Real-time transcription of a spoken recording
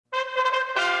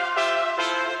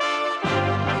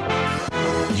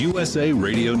USA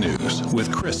Radio News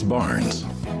with Chris Barnes.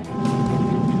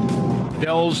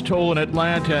 Bells toll in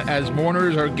Atlanta as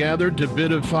mourners are gathered to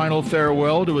bid a final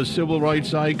farewell to a civil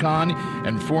rights icon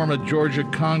and former Georgia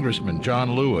Congressman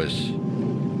John Lewis.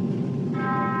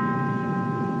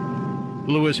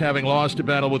 Lewis having lost a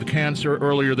battle with cancer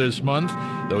earlier this month.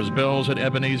 Those bells at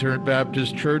Ebenezer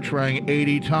Baptist Church rang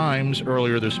 80 times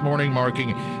earlier this morning,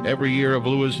 marking every year of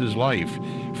Lewis's life.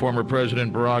 Former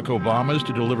President Barack Obama is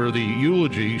to deliver the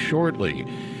eulogy shortly.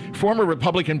 Former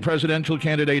Republican presidential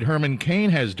candidate Herman Cain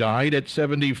has died at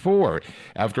 74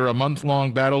 after a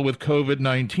month-long battle with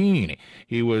COVID-19.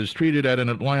 He was treated at an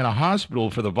Atlanta hospital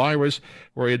for the virus,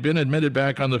 where he had been admitted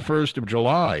back on the 1st of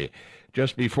July.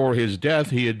 Just before his death,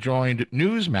 he had joined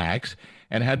Newsmax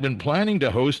and had been planning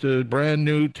to host a brand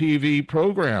new TV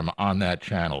program on that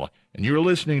channel. And you're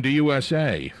listening to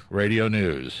USA Radio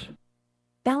News.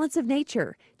 Balance of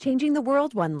Nature, changing the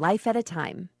world one life at a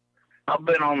time. I've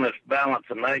been on this balance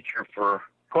of nature for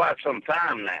quite some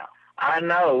time now. I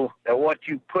know that what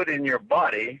you put in your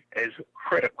body is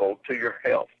critical to your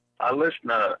health. I listen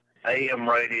to AM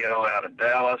radio out of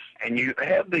Dallas, and you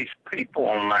have these people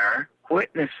on there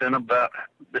witnessing about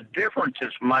the difference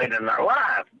it's made in their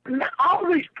life. Now, all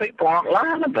these people aren't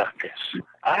lying about this.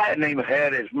 I hadn't even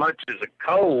had as much as a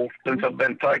cold since I've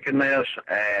been taking this,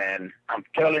 and I'm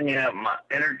telling you, my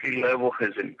energy level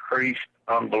has increased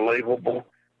unbelievable.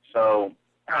 So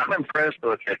I'm impressed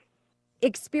with it.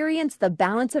 Experience the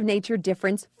Balance of Nature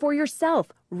difference for yourself.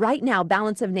 Right now,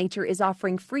 Balance of Nature is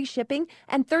offering free shipping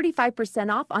and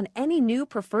 35% off on any new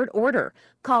preferred order.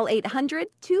 Call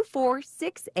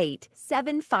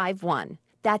 800-2468-751.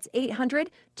 That's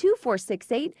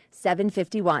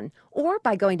 800-2468-751. Or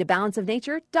by going to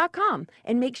balanceofnature.com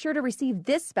and make sure to receive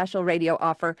this special radio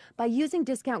offer by using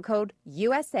discount code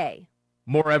USA.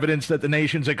 More evidence that the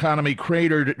nation's economy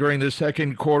cratered during the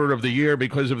second quarter of the year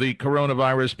because of the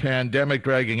coronavirus pandemic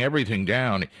dragging everything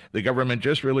down. The government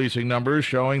just releasing numbers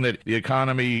showing that the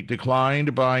economy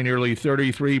declined by nearly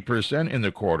 33% in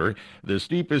the quarter, the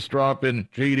steepest drop in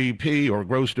GDP, or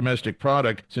gross domestic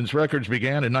product, since records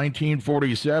began in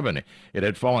 1947. It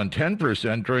had fallen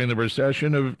 10% during the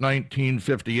recession of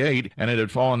 1958, and it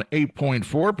had fallen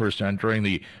 8.4% during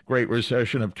the Great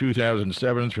Recession of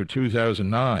 2007 through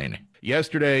 2009.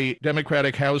 Yesterday,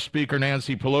 Democratic House Speaker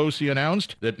Nancy Pelosi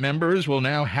announced that members will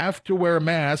now have to wear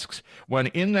masks when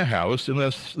in the House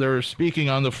unless they're speaking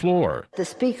on the floor. The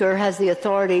Speaker has the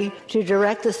authority to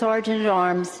direct the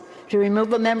Sergeant-at-Arms to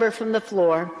remove a member from the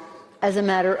floor as a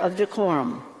matter of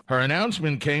decorum. Her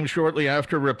announcement came shortly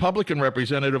after Republican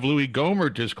Representative Louis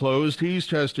Gohmert disclosed he's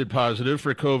tested positive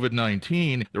for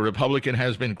COVID-19. The Republican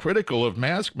has been critical of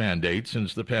mask mandates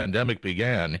since the pandemic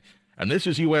began. And this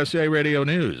is USA Radio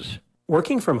News.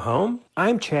 Working from home?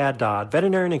 I'm Chad Dodd,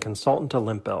 veterinarian and consultant to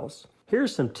Limp Bells. Here are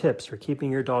some tips for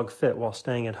keeping your dog fit while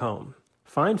staying at home.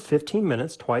 Find 15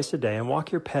 minutes twice a day and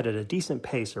walk your pet at a decent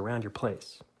pace around your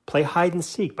place. Play hide and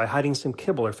seek by hiding some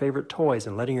kibble or favorite toys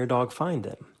and letting your dog find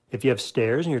them. If you have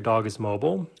stairs and your dog is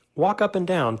mobile, walk up and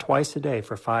down twice a day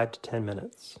for 5 to 10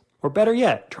 minutes. Or better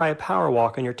yet, try a power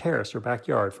walk on your terrace or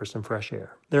backyard for some fresh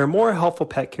air. There are more helpful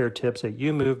pet care tips at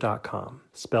youmove.com,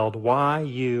 spelled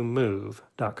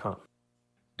YOUMOVE.com.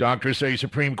 Doctors say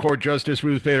Supreme Court Justice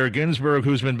Ruth Bader Ginsburg,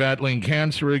 who's been battling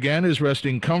cancer again, is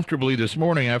resting comfortably this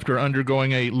morning after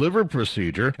undergoing a liver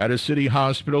procedure at a city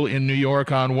hospital in New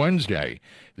York on Wednesday.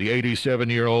 The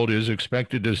 87-year-old is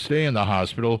expected to stay in the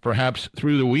hospital perhaps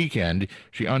through the weekend.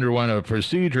 She underwent a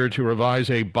procedure to revise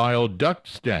a bile duct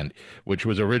stent, which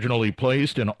was originally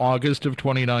placed in August of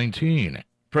 2019.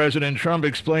 President Trump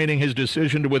explaining his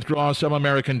decision to withdraw some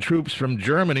American troops from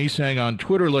Germany, saying on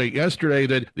Twitter late yesterday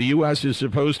that the U.S. is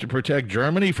supposed to protect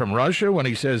Germany from Russia when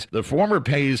he says the former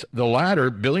pays the latter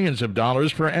billions of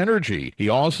dollars for energy. He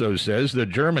also says that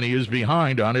Germany is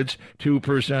behind on its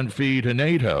 2% fee to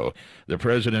NATO. The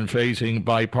president facing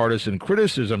bipartisan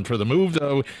criticism for the move,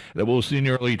 though, that will see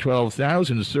nearly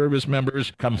 12,000 service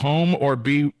members come home or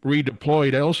be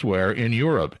redeployed elsewhere in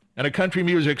Europe. And a country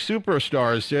music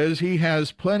superstar says he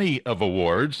has plenty of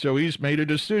awards, so he's made a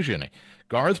decision.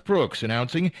 Garth Brooks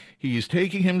announcing he's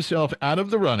taking himself out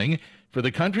of the running for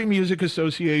the Country Music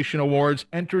Association Awards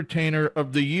Entertainer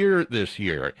of the Year this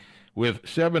year. With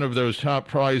 7 of those top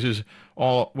prizes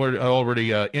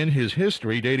already in his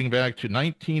history, dating back to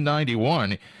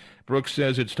 1991, Brooks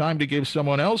says it's time to give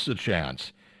someone else a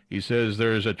chance. He says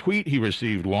there's a tweet he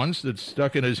received once that's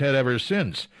stuck in his head ever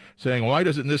since, saying, why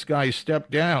doesn't this guy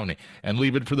step down and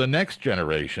leave it for the next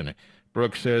generation?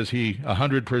 Brooks says he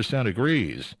 100%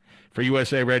 agrees. For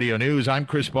USA Radio News, I'm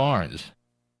Chris Barnes.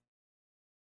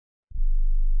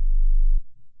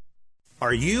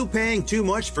 Are you paying too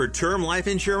much for term life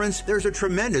insurance? There's a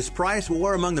tremendous price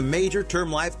war among the major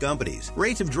term life companies.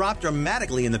 Rates have dropped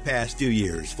dramatically in the past few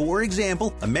years. For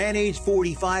example, a man age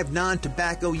 45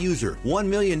 non-tobacco user, $1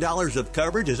 million of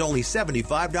coverage is only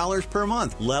 $75 per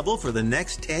month, level for the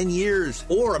next 10 years.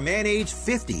 Or a man age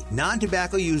 50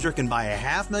 non-tobacco user can buy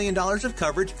 $500,000 of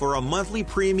coverage for a monthly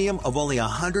premium of only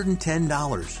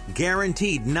 $110.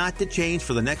 Guaranteed not to change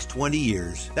for the next 20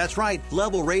 years. That's right,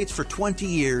 level rates for 20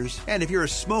 years. And if you're a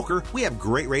smoker, we have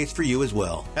great rates for you as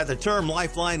well. At the Term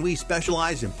Lifeline, we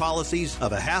specialize in policies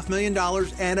of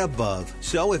 $500,000 and above.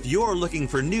 So if you're looking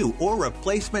for new or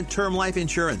replacement term life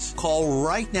insurance, call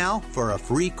right now for a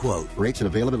free quote. Rates and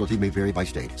availability may vary by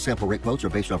state. Sample rate quotes are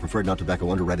based on preferred non-tobacco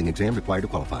underwriting exam required to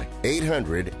qualify.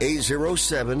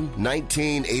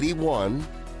 800-807-1981.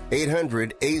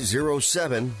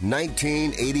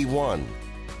 800-807-1981.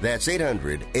 That's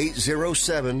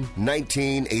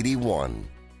 800-807-1981.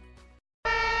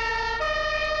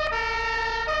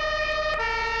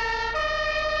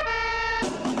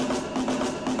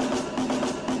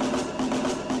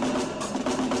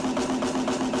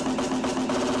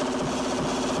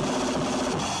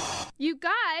 You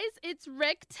guys, it's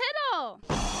Rick Tittle.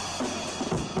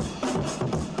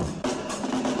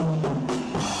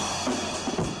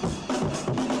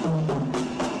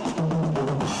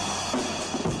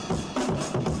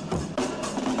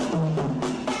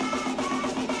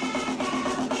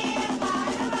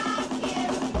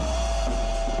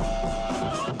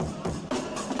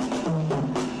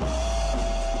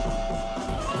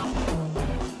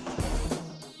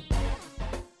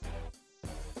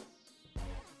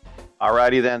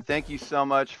 Alrighty then, thank you so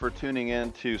much for tuning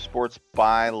in to Sports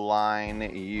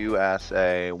Byline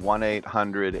USA.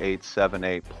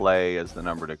 1-800-878-PLAY is the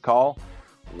number to call.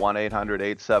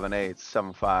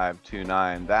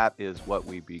 1-800-878-7529. That is what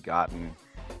we begotten,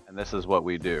 and this is what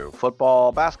we do.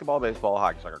 Football, basketball, baseball,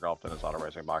 hockey, soccer, golf, tennis, auto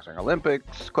racing, boxing,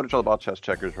 Olympics, quidditch, volleyball, chess,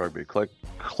 checkers, rugby. Click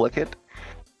it,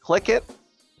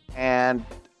 and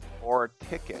or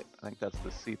ticket. I think that's the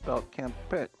seatbelt can't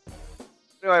fit.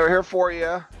 Anyway, we're here for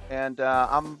you, and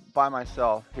I'm by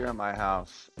myself here in my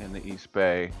house in the East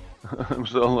Bay. I'm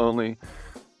so lonely.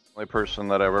 The only person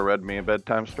that ever read me a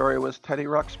bedtime story was Teddy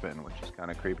Ruxpin, which is kind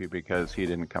of creepy because he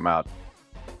didn't come out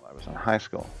while I was in high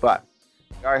school. But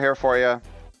we are here for you,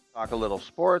 talk a little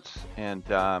sports, and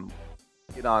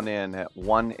get on in at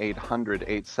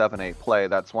 1-800-878-PLAY.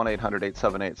 That's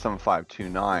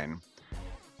 1-800-878-7529.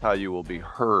 That's how you will be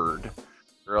heard.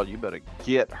 Girl, you better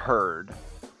get heard.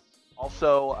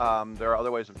 Also, there are other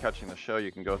ways of catching the show.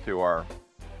 You can go through our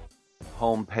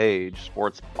homepage,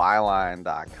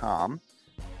 sportsbyline.com.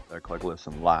 There, click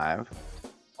listen live.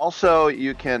 Also,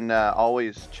 you can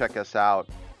always check us out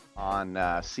on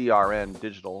CRN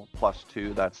Digital Plus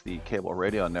 2. That's the cable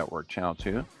radio network, Channel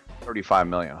 2. 35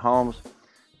 million homes.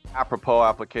 Apropos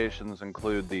applications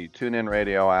include the TuneIn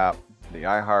Radio app, the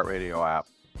iHeartRadio app,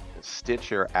 the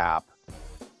Stitcher app,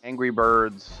 Angry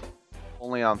Birds,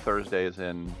 only on Thursdays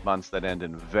in months that end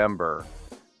in November.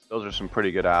 Those are some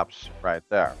pretty good apps right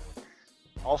there.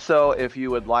 Also, if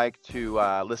you would like to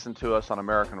listen to us on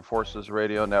American Forces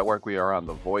Radio Network, we are on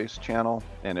the Voice channel,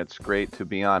 and it's great to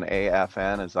be on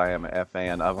AFN, as I am a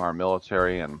FAN of our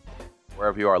military, and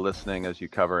wherever you are listening, as you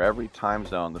cover every time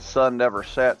zone. The sun never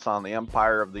sets on the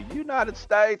empire of the United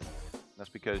States. That's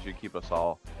because you keep us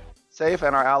all safe,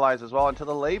 and our allies as well, and to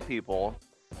the lay people,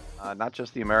 not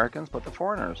just the Americans, but the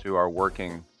foreigners who are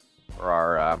working for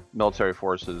our military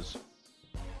forces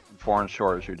and foreign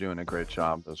shores. You're doing a great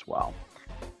job as well.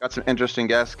 Got some interesting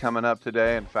guests coming up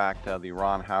today. In fact, the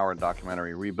Ron Howard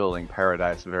documentary, Rebuilding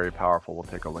Paradise, very powerful. We'll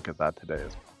take a look at that today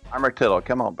as well. I'm Rick Tittle.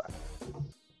 Come on back.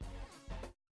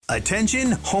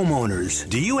 Attention homeowners.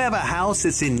 Do you have a house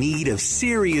that's in need of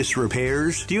serious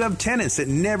repairs? Do you have tenants that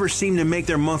never seem to make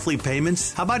their monthly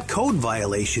payments? How about code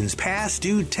violations, past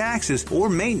due taxes, or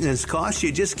maintenance costs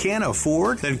you just can't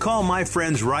afford? Then call my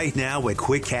friends right now at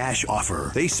Quick Cash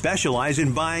Offer. They specialize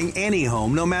in buying any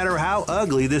home, no matter how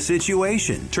ugly the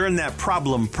situation. Turn that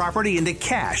problem property into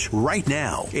cash right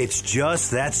now. It's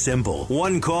just that simple.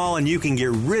 One call and you can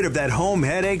get rid of that home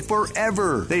headache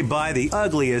forever. They buy the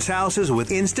ugliest houses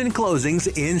with instant closings,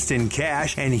 instant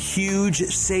cash, and huge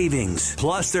savings.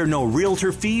 Plus, there are no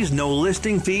realtor fees, no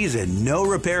listing fees, and no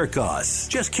repair costs.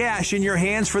 Just cash in your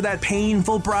hands for that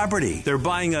painful property. They're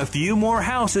buying a few more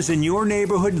houses in your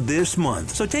neighborhood this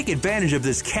month. So take advantage of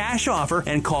this cash offer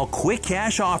and call Quick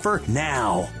Cash Offer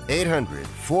now.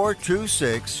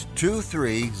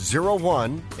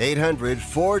 800-426-2301.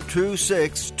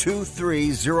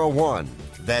 800-426-2301.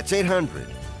 That's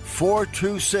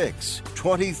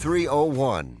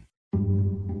 800-426-2301.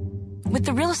 With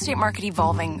the real estate market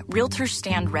evolving, realtors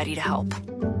stand ready to help.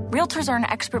 Realtors are an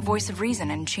expert voice of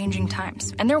reason in changing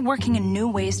times, and they're working in new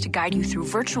ways to guide you through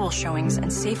virtual showings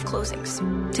and safe closings.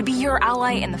 To be your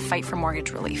ally in the fight for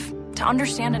mortgage relief. To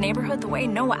understand a neighborhood the way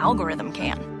no algorithm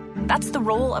can. That's the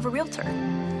role of a realtor.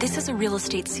 This is a real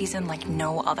estate season like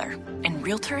no other, and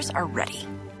realtors are ready.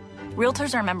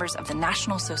 Realtors are members of the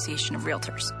National Association of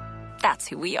Realtors. That's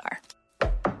who we are.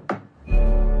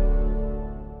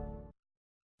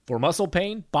 For muscle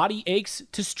pain, body aches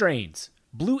to strains,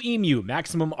 Blue Emu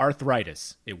Maximum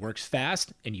Arthritis. It works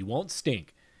fast and you won't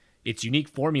stink. Its unique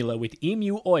formula with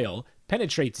emu oil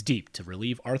penetrates deep to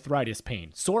relieve arthritis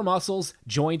pain, sore muscles,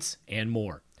 joints, and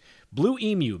more. Blue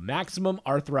Emu Maximum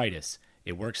Arthritis.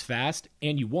 It works fast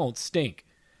and you won't stink.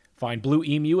 Find Blue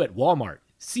Emu at Walmart,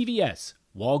 CVS,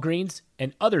 Walgreens,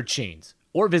 and other chains,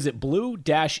 or visit blue-emu.com.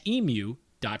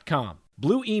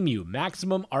 Blue Emu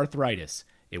Maximum Arthritis.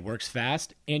 It works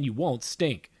fast and you won't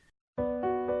stink.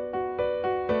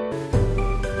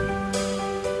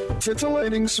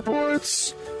 Titillating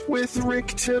Sports with Rick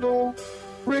Tittle.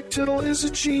 Rick Tittle is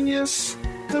a genius,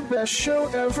 the best show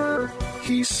ever.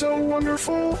 He's so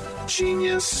wonderful,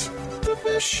 genius, the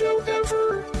best show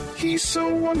ever. He's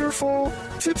so wonderful.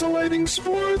 Titillating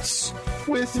Sports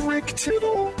with Rick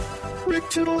Tittle. Rick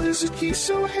Tittle he's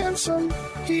so handsome,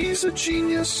 he's a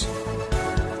genius.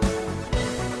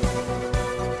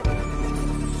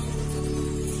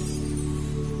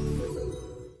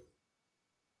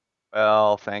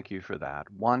 Well, thank you for that.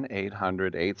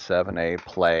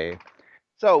 1-800-878-PLAY.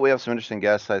 So we have some interesting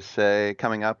guests, I say.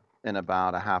 Coming up in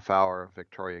about a half hour,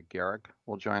 Victoria Garrick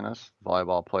will join us,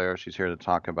 volleyball player. She's here to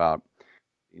talk about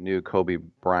the new Kobe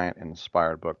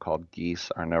Bryant-inspired book called Geese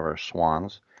Are Never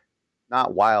Swans.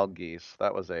 Not Wild Geese.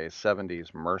 That was a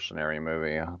 70s mercenary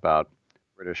movie about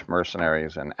British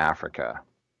mercenaries in Africa.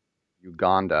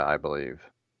 Uganda, I believe.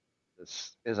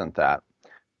 This isn't that.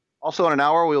 Also in an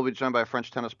hour, we'll be joined by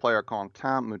French tennis player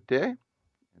Quentin Moutet, and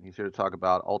he's here to talk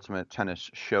about Ultimate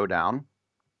Tennis Showdown.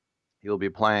 He'll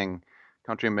be playing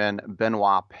countryman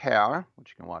Benoit Paire, which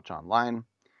you can watch online.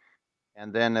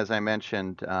 And then, as I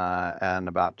mentioned, in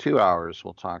about 2 hours,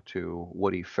 we'll talk to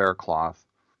Woody Faircloth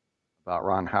about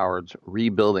Ron Howard's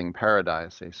Rebuilding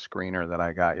Paradise, a screener that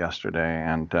I got yesterday,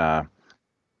 and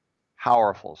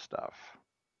powerful stuff,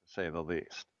 to say the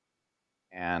least.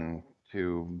 And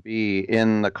to be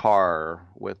in the car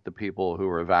with the people who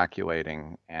are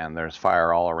evacuating, and there's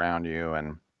fire all around you,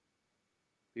 and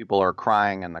people are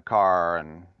crying in the car,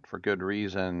 and for good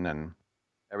reason, and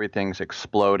everything's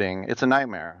exploding. It's a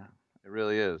nightmare. It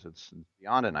really is. It's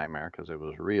beyond a nightmare because it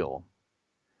was real.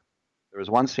 There was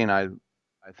one scene, I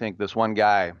think this one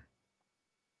guy,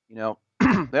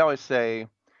 they always say,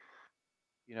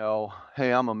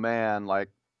 hey, I'm a man, like,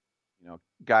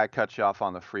 guy cuts you off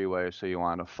on the freeway, so you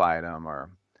want to fight him, or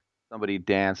somebody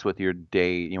danced with your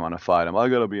date, you want to fight him. I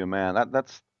gotta be a man.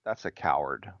 That's a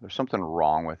coward. There's something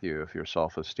wrong with you if your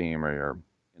self-esteem or your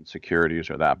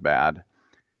insecurities are that bad.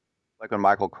 Like when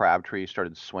Michael Crabtree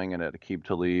started swinging at Aqib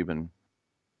Talib, and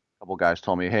a couple guys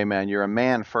told me, hey man, you're a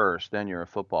man first, then you're a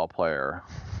football player.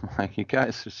 Like, you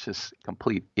guys are just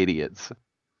complete idiots.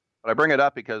 But I bring it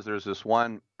up because there's this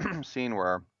one scene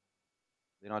where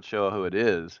they don't show who it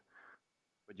is,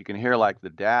 but you can hear like the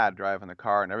dad driving the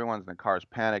car, and everyone's in the car's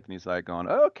panicked, and he's like going,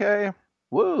 okay,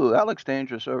 woo, that looks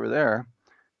dangerous over there.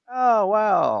 Oh,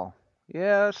 wow.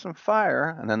 Yeah, there's some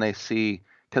fire. And then they see,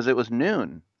 because it was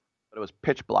noon, but it was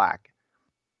pitch black.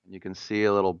 And you can see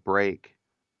a little break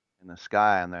in the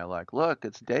sky, and they're like, look,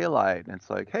 it's daylight. And it's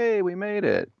like, hey, we made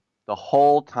it. The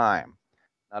whole time,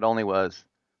 not only was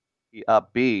he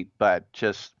upbeat, but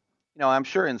just, I'm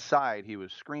sure inside he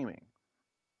was screaming.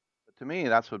 To me,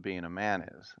 that's what being a man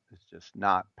is. It's just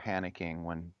not panicking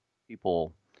when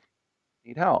people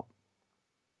need help,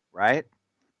 right?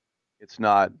 It's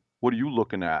not, what are you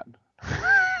looking at?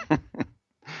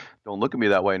 Don't look at me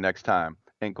that way next time.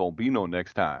 Ain't gonna be no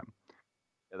next time.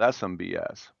 Yeah, that's some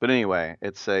BS. But anyway,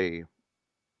 it's a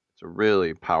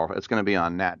really powerful, it's going to be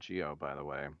on Nat Geo, by the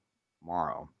way,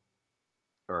 tomorrow.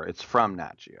 Or it's from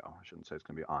Nat Geo. I shouldn't say it's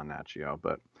going to be on Nat Geo,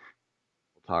 but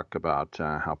we'll talk about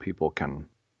how people can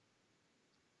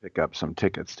pick up some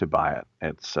tickets to buy it.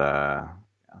 It's and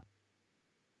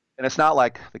it's not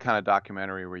like the kind of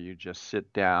documentary where you just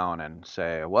sit down and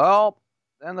say, well,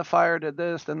 then the fire did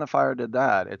this, then the fire did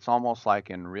that. It's almost like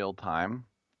in real time,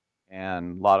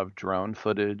 and a lot of drone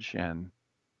footage, and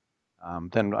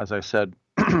then, as I said,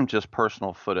 just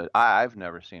personal footage. I've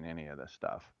never seen any of this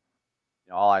stuff.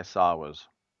 All I saw was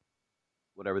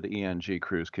whatever the ENG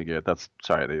crews could get.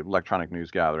 The electronic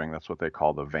news gathering. That's what they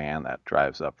call the van that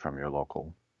drives up from your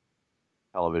local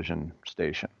television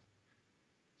station.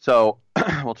 So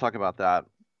we'll talk about that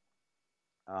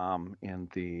in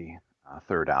the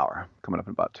third hour, coming up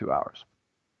in about 2 hours.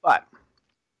 But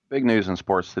big news in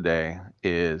sports today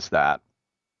is that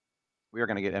we are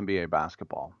going to get NBA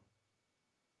basketball.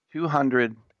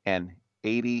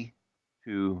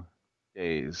 282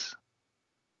 days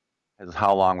is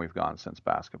how long we've gone since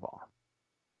basketball.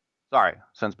 Sorry,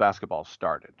 since basketball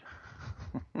started.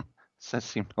 That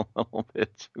seemed a little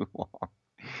bit too long.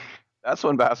 That's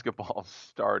when basketball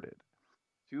started.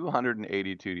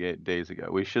 282 days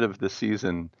ago. The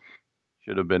season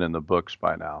should have been in the books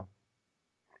by now.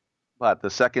 But the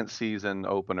second season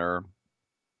opener,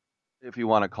 if you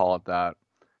want to call it that,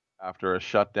 after a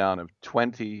shutdown of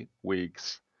 20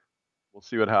 weeks, we'll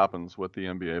see what happens with the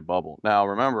NBA bubble. Now,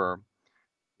 remember,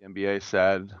 the NBA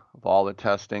said of all the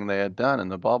testing they had done in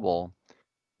the bubble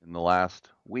in the last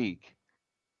week,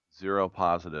 0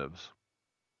 positives,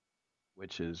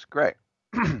 which is great.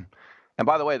 And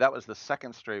by the way, that was the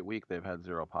second straight week they've had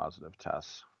 0 positive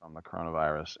tests from the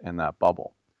coronavirus in that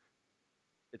bubble.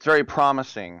 It's very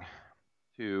promising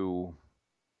to,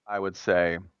 I would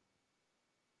say,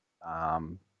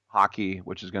 hockey,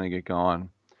 which is going to get going,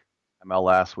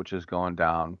 MLS, which is going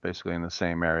down, basically in the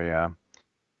same area.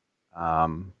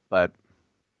 But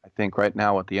I think right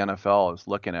now what the NFL is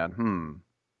looking at,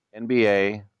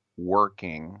 NBA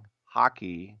working,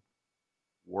 hockey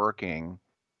working,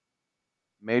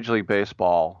 Major League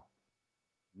Baseball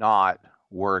not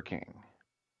working.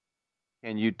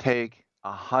 Can you take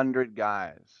 100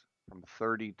 guys from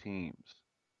 30 teams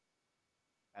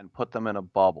and put them in a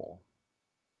bubble?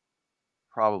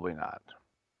 Probably not.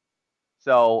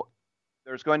 So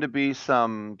there's going to be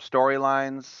some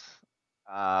storylines,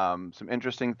 some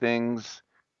interesting things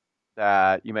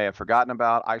that you may have forgotten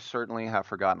about. I certainly have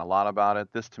forgotten a lot about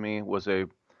it. This to me was the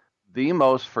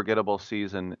most forgettable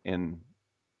season in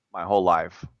my whole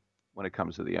life when it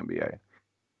comes to the NBA.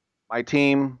 My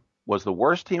team was the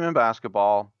worst team in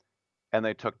basketball, and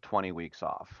they took 20 weeks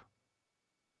off.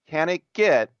 Can it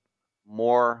get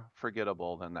more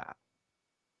forgettable than that?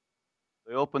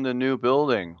 They opened a new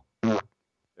building. They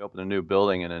opened a new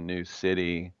building in a new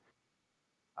city.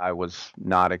 I was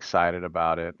not excited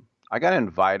about it. I got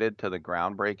invited to the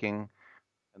groundbreaking,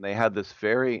 and they had this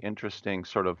very interesting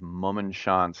sort of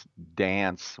Mummenschanz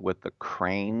dance with the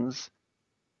cranes,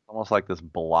 almost like this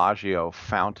Bellagio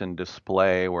fountain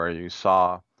display where you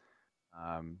saw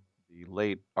the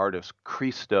late artist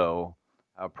Christo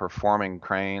performing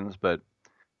cranes. But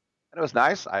and it was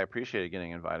nice. I appreciated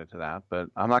getting invited to that, but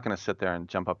I'm not going to sit there and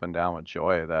jump up and down with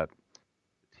joy that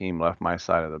the team left my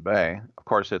side of the bay. Of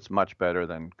course, it's much better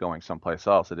than going someplace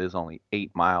else. It is only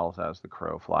 8 miles as the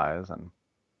crow flies, and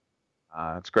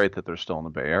it's great that they're still in the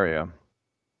Bay Area.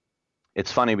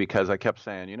 It's funny because I kept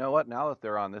saying, you know what, now that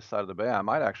they're on this side of the bay, I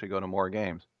might actually go to more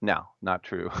games. No, not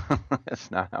true. That's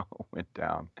not how it went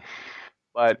down.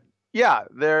 But yeah,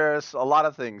 there's a lot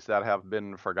of things that have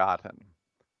been forgotten.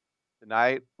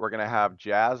 Tonight, we're going to have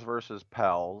Jazz versus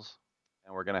Pels,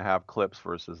 and we're going to have Clips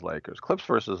versus Lakers. Clips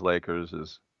versus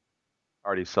Lakers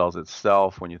already sells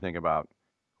itself when you think about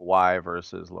Kawhi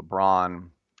versus LeBron.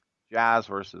 Jazz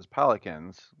versus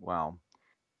Pelicans, well,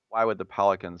 why would the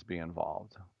Pelicans be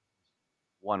involved?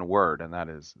 One word, and that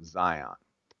is Zion.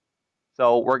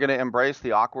 So we're going to embrace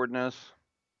the awkwardness.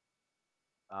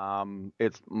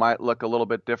 It might look a little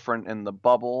bit different in the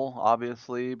bubble,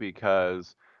 obviously,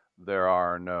 because there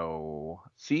are no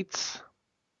seats.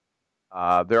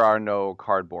 There are no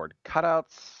cardboard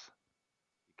cutouts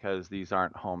because these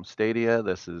aren't home stadia.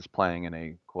 This is playing in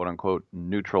a quote-unquote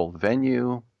neutral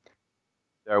venue.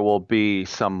 There will be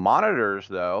some monitors,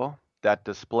 though, that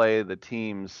display the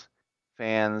team's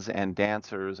fans and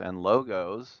dancers and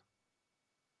logos.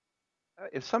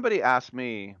 If somebody asked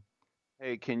me,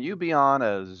 hey, can you be on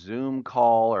a Zoom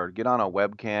call or get on a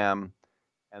webcam,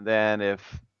 and then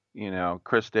if,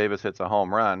 Chris Davis hits a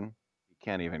home run, you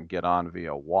can't even get on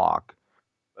via walk.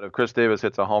 But if Chris Davis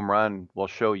hits a home run, we'll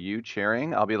show you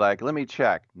cheering. I'll be like, let me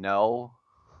check. No.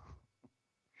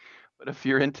 But if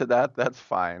you're into that, that's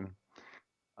fine.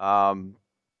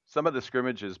 Some of the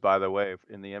scrimmages, by the way,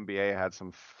 in the NBA had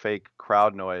some fake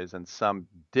crowd noise and some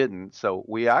didn't. So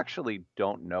we actually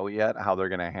don't know yet how they're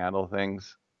going to handle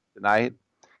things tonight.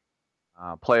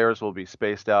 Players will be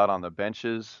spaced out on the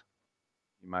benches.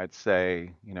 You might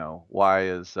say, why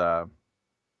is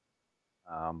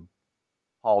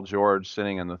Paul George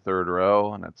sitting in the third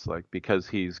row? And it's like, because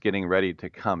he's getting ready to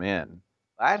come in.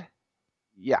 What?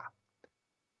 Yeah.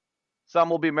 Some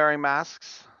will be wearing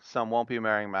masks. Some won't be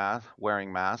wearing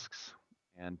masks.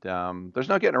 And there's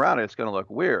no getting around it. It's going to look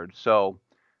weird. So,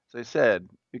 as I said,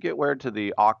 you get word to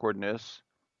the awkwardness.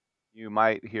 You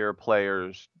might hear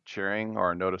players cheering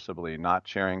or noticeably not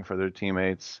cheering for their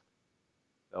teammates.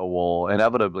 There will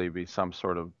inevitably be some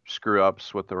sort of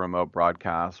screw-ups with the remote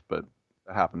broadcast, but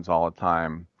that happens all the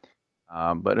time.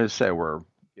 But as I say, we're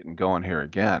getting going here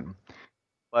again.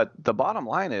 But the bottom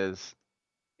line is,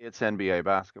 it's NBA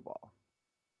basketball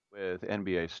with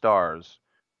NBA stars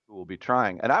who will be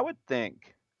trying. And I would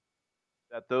think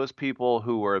that those people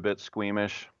who were a bit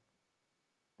squeamish,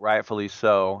 rightfully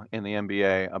so, in the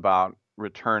NBA about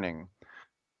returning,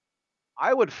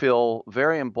 I would feel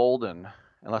very emboldened,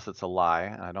 unless it's a lie,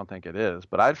 and I don't think it is,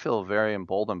 but I'd feel very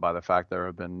emboldened by the fact there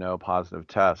have been no positive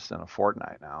tests in a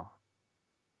fortnight now.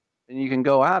 And you can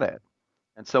go at it.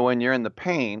 And so when you're in the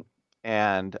paint,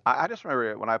 and I just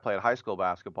remember when I played high school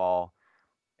basketball,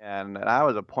 and I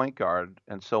was a point guard,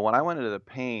 and so when I went into the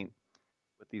paint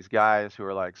with these guys who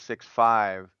were like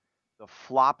 6'5", the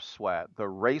flop sweat, the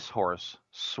racehorse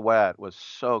sweat was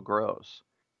so gross.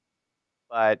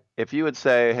 But if you would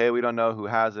say, hey, we don't know who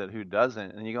has it, who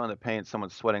doesn't, and you go in the paint,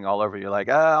 someone's sweating all over you, like,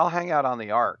 I'll hang out on the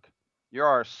arc. You're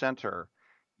our center.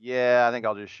 Yeah, I think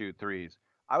I'll just shoot threes.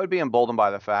 I would be emboldened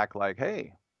by the fact, like,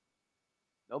 hey,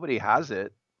 nobody has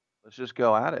it. Let's just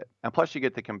go at it. And plus, you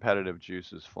get the competitive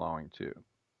juices flowing, too.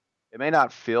 It may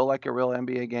not feel like a real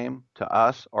NBA game to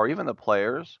us or even the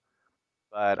players,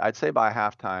 but I'd say by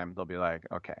halftime, they'll be like,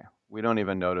 okay, we don't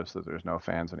even notice that there's no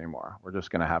fans anymore. We're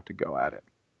just going to have to go at it.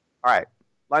 All right.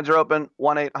 Lines are open.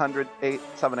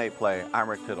 1-800-878-PLAY. I'm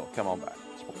Rick Tittle. Come on back.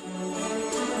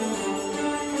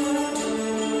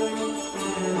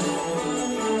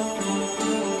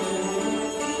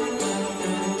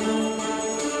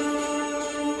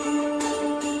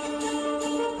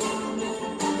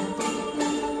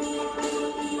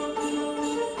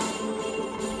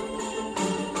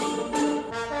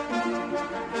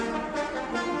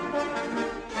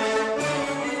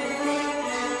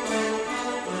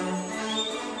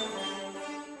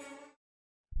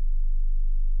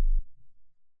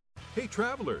 Hey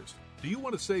travelers, do you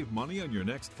want to save money on your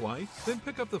next flight? Then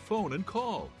pick up the phone and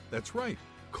call. That's right,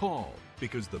 call,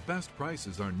 because the best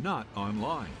prices are not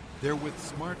online. They're with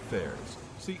SmartFares.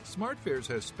 See, SmartFares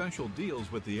has special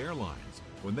deals with the airlines.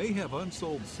 When they have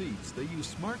unsold seats, they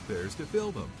use SmartFares to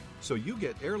fill them. So you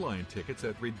get airline tickets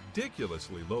at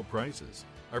ridiculously low prices.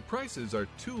 Our prices are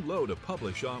too low to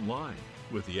publish online.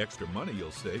 With the extra money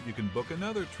you'll save, you can book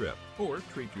another trip or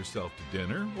treat yourself to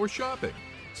dinner or shopping.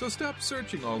 So stop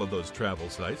searching all of those travel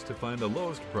sites to find the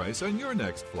lowest price on your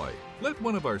next flight. Let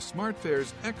one of our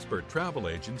SmartFares expert travel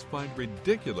agents find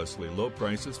ridiculously low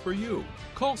prices for you.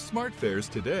 Call SmartFares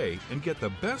today and get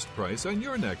the best price on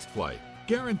your next flight.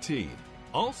 Guaranteed.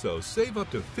 Also, save up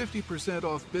to 50%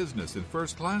 off business and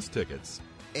first class tickets.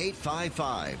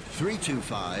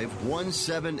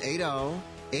 855-325-1780.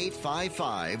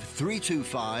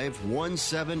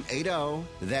 855-325-1780.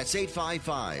 That's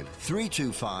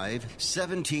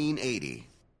 855-325-1780.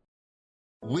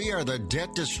 We are the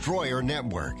Debt Destroyer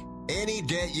Network. Any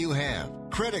debt you have,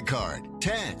 credit card,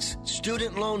 tax,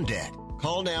 student loan debt,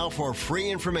 call now for free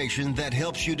information that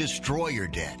helps you destroy your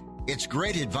debt. It's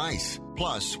great advice.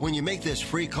 Plus, when you make this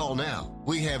free call now,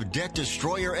 we have Debt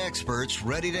Destroyer experts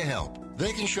ready to help.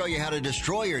 They can show you how to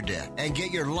destroy your debt and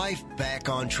get your life back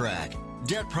on track.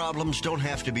 Debt problems don't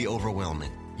have to be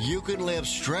overwhelming. You can live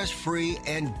stress-free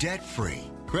and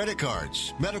debt-free. Credit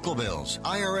cards, medical bills,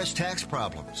 IRS tax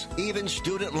problems, even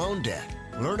student loan debt.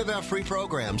 Learn about free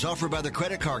programs offered by the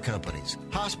credit card companies,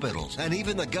 hospitals, and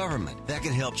even the government that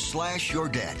can help slash your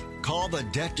debt. Call the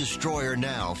Debt Destroyer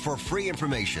now for free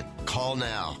information. Call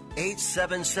now.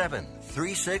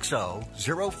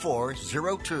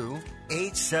 877-360-0402.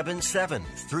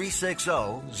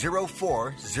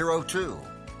 877-360-0402.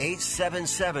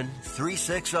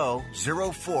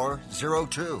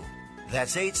 877-360-0402.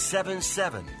 That's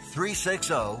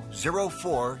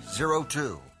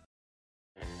 877-360-0402.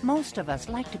 Most of us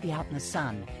like to be out in the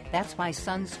sun. That's why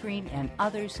sunscreen and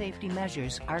other safety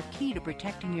measures are key to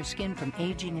protecting your skin from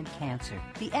aging and cancer.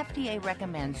 The FDA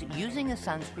recommends using a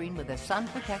sunscreen with a sun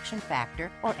protection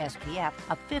factor, or SPF,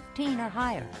 of 15 or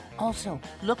higher. Also,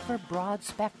 look for broad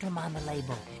spectrum on the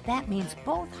label. That means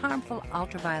both harmful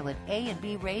ultraviolet A and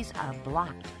B rays are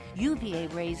blocked. UVA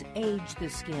rays age the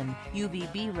skin,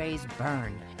 UVB rays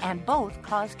burn, and both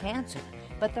cause cancer.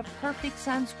 But the perfect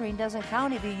sunscreen doesn't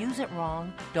count if you use it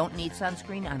wrong. Don't need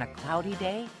sunscreen on a cloudy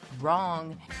day?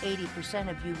 Wrong. 80%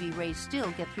 of UV rays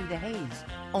still get through the haze.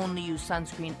 Only use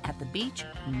sunscreen at the beach?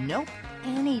 Nope.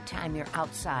 Anytime you're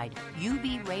outside,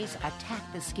 UV rays attack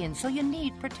the skin, so you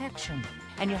need protection.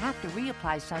 And you have to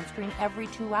reapply sunscreen every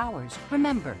 2 hours.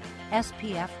 Remember,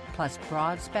 SPF plus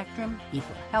broad spectrum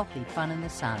equal healthy fun in the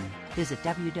sun. Visit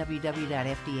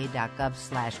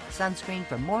www.fda.gov/sunscreen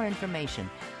for more information.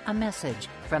 A message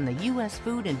from the U.S.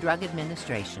 Food and Drug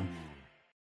Administration.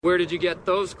 Where did you get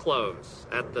those clothes?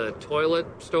 At the toilet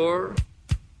store?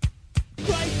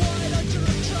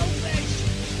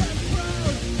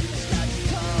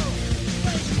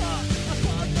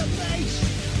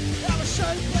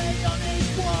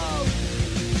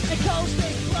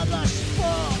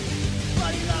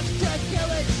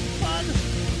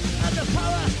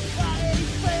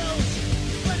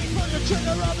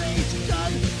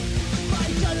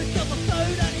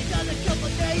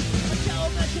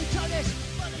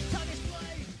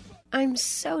 I'm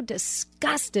so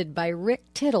disgusted by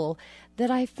Rick Tittle that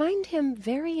I find him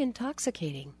very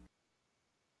intoxicating.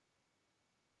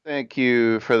 Thank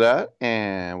you for that,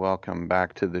 and welcome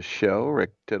back to the show.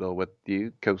 Rick Tittle with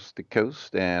you, coast to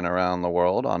coast and around the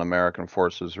world on American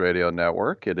Forces Radio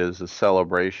Network. It is a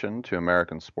celebration to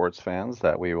American sports fans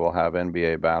that we will have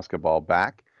NBA basketball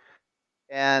back.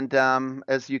 And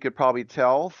as you could probably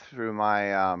tell through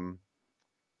my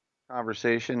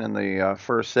conversation in the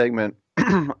first segment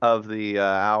of the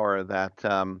hour, that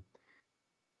I'm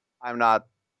not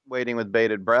waiting with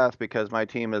bated breath because my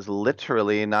team is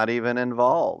literally not even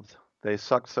involved. They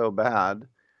suck so bad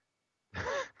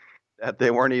that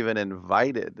they weren't even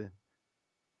invited.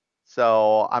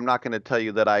 So I'm not going to tell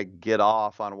you that I get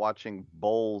off on watching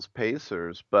Bulls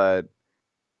Pacers, but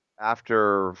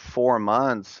after 4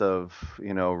 months of,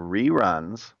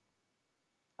 reruns,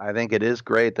 I think it is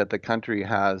great that the country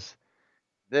has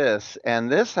this, and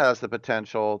this has the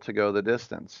potential to go the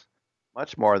distance,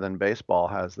 much more than baseball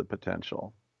has the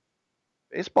potential.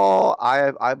 Baseball,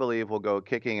 I believe, will go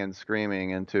kicking and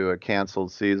screaming into a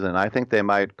canceled season. I think they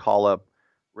might call up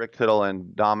Rick Tittle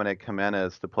and Dominic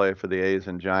Jimenez to play for the A's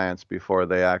and Giants before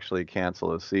they actually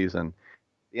cancel a season.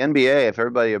 The NBA, if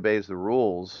everybody obeys the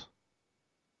rules,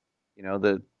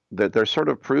 that they're sort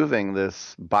of proving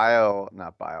this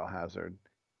not biohazard.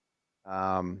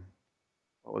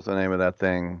 What was the name of that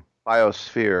thing?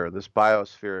 This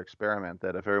biosphere experiment,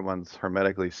 that if everyone's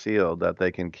hermetically sealed, that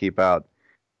they can keep out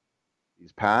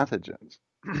these pathogens.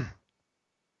 By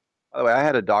the way, I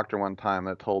had a doctor one time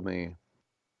that told me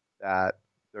that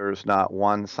there's not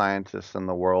one scientist in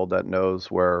the world that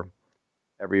knows where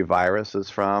every virus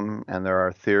is from, and there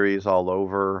are theories all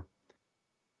over.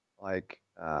 Like,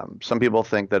 some people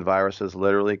think that viruses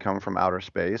literally come from outer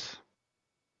space,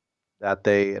 and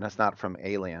it's not from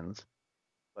aliens,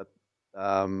 but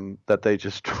that they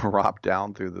just drop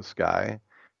down through the sky.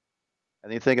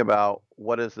 And you think about,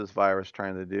 what is this virus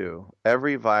trying to do?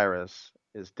 Every virus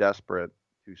is desperate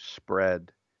to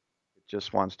spread. It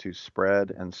just wants to spread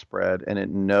and spread, and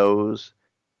it knows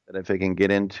that if it can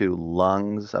get into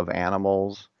lungs of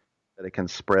animals, that it can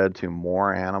spread to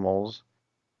more animals,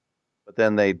 but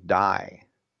then they die.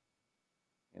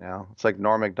 It's like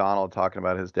Norm Macdonald talking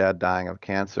about his dad dying of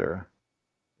cancer.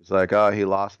 He's like, oh, he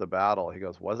lost the battle. He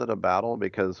goes, was it a battle?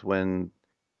 Because when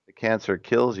the cancer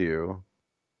kills you,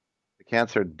 the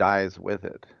cancer dies with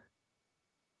it.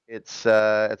 It's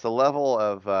a level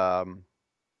of, I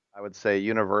would say,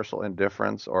 universal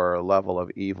indifference, or a level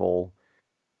of evil.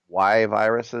 Why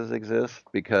viruses exist?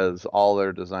 Because all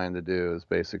they're designed to do is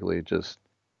basically just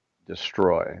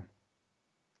destroy.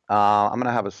 I'm going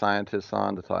to have a scientist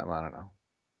on to talk about, I don't know.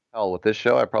 Hell, with this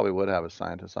show, I probably would have a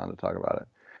scientist on to talk about it.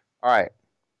 All right.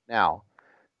 Now,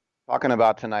 talking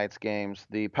about tonight's games,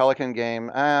 the Pelican game,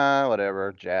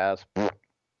 whatever, Jazz.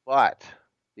 But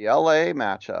the LA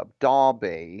matchup,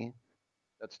 Dalby,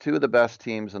 that's two of the best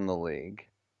teams in the league.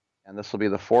 And this will be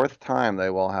the fourth time they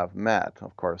will have met.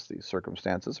 Of course, these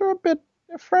circumstances are a bit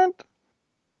different.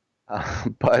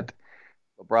 But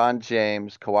LeBron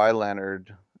James, Kawhi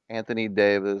Leonard, Anthony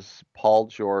Davis, Paul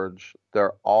George,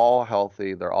 they're all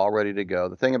healthy. They're all ready to go.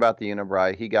 The thing about the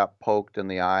Unibrow, he got poked in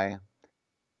the eye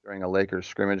during a Lakers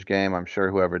scrimmage game. I'm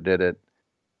sure whoever did it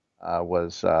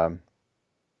was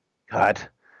cut.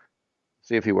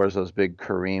 See if he wears those big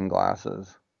Kareem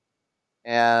glasses.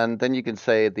 And then you can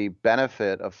say the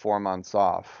benefit of 4 months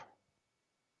off.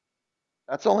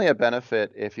 That's only a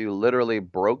benefit if you literally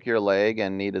broke your leg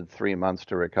and needed 3 months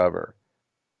to recover.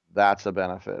 That's a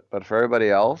benefit. But for everybody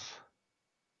else,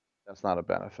 that's not a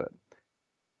benefit.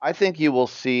 I think you will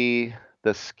see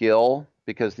the skill,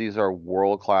 because these are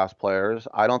world-class players.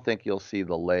 I don't think you'll see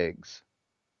the legs.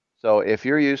 So if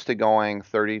you're used to going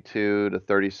 32 to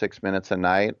 36 minutes a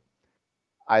night,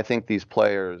 I think these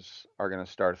players are going to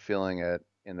start feeling it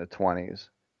in the 20s.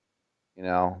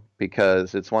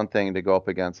 because it's one thing to go up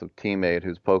against a teammate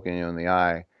who's poking you in the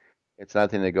eye. It's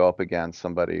nothing to go up against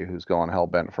somebody who's going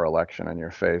hell-bent for election in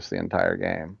your face the entire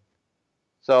game.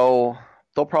 So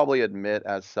they'll probably admit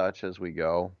as such as we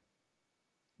go.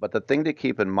 But the thing to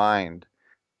keep in mind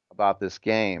about this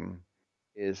game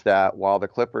is that while the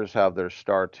Clippers have their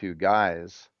star two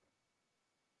guys,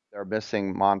 they're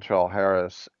missing Montrezl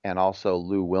Harrell and also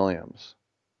Lou Williams.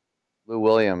 Lou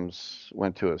Williams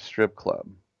went to a strip club.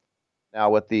 Now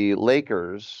with the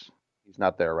Lakers, he's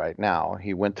not there right now.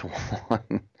 He went to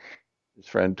one. His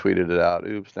friend tweeted it out.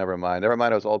 Oops, never mind. Never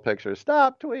mind, it was old picture.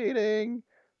 Stop tweeting.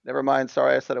 Never mind,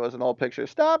 sorry, I said it was an old picture.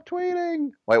 Stop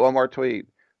tweeting. Wait, one more tweet.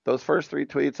 Those first 3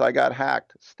 tweets, I got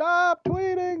hacked. Stop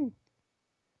tweeting.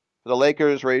 For the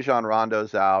Lakers, Rajon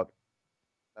Rondo's out.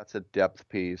 That's a depth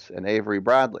piece. And Avery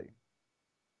Bradley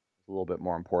is a little bit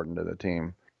more important to the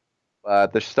team.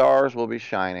 But the stars will be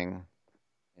shining.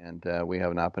 And we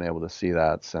have not been able to see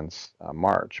that since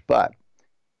March. But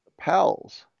the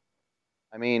Pels,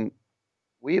 I mean,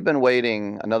 we've been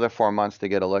waiting another 4 months to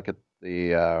get a look at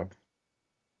the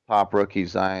top rookie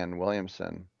Zion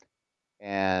Williamson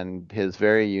and his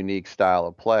very unique style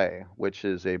of play, which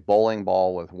is a bowling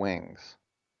ball with wings.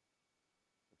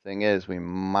 The thing is, we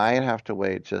might have to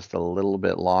wait just a little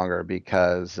bit longer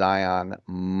because Zion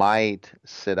might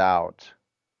sit out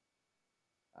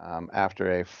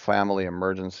after a family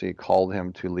emergency called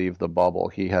him to leave the bubble.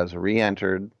 He has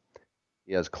re-entered.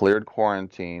 He has cleared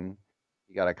quarantine.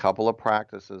 He got a couple of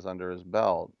practices under his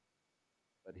belt,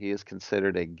 but he is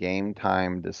considered a game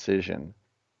time decision.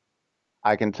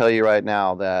 I can tell you right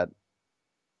now that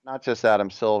not just Adam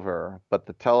Silver, but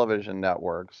the television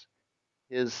networks,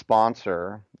 his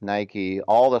sponsor, Nike,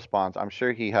 all the sponsors, I'm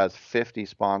sure he has 50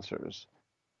 sponsors.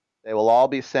 They will all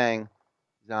be saying,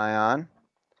 Zion,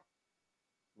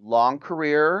 long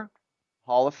career,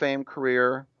 Hall of Fame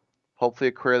career, hopefully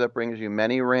a career that brings you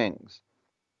many rings.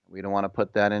 We don't want to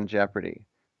put that in jeopardy.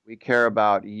 We care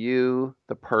about you,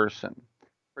 the person.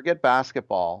 Forget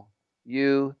basketball.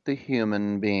 You, the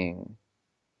human being.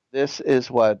 This is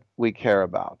what we care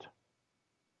about.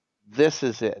 This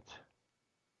is it.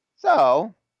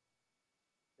 So,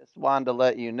 just wanted to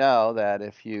let you know that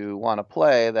if you want to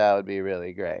play, that would be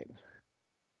really great.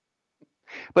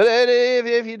 But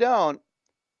if you don't,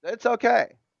 it's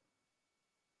okay.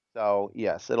 So,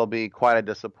 yes, it'll be quite a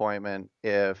disappointment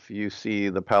if you see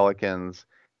the Pelicans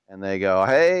and they go,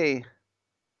 hey,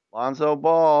 Lonzo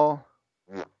Ball.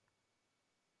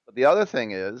 But the other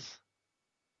thing is,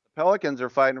 the Pelicans are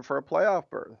fighting for a playoff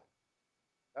berth.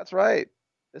 That's right.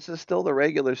 This is still the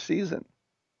regular season.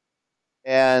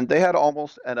 And they had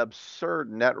almost an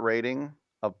absurd net rating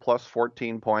of plus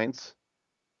 14 points.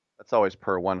 That's always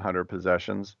per 100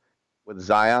 possessions. With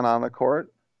Zion on the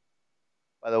court.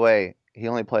 By the way, he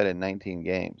only played in 19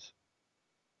 games.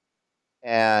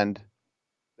 And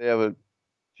they have a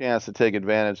chance to take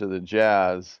advantage of the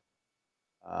Jazz.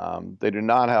 They do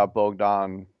not have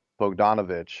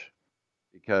Bogdanovich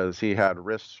because he had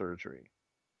wrist surgery.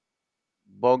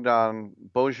 Bojan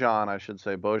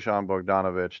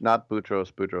Bogdanovich, not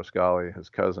Boutros Boutros-Ghali, his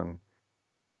cousin.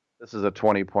 This is a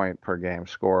 20-point per game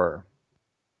scorer.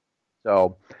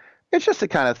 So it's just the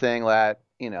kind of thing that,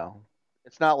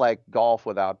 it's not like golf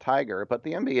without Tiger, but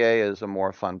the NBA is a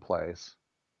more fun place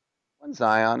when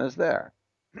Zion is there.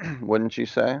 Wouldn't you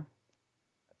say? I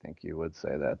think you would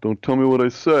say that. Don't tell me what I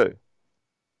say.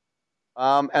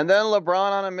 And then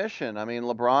LeBron on a mission. I mean,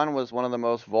 LeBron was one of the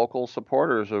most vocal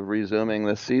supporters of resuming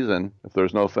this season. If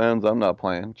there's no fans, I'm not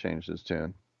playing. Changed his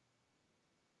tune.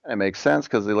 And it makes sense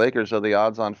because the Lakers are the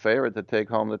odds-on favorite to take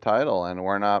home the title, and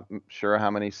we're not sure how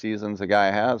many seasons a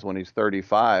guy has when he's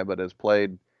 35, but has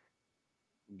played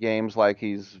games like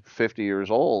he's 50 years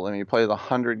old. I mean, he plays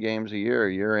 100 games a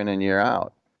year in and year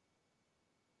out.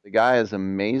 The guy is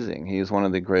amazing. He's one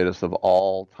of the greatest of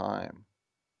all time.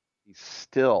 He's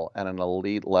still at an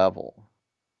elite level.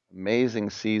 Amazing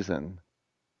season.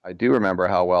 I do remember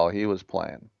how well he was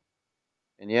playing.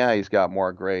 And yeah, he's got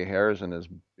more gray hairs in his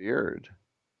beard.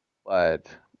 But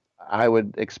I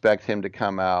would expect him to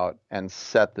come out and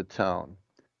set the tone.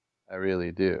 I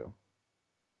really do.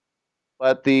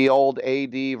 But the old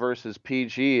AD versus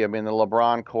PG, I mean, the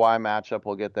LeBron-Kawhi matchup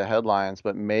will get the headlines,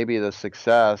 but maybe the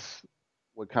success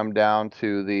would come down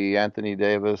to the Anthony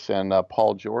Davis and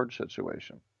Paul George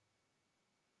situation.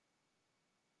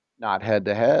 Not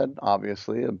head-to-head,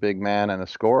 obviously, a big man and a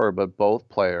scorer, but both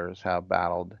players have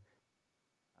battled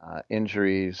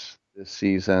injuries this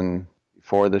season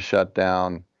before the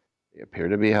shutdown. They appear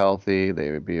to be healthy.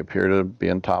 They appear to be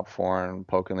in top form,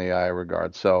 poking the eye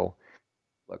regard. So,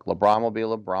 look, LeBron will be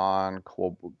LeBron.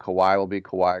 Kawhi will be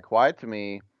Kawhi. Kawhi, to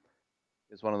me,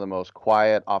 is one of the most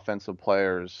quiet offensive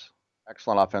players,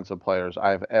 excellent offensive players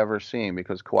I've ever seen,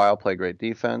 because Kawhi will play great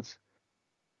defense.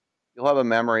 You'll have a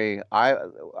memory.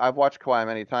 I've watched Kawhi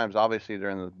many times, obviously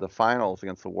during the finals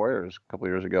against the Warriors a couple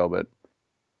years ago, but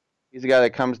he's a guy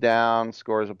that comes down,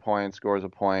 scores a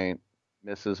point,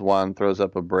 misses one, throws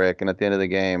up a brick, and at the end of the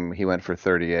game, he went for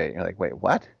 38. You're like, wait,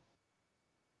 what?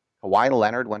 Kawhi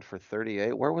Leonard went for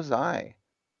 38? Where was I?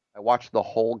 I watched the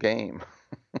whole game.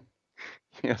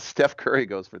 Steph Curry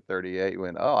goes for 38. You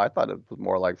went, oh, I thought it was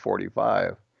more like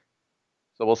 45.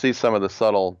 So we'll see some of the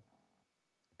subtle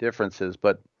differences.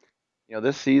 But,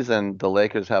 this season, the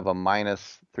Lakers have a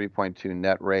minus 3.2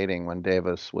 net rating when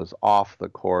Davis was off the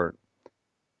court.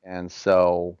 And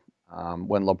so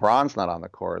when LeBron's not on the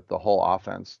court, the whole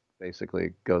offense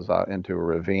basically goes out into a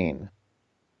ravine.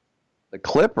 The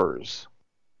Clippers,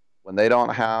 when they don't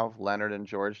have Leonard and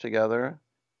George together,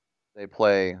 they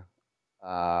play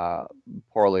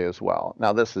poorly as well.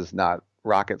 Now, this is not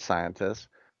rocket scientists.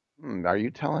 Are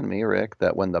you telling me, Rick,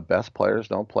 that when the best players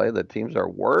don't play, the teams are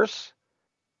worse?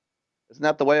 Isn't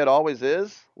that the way it always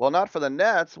is? Well, not for the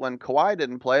Nets. When Kawhi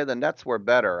didn't play, the Nets were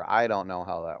better. I don't know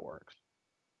how that works.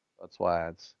 That's why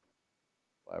I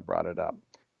brought it up.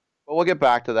 But we'll get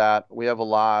back to that. We have a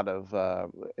lot of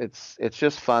it's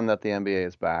just fun that the NBA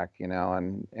is back,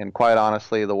 and quite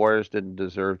honestly, the Warriors didn't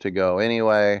deserve to go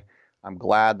anyway. I'm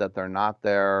glad that they're not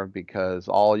there, because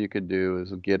all you could do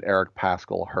is get Eric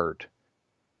Paschall hurt.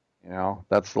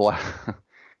 That's the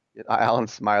Alan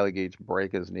Smiley-Gage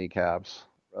break his kneecaps.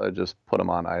 Rather just put him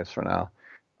on ice for now.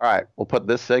 All right, we'll put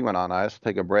this segment on ice.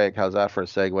 Take a break. How's that for a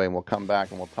segue? And we'll come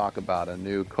back and we'll talk about a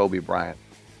new Kobe Bryant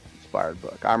inspired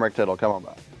book. I'm Rick Tittle. Come on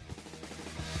back.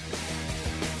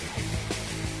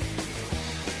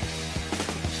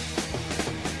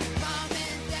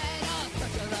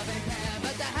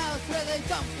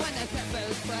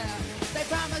 They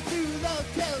promise to those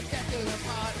kills get to the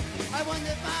part. I wonder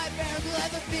if my parents will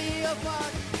ever be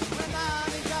apart. When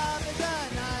mommy's job is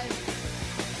a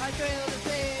knife, I thrill to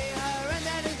see her and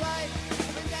daddy's wife.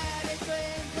 When daddy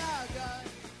twins are gone.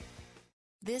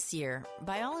 This year,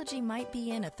 biology might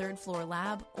be in a third-floor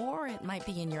lab, or it might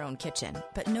be in your own kitchen.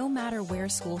 But no matter where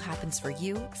school happens for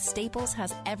you, Staples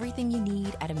has everything you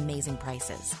need at amazing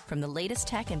prices. From the latest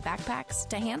tech and backpacks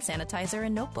to hand sanitizer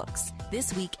and notebooks.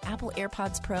 This week, Apple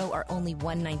AirPods Pro are only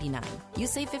 $199. You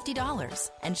save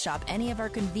 $50 and shop any of our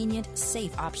convenient,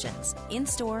 safe options.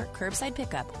 In-store, curbside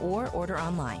pickup, or order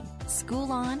online.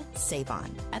 School on, save on.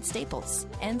 At Staples.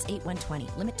 Ends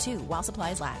 8/1/20. Limit 2 while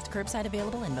supplies last. Curbside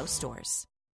available in most stores.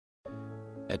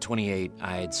 At 28,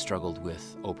 I had struggled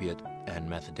with opiate and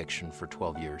meth addiction for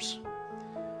 12 years.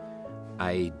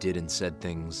 I did and said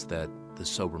things that the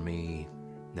sober me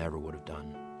never would have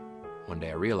done. One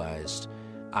day I realized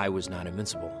I was not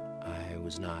invincible. I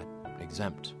was not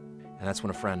exempt. And that's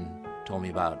when a friend told me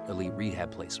about Elite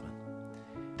Rehab Placement.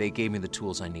 They gave me the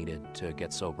tools I needed to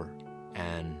get sober,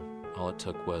 and all it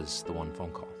took was the one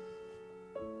phone call.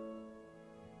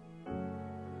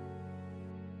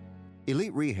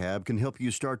 Elite Rehab can help you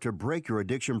start to break your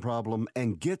addiction problem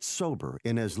and get sober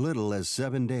in as little as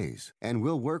 7 days. And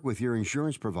we'll work with your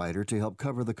insurance provider to help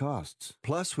cover the costs.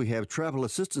 Plus, we have travel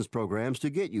assistance programs to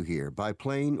get you here by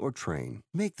plane or train.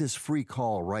 Make this free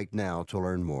call right now to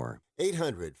learn more.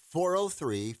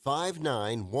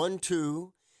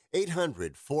 800-403-5912.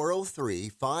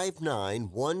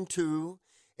 800-403-5912.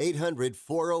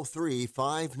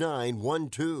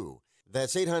 800-403-5912.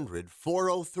 That's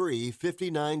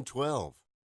 800-403-5912.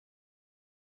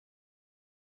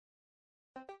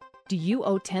 Do you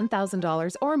owe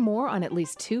 $10,000 or more on at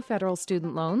least 2 federal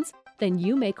student loans? Then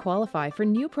you may qualify for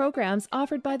new programs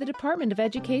offered by the Department of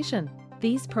Education.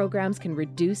 These programs can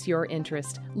reduce your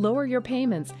interest, lower your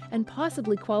payments, and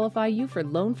possibly qualify you for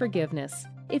loan forgiveness.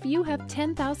 If you have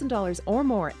 $10,000 or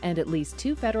more and at least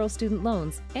 2 federal student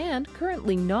loans and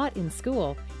currently not in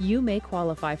school, you may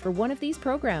qualify for one of these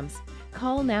programs.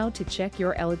 Call now to check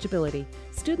your eligibility.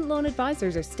 Student loan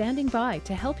advisors are standing by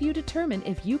to help you determine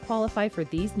if you qualify for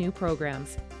these new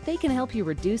programs. They can help you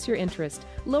reduce your interest,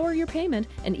 lower your payment,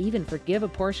 and even forgive a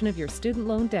portion of your student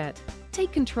loan debt.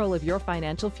 Take control of your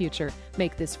financial future.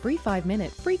 Make this free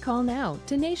 5-minute free call now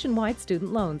to Nationwide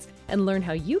Student Loans and learn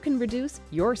how you can reduce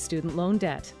your student loan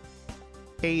debt.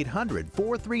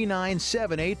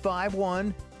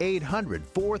 800-439-7851,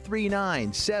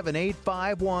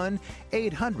 800-439-7851,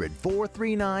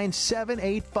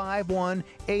 800-439-7851,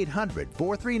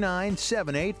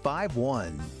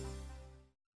 800-439-7851.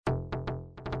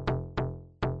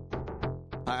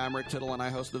 Hi, I'm I'm Rick Tittle, and I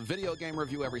host the Video Game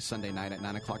Review every Sunday night at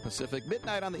 9 o'clock Pacific,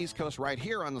 midnight on the East Coast, right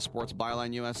here on the Sports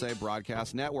Byline USA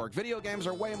Broadcast Network. Video games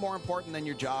are way more important than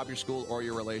your job, your school, or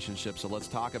your relationship, so let's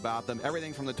talk about them.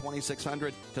 Everything from the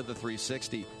 2600 to the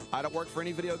 360. I don't work for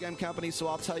any video game company, so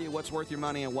I'll tell you what's worth your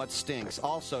money and what stinks.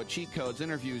 Also, cheat codes,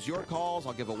 interviews, your calls.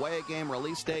 I'll give away a game,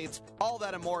 release dates, all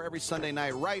that and more every Sunday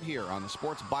night right here on the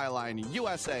Sports Byline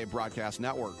USA Broadcast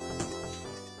Network.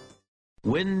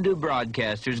 When do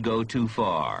broadcasters go too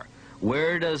far?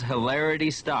 Where does hilarity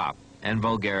stop and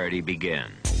vulgarity begin?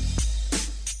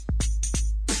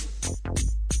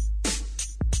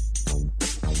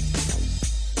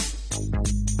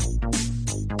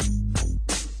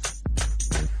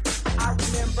 I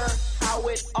remember how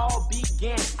it all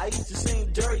began. I used to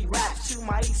sing dirty raps to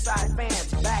my East Side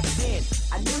fans. Back then,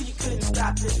 I knew you couldn't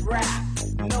stop this rap.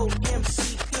 No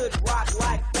MC could rock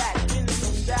like that. Then the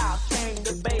new style came,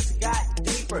 the bass got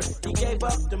deeper. You gave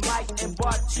up the mic and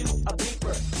bought you a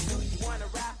beeper. Do you want to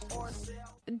rap or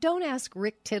sell? Don't ask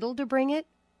Rick Tittle to bring it,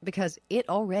 because it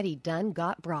already done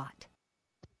got brought.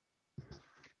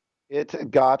 It's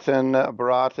gotten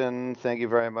brought. Thank you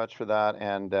very much for that,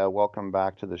 and welcome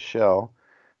back to the show.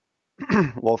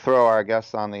 We'll throw our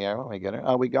guest on the air when we get her.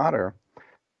 Oh, we got her.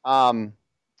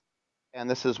 And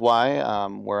this is why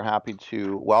we're happy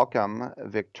to welcome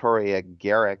Victoria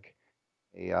Garrick,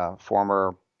 a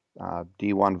former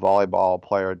D1 volleyball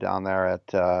player down there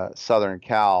at Southern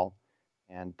Cal,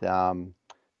 and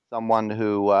someone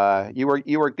who you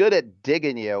were good at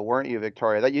digging, weren't you,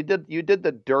 Victoria? That you did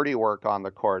the dirty work on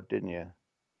the court, didn't you?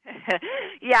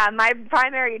 Yeah, my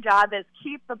primary job is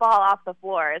keep the ball off the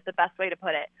floor is the best way to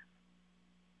put it.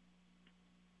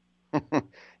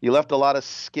 You left a lot of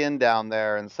skin down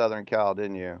there in Southern Cal,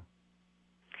 didn't you?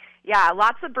 Yeah,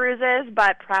 lots of bruises,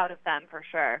 but proud of them for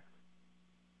sure.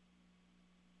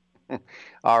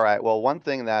 All right. Well, one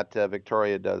thing that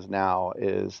Victoria does now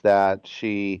is that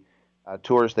she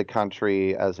tours the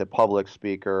country as a public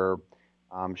speaker.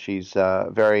 She's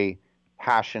very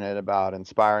passionate about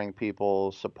inspiring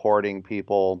people, supporting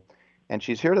people, and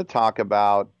she's here to talk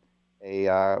about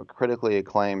a critically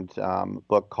acclaimed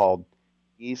book called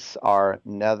Geese Are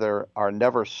Never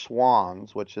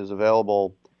Swans, which is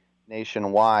available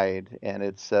nationwide, and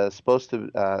it's supposed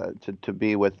to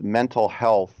be with mental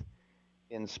health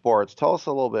in sports. Tell us a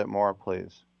little bit more,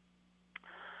 please.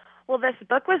 Well, this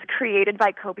book was created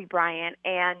by Kobe Bryant,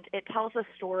 and it tells a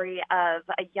story of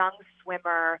a young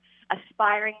swimmer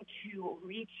aspiring to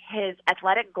reach his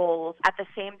athletic goals. At the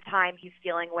same time, he's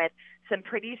dealing with some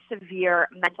pretty severe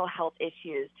mental health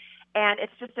issues. And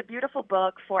it's just a beautiful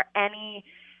book for any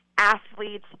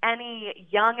athletes, any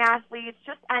young athletes,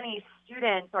 just any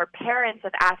students or parents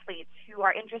of athletes who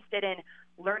are interested in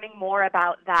learning more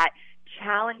about that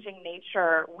challenging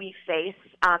nature we face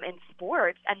in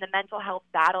sports and the mental health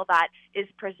battle that is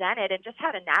presented and just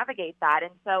how to navigate that.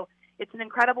 And so it's an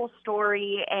incredible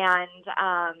story, and,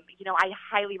 I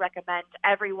highly recommend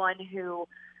everyone who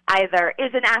either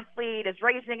is an athlete, is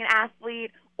raising an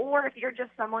athlete, or if you're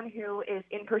just someone who is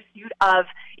in pursuit of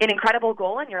an incredible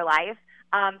goal in your life,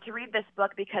 to read this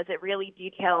book because it really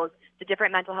details the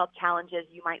different mental health challenges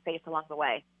you might face along the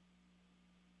way.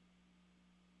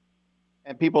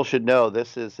 And people should know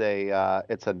this is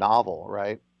it's a novel,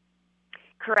 right?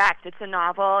 Correct. It's a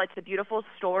novel. It's a beautiful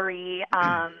story,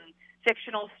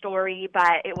 fictional story,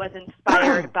 but it was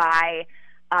inspired by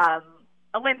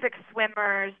Olympic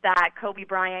swimmers that Kobe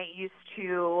Bryant used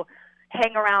to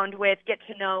hang around with, get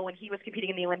to know when he was competing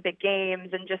in the Olympic Games,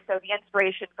 and just so the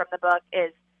inspiration from the book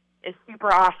is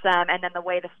super awesome, and then the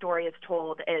way the story is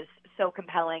told is so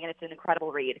compelling, and it's an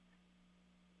incredible read.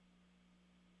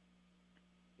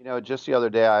 Just the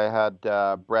other day I had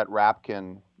Brett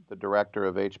Rapkin, the director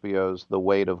of HBO's The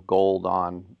Weight of Gold,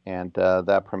 on, and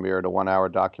that premiered a 1-hour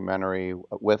documentary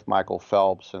with Michael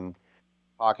Phelps and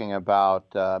talking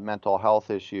about mental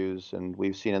health issues. And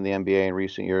we've seen in the NBA in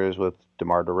recent years with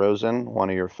DeMar DeRozan,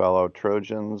 one of your fellow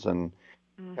Trojans, and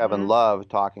Kevin Love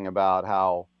talking about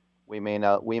how we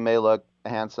may look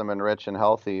handsome and rich and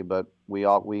healthy, but we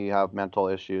have mental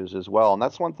issues as well. And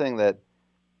that's one thing that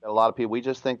a lot of people, we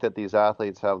just think that these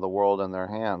athletes have the world in their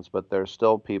hands, but they're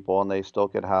still people, and they still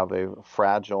could have a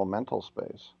fragile mental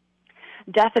space.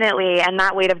 Definitely, and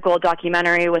that Weight of Gold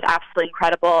documentary was absolutely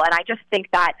incredible. And I just think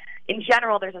that in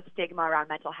general there's a stigma around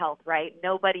mental health, right?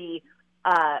 Nobody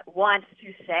wants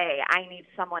to say, I need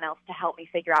someone else to help me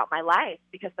figure out my life,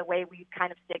 because the way we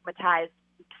kind of stigmatize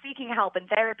seeking help and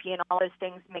therapy and all those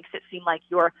things makes it seem like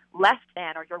you're less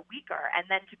than or you're weaker. And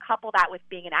then to couple that with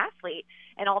being an athlete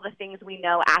and all the things we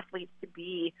know athletes to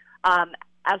be,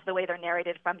 as the way they're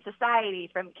narrated from society,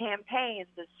 from campaigns,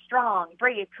 as strong,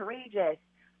 brave, courageous,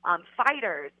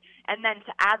 fighters. And then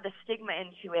to add the stigma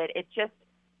into it, it just,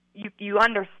 you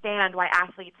understand why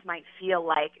athletes might feel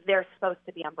like they're supposed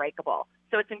to be unbreakable.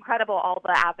 So it's incredible, all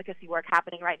the advocacy work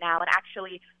happening right now. And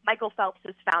actually, Michael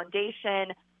Phelps'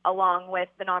 foundation, along with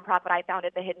the nonprofit I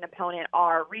founded, The Hidden Opponent,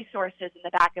 are resources in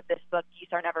the back of this book, Geese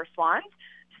Are Never Swans.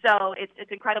 So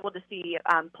it's incredible to see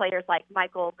players like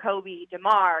Michael, Kobe,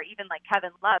 DeMar, even like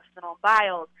Kevin Love, Simone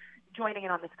Biles, joining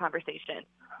in on this conversation.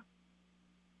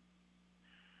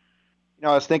 You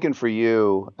know, I was thinking for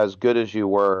you, as good as you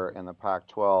were in the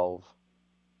Pac-12,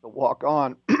 to walk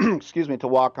on, to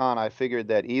walk on, I figured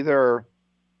that either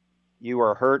you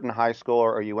were hurt in high school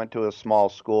or you went to a small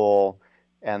school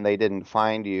and they didn't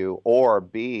find you, or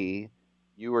B,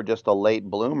 you were just a late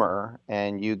bloomer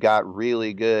and you got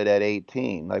really good at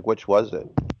 18. Like, which was it?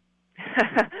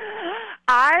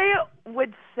 I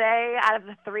would say out of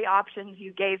the three options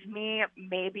you gave me,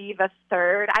 maybe the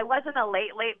third. I wasn't a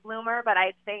late bloomer, but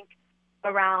I think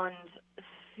around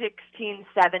 16,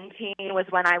 17 was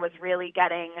when I was really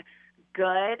getting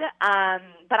good.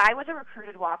 But I was a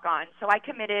recruited walk-on, so I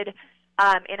committed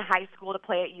in high school to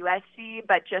play at USC,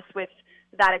 but just with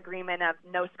that agreement of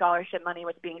no scholarship money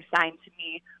was being signed to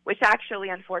me, which actually,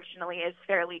 unfortunately, is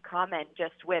fairly common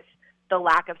just with the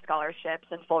lack of scholarships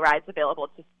and full rides available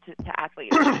to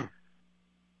athletes.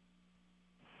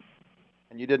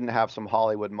 And you didn't have some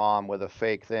Hollywood mom with a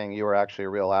fake thing. You were actually a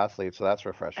real athlete, so that's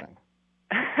refreshing.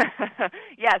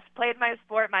 Yes, played my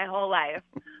sport my whole life.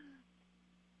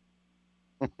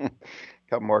 A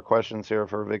couple more questions here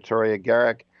for Victoria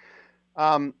Garrick.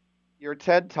 Your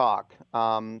TED Talk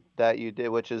that you did,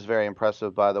 which is very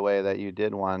impressive, by the way, that you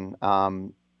did one,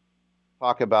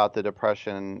 talk about the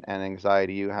depression and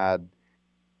anxiety you had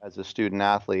as a student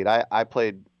athlete. I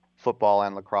played football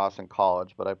and lacrosse in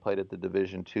college, but I played at the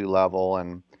Division II level,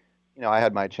 and you know, I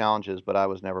had my challenges, but I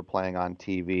was never playing on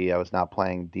TV. I was not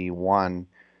playing D1.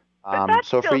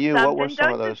 So for you, what were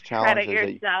some of those challenges?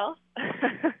 Credit yourself.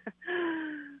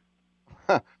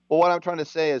 Well, what I'm trying to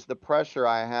say is the pressure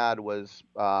I had was,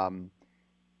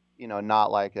 you know, not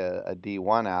like a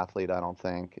D1 athlete, I don't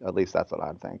think. At least that's what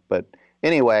I think. But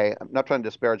anyway, I'm not trying to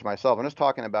disparage myself. I'm just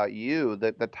talking about you,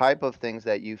 the type of things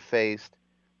that you faced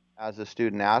as a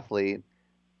student athlete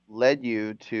led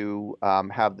you to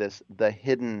have the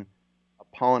Hidden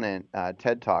Opponent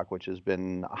TED Talk, which has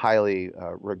been highly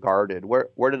regarded.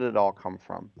 Where did it all come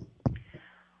from?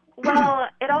 Well,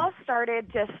 it all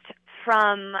started just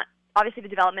from obviously the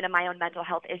development of my own mental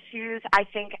health issues. I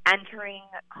think entering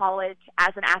college as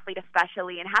an athlete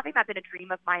especially, and having that been a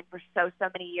dream of mine for so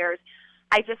many years,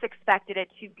 I just expected it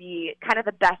to be kind of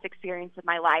the best experience of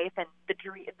my life and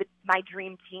my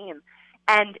dream team.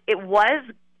 And it was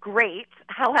great.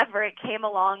 However, it came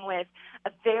along with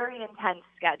a very intense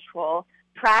schedule,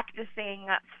 practicing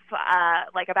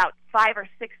like about 5 or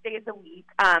 6 days a week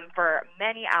for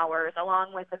many hours,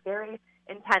 along with a very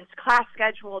intense class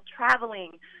schedule,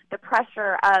 traveling, the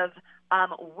pressure of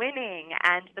winning,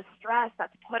 and the stress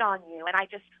that's put on you. And I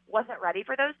just wasn't ready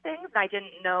for those things. I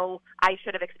didn't know I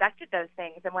should have expected those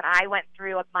things. And when I went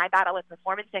through my battle with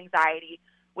performance anxiety,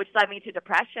 which led me to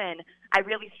depression, I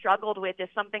really struggled with, is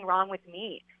something wrong with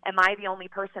me? Am I the only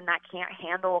person that can't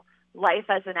handle life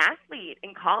as an athlete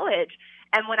in college?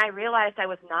 And when I realized I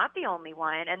was not the only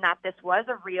one and that this was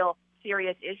a real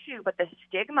serious issue, but the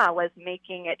stigma was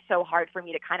making it so hard for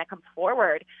me to kind of come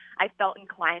forward, I felt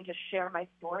inclined to share my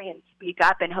story and speak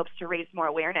up in hopes to raise more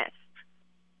awareness.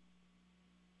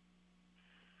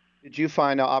 Did you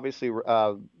find, obviously,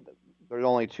 there's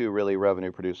only two really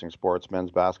revenue-producing sports,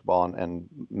 men's basketball and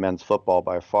men's football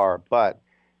by far, but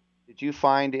did you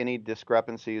find any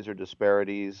discrepancies or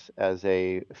disparities as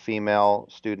a female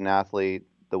student athlete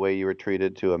the way you were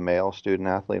treated to a male student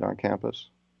athlete on campus?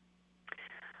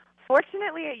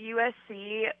 Fortunately, at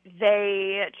USC,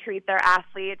 they treat their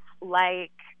athletes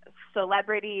like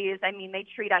celebrities. I mean, they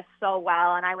treat us so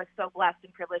well, and I was so blessed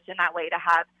and privileged in that way to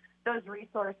have those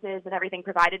resources and everything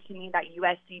provided to me that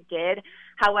USC did.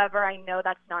 However, I know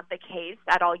that's not the case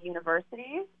at all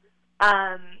universities.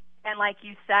 And like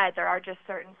you said, there are just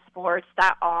certain sports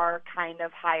that are kind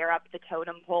of higher up the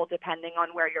totem pole depending on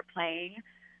where you're playing.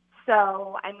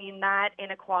 So, I mean, that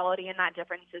inequality and that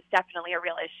difference is definitely a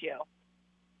real issue.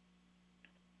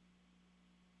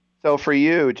 So for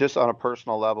you, just on a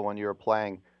personal level when you were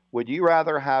playing, would you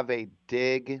rather have a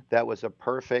dig that was a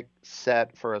perfect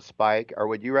set for a spike, or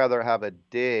would you rather have a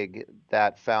dig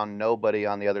that found nobody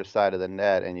on the other side of the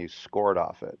net and you scored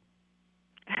off it?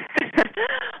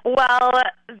 Well,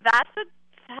 that's a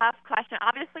tough question.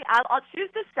 Obviously, I'll choose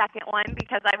the second one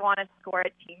because I want to score a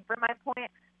team for my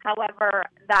point. However,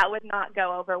 that would not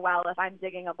go over well if I'm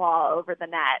digging a ball over the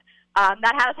net.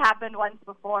 That has happened once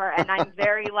before, and I'm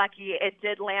very lucky it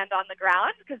did land on the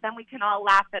ground because then we can all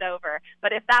laugh it over.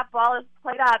 But if that ball is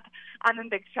played up, I'm in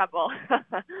big trouble.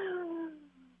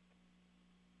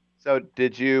 So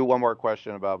one more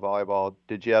question about volleyball.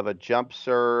 Did you have a jump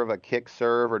serve, a kick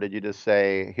serve, or did you just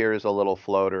say, here's a little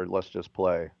floater, let's just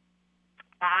play?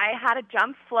 I had a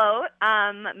jump float.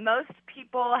 Most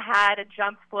people had a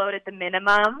jump float at the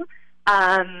minimum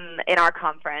in our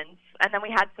conference. And then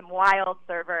we had some wild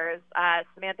servers.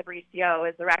 Samantha Bricio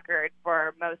is the record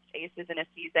for most aces in a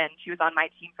season. She was on my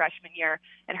team freshman year.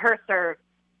 And her serve,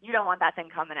 you don't want that thing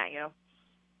coming at you.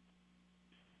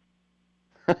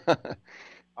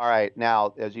 All right.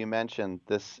 Now, as you mentioned,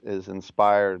 this is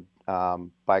inspired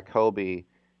by Kobe,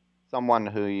 someone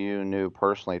who you knew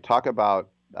personally. Talk about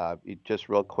just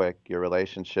real quick your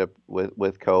relationship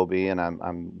with Kobe,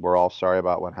 and we're all sorry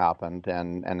about what happened,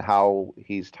 and how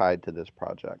he's tied to this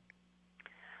project.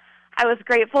 I was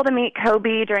grateful to meet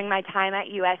Kobe during my time at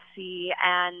USC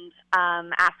and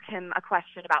ask him a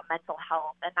question about mental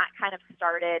health, and that kind of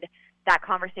started that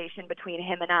conversation between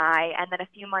him and I. And then a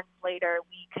few months later,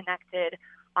 we connected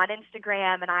on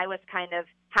Instagram, and I was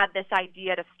had this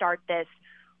idea to start this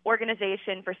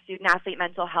organization for student-athlete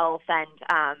mental health, and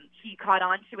he caught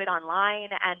on to it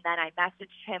online, and then I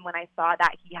messaged him when I saw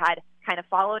that he had kind of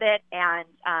followed it, and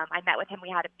I met with him. We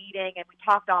had a meeting, and we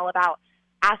talked all about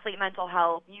athlete mental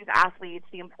health, youth athletes,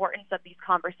 the importance of these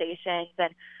conversations,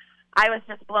 and I was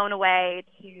just blown away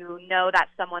to know that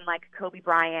someone like Kobe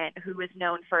Bryant, who is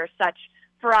known for such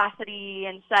ferocity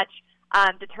and such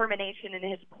determination in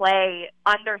his play,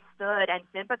 understood and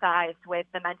sympathized with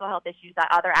the mental health issues that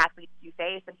other athletes do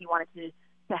face, and he wanted to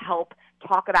help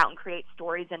talk about and create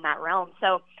stories in that realm.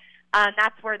 So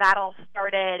that's where that all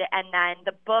started. And then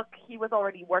the book, he was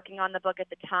already working on the book at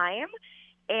the time,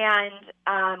 and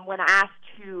when asked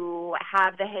to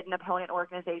have the Hidden Opponent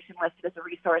organization listed as a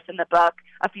resource in the book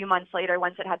a few months later,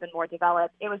 once it had been more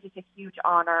developed, it was just a huge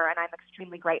honor, and I'm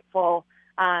extremely grateful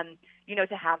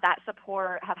to have that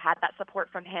support, have had that support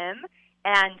from him.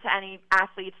 And to any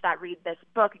athletes that read this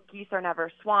book, Geese Are Never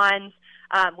Swans,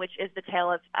 which is the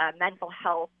tale of mental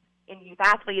health in youth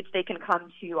athletes, they can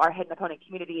come to our Hidden Opponent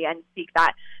community and seek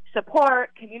that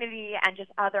support, community, and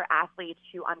just other athletes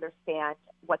who understand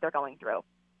what they're going through.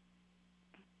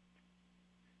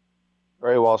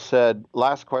 Very well said.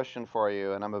 Last question for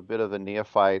you, and I'm a bit of a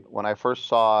neophyte. When I first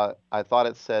saw, I thought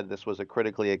it said this was a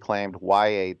critically acclaimed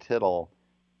YA title,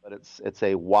 but it's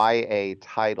a YA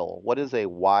title. What is a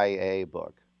YA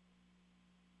book?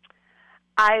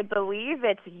 I believe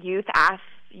it's youth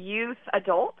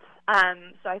adult.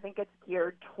 So I think it's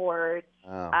geared towards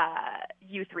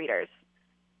youth readers.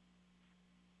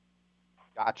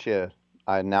 Gotcha.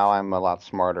 Now I'm a lot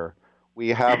smarter. We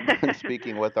have been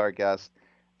speaking with our guest,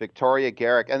 Victoria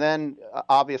Garrick. And then,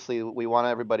 obviously, we want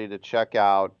everybody to check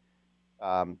out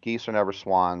Geese Are Never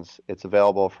Swans. It's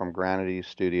available from Granity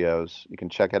Studios. You can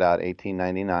check it out,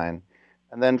 $18.99.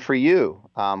 And then for you,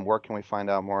 where can we find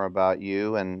out more about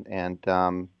you and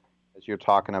as you're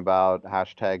talking about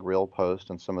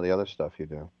 #RealPost and some of the other stuff you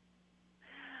do?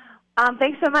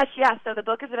 Thanks so much. Yeah, so the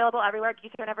book is available everywhere,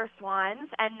 Geese Are Never Swans.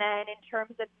 And then in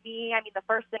terms of me, the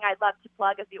first thing I'd love to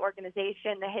plug is the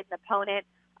organization, The Hidden Opponent.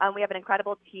 We have an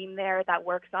incredible team there that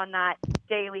works on that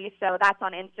daily. So that's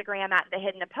on Instagram at The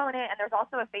Hidden Opponent. And there's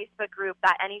also a Facebook group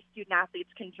that any student athletes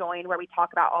can join where we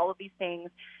talk about all of these things.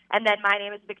 And then my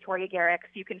name is Victoria Garrick, so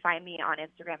you can find me on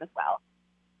Instagram as well.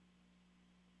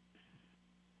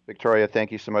 Victoria,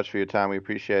 thank you so much for your time. We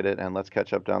appreciate it. And let's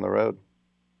catch up down the road.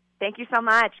 Thank you so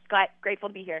much. Grateful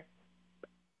to be here.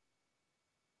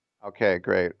 Okay,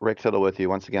 great. Rick Tittle with you.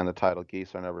 Once again, the title,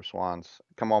 Geese Are Never Swans.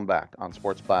 Come on back on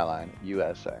Sports Byline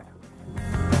USA.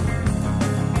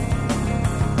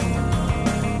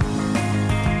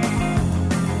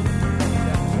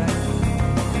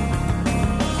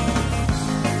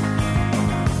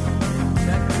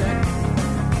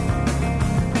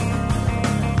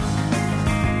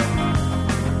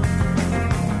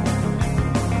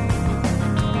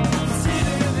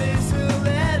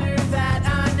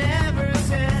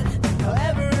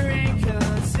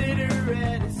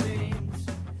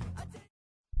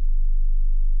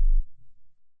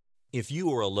 If you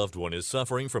or a loved one is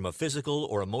suffering from a physical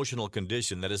or emotional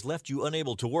condition that has left you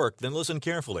unable to work, then listen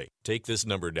carefully. Take this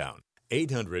number down,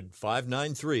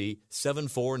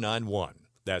 800-593-7491.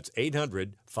 That's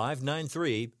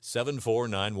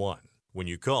 800-593-7491. When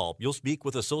you call, you'll speak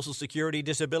with a Social Security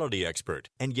disability expert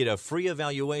and get a free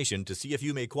evaluation to see if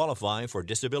you may qualify for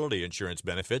disability insurance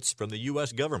benefits from the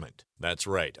U.S. government. That's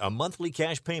right, a monthly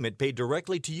cash payment paid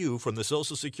directly to you from the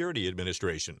Social Security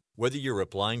Administration. Whether you're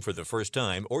applying for the first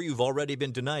time or you've already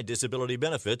been denied disability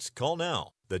benefits, call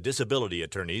now. The disability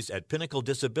attorneys at Pinnacle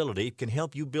Disability can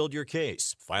help you build your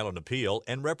case, file an appeal,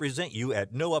 and represent you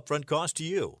at no upfront cost to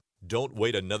you. Don't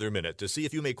wait another minute to see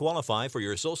if you may qualify for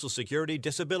your Social Security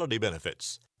disability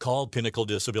benefits. Call Pinnacle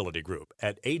Disability Group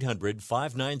at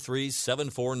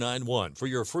 800-593-7491 for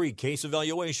your free case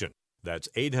evaluation. That's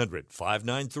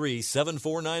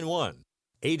 800-593-7491.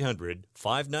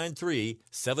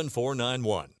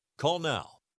 800-593-7491. Call now.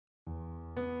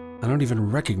 I don't even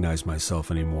recognize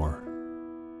myself anymore.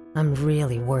 I'm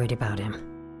really worried about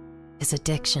him. His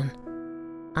addiction.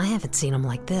 I haven't seen him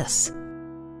like this.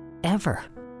 Ever.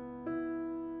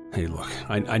 Hey, look,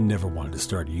 I never wanted to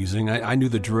start using. I knew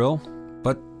the drill,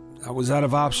 but I was out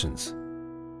of options.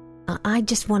 I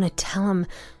just want to tell him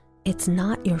it's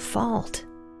not your fault.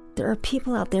 There are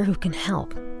people out there who can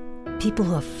help. People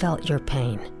who have felt your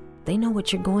pain. They know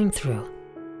what you're going through.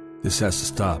 This has to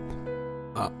stop.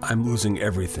 I'm losing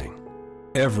everything.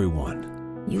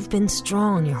 Everyone. You've been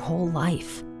strong your whole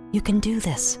life. You can do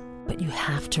this, but you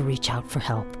have to reach out for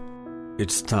help.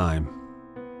 It's time.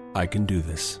 I can do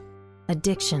this.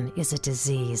 Addiction is a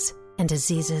disease, and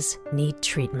diseases need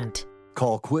treatment.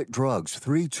 Call Quit Drugs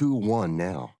 321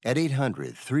 now at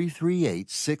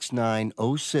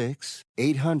 800-338-6906.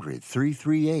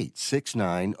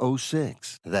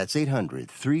 800-338-6906. That's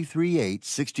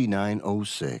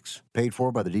 800-338-6906. Paid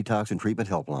for by the Detox and Treatment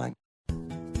Helpline.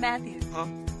 Matthew. Huh?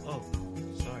 Oh,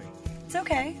 sorry. It's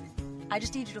okay. I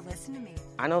just need you to listen to me.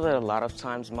 I know that a lot of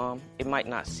times, Mom, it might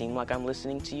not seem like I'm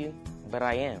listening to you, but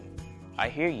I am. I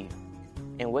hear you.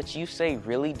 And what you say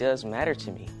really does matter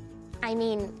to me. I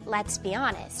mean, let's be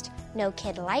honest. No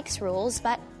kid likes rules,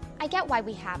 but I get why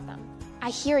we have them.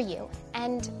 I hear you,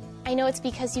 and I know it's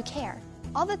because you care.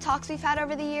 All the talks we've had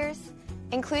over the years,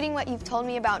 including what you've told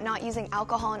me about not using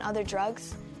alcohol and other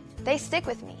drugs, they stick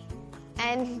with me.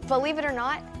 And believe it or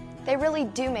not, they really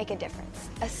do make a difference,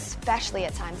 especially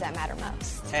at times that matter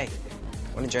most. Hey,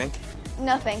 want a drink?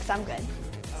 No thanks, I'm good.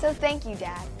 So thank you,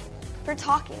 Dad, for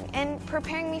talking and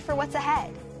preparing me for what's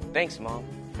ahead. Thanks, Mom,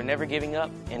 for never giving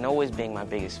up and always being my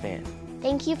biggest fan.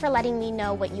 Thank you for letting me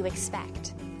know what you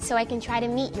expect, so I can try to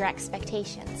meet your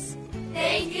expectations.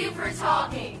 Thank you for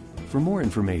talking. For more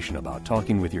information about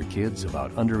talking with your kids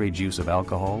about underage use of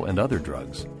alcohol and other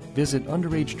drugs, visit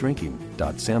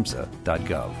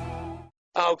underagedrinking.samhsa.gov.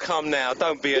 Oh, come now,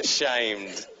 don't be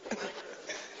ashamed.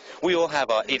 We all have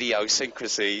our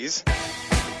idiosyncrasies.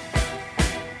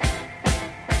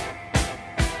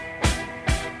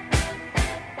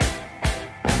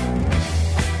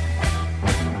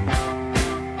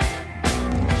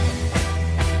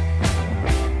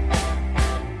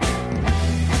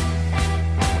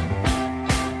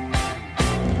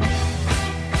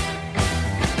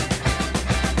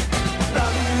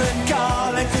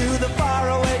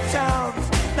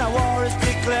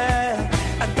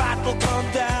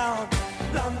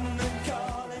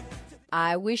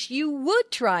 I wish you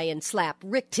would try and slap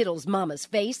Rick Tittle's mama's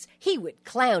face. He would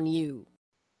clown you.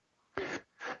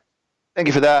 Thank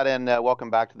you for that, and welcome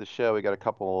back to the show. We got a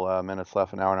couple minutes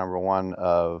left in hour number 1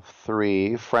 of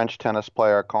 3. French tennis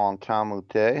player Corentin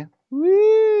Moutet.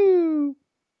 Woo!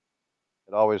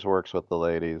 It always works with the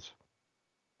ladies.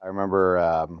 I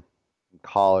remember in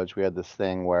college we had this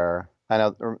thing where, I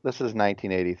know this is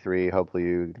 1983, hopefully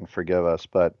you can forgive us,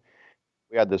 but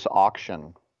we had this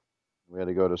auction. We had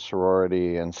to go to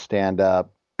sorority and stand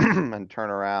up and turn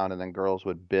around, and then girls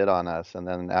would bid on us. And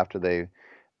then after they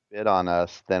bid on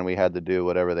us, then we had to do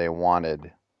whatever they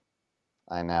wanted.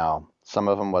 I know. Some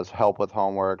of them was help with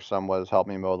homework. Some was help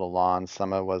me mow the lawn.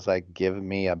 Some of it was like give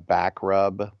me a back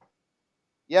rub.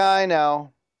 Yeah, I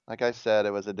know. Like I said,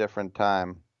 it was a different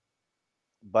time.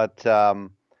 But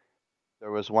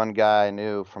there was one guy I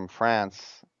knew from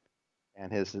France,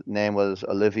 and his name was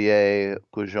Olivier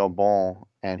Goujon-Bon,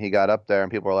 and he got up there,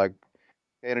 and people were like,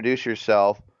 hey, introduce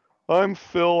yourself. I'm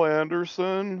Phil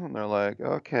Anderson. And they're like,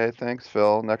 okay, thanks,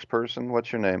 Phil. Next person,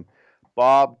 what's your name?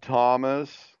 Bob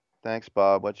Thomas. Thanks,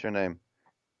 Bob. What's your name?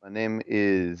 My name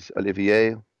is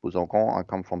Olivier Goujon-Bon. I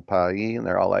come from Paris. And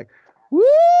they're all like,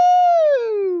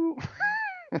 woo!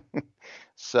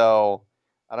 So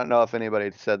I don't know if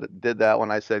anybody did that when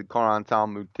I said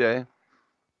Corentin Moutet.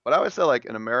 But I always say, like,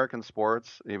 in American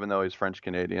sports, even though he's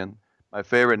French-Canadian, my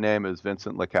favorite name is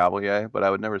Vincent Lecavalier, but I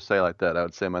would never say like that. I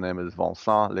would say my name is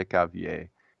Vincent Lecavalier,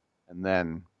 and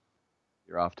then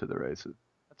you're off to the races.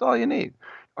 That's all you need.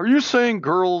 Are you saying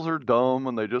girls are dumb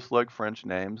and they just like French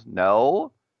names?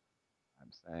 No. I'm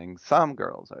saying some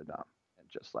girls are dumb and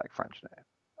just like French names.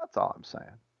 That's all I'm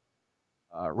saying.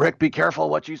 Rick, be careful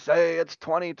what you say. It's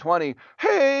 2020.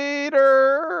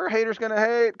 Hater! Hater's gonna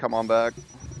hate. Come on back.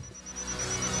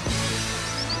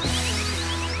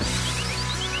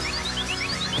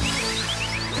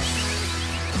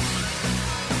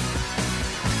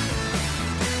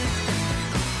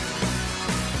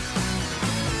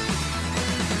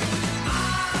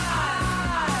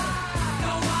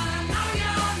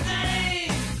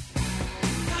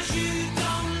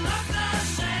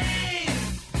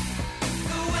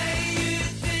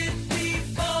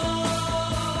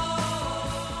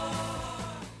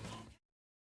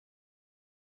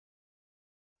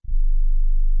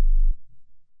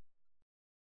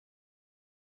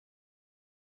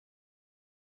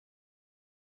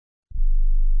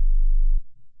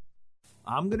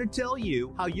 I'm going to tell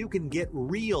you how you can get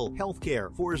real health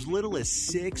care for as little as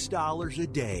 $6 a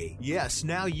day. Yes,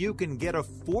 now you can get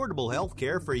affordable health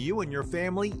care for you and your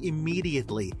family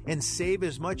immediately and save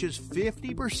as much as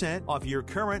 50% off your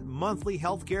current monthly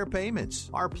health care payments.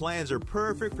 Our plans are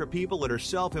perfect for people that are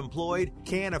self-employed,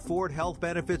 can't afford health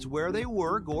benefits where they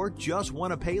work, or just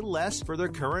want to pay less for their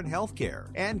current health care.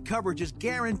 And coverage is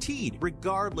guaranteed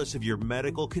regardless of your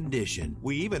medical condition.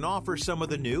 We even offer some of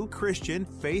the new Christian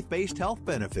faith-based health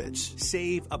benefits.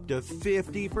 Save up to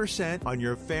 50% on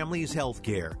your family's health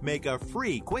care. Make a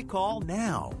free quick call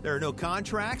now. There are no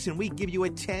contracts, and we give you a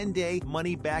 10-day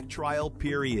money-back trial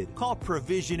period. Call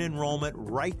Provision Enrollment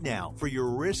right now for your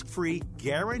risk-free,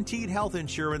 guaranteed health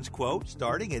insurance quote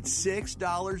starting at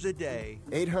 $6 a day.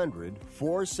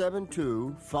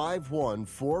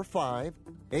 800-472-5145.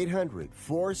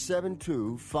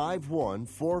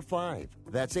 800-472-5145.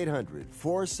 That's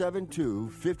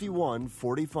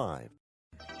 800-472-5145.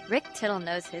 Rick Tittle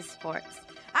knows his sports.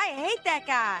 I hate that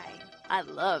guy. I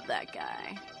love that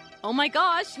guy. Oh my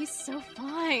gosh, he's so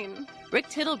fine. Rick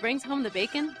Tittle brings home the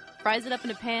bacon, fries it up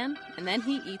in a pan, and then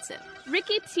he eats it.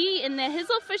 Ricky T in the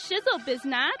hizzle for shizzle,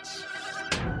 biznatch.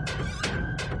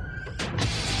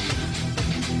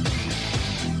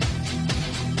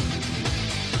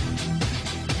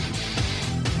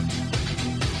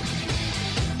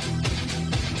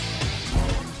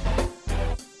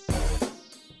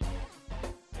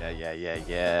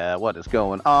 Yeah. What is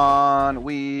going on?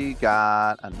 We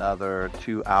got another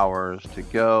 2 hours to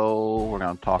go. We're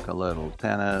going to talk a little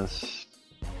tennis.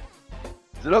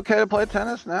 Is it okay to play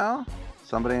tennis now?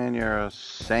 Somebody in your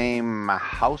same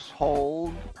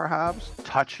household, perhaps,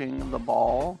 touching the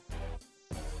ball?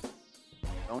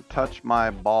 Don't touch my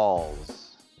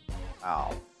balls.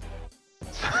 Ow.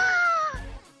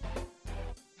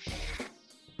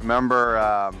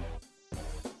 Remember,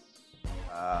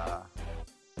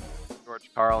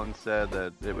 George Carlin said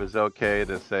that it was okay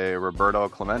to say Roberto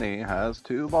Clemente has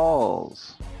 2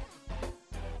 balls.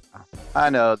 I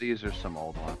know these are some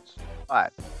old ones,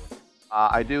 but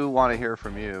I do want to hear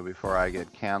from you before I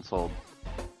get canceled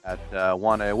at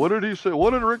 1A. What did he say? What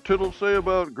did Rick Tittle say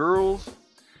about girls?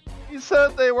 He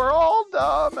said they were all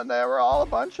dumb and they were all a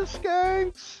bunch of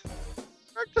skanks.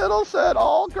 Rick Tittle said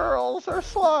all girls are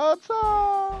sluts.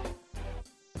 Oh.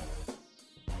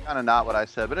 Kind of not what I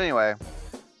said, but anyway.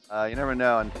 You never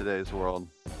know in today's world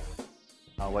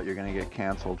what you're going to get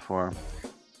canceled for.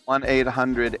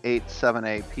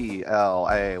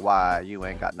 1-800-878-PLAY. You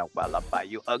ain't got no lullaby.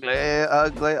 You ugly.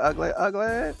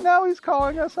 Now he's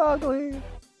calling us ugly.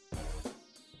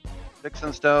 Sticks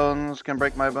and stones can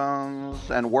break my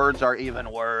bones, and words are even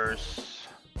worse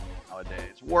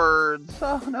nowadays. Words.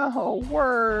 Oh no,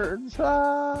 words.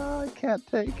 I can't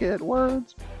take it.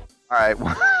 Words. All right.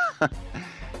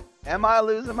 Am I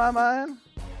losing my mind?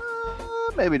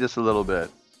 Maybe just a little bit.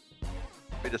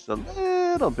 Maybe just a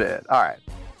little bit. All right.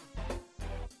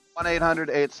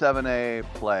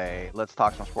 1-800-878-PLAY. Let's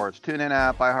talk some sports. TuneIn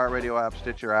app, iHeartRadio app,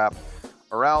 Stitcher app.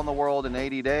 Around the world in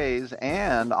 80 days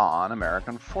and on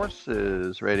American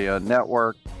Forces Radio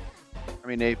Network.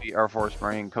 Army, Navy, Air Force,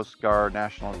 Marine, Coast Guard,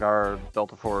 National Guard,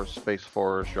 Delta Force, Space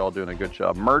Force. You're all doing a good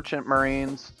job. Merchant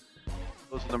Marines.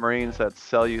 Those are the Marines that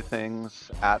sell you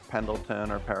things at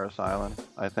Pendleton or Parris Island,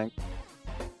 I think.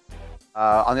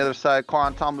 On the other side,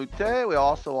 Corentin Moutet. We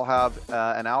also will have,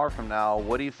 an hour from now,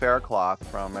 Woody Faircloth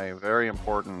from a very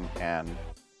important and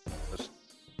just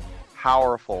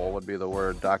powerful, would be the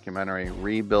word, documentary,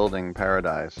 Rebuilding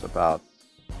Paradise, about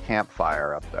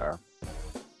campfire up there.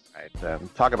 Right,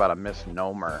 and talk about a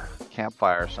misnomer.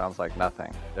 Campfire sounds like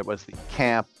nothing. It was the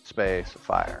camp space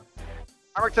fire.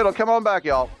 I'm Rick Tittle. Come on back,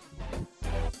 y'all.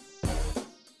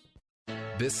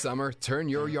 This summer, turn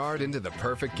your yard into the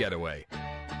perfect getaway.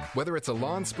 Whether it's a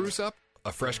lawn spruce up,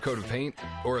 a fresh coat of paint,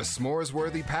 or a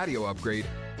s'mores-worthy patio upgrade,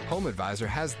 HomeAdvisor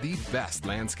has the best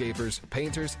landscapers,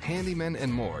 painters, handymen,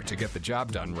 and more to get the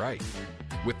job done right.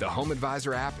 With the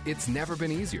HomeAdvisor app, it's never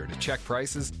been easier to check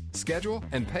prices, schedule,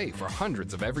 and pay for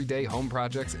hundreds of everyday home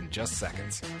projects in just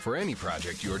seconds. For any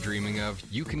project you're dreaming of,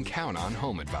 you can count on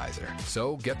HomeAdvisor.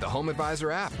 So get the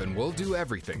HomeAdvisor app and we'll do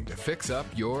everything to fix up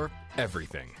your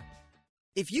everything.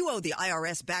 If you owe the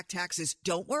IRS back taxes,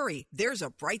 don't worry. There's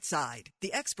a bright side.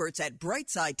 The experts at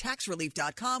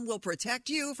BrightSideTaxRelief.com will protect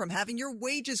you from having your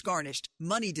wages garnished,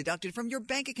 money deducted from your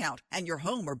bank account, and your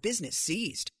home or business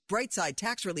seized.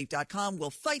 BrightSideTaxRelief.com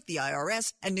will fight the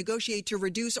IRS and negotiate to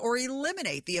reduce or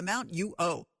eliminate the amount you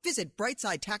owe. Visit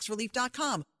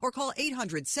BrightSideTaxRelief.com or call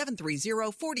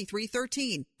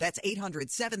 800-730-4313. That's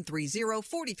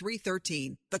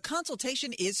 800-730-4313. The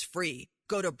consultation is free.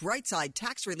 Go to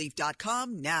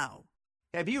BrightSideTaxRelief.com now.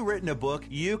 Have you written a book?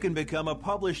 You can become a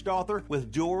published author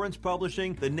with Dorrance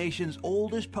Publishing, the nation's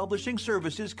oldest publishing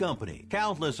services company.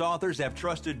 Countless authors have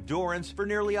trusted Dorrance for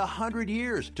nearly 100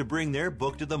 years to bring their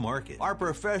book to the market. Our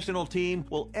professional team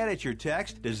will edit your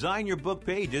text, design your book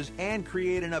pages, and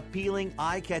create an appealing,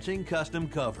 eye-catching custom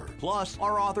cover. Plus,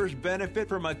 our authors benefit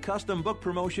from a custom book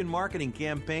promotion marketing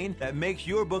campaign that makes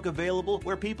your book available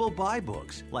where people buy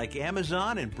books, like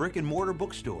Amazon and brick-and-mortar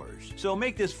bookstores. So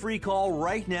make this free call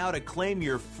right now to claim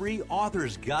your free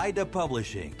author's guide to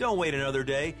publishing. Don't wait another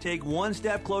day. Take one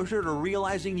step closer to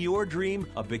realizing your dream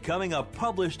of becoming a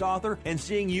published author and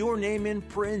seeing your name in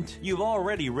print. You've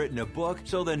already written a book,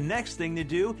 so the next thing to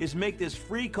do is make this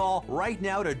free call right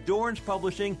now to Dorrance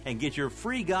Publishing and get your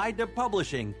free guide to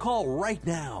publishing. Call right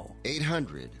now.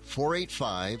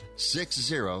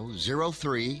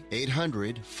 800-485-6003.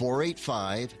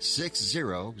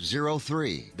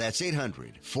 800-485-6003. That's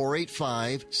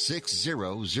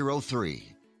 800-485-6003.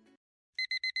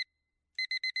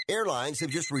 Airlines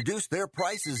have just reduced their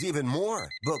prices even more.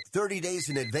 Book 30 days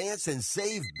in advance and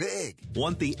save big.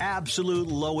 Want the absolute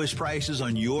lowest prices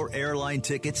on your airline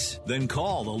tickets? Then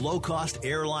call the Low Cost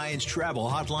Airlines Travel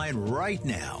Hotline right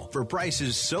now. For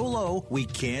prices so low, we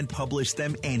can't publish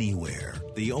them anywhere.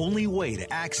 The only way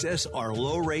to access our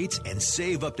low rates and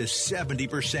save up to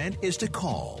 70% is to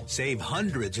call. Save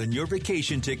hundreds on your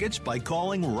vacation tickets by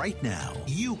calling right now.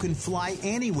 You can fly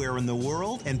anywhere in the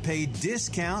world and pay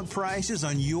discount prices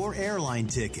on your airline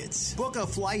tickets. Book a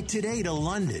flight today to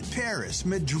London, Paris,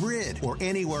 Madrid, or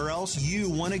anywhere else you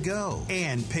want to go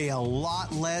and pay a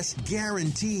lot less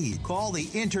guaranteed. Call the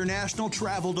International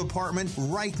Travel Department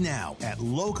right now at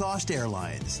Low Cost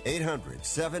Airlines.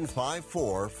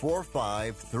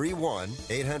 800-754-4531.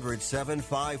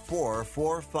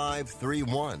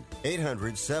 800-754-4531.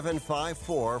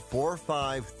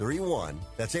 800-754-4531.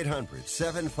 That's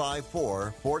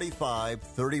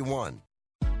 800-754-4531.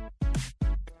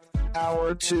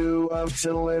 Hour 2 of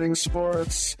titillating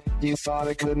sports. You thought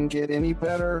it couldn't get any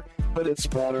better, but it's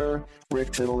better.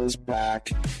 Rick Tittle is back.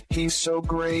 He's so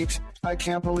great. I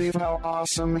can't believe how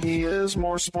awesome he is.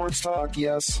 More sports talk,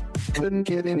 yes. Couldn't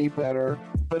get any better,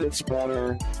 but it's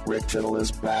better. Rick Tittle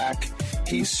is back.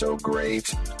 He's so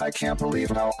great. I can't believe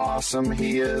how awesome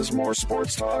he is. More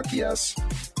sports talk, yes.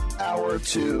 Hour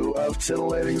 2 of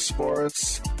titillating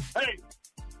sports. Hey,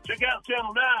 check out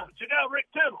Channel 9. Check out Rick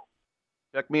Tittle.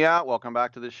 Check me out. Welcome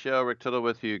back to the show. Rick Tittle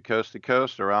with you coast to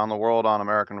coast around the world on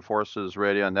American Forces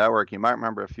Radio Network. You might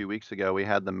remember a few weeks ago we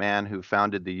had the man who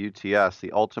founded the UTS,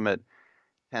 the Ultimate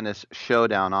Tennis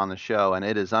Showdown, on the show, and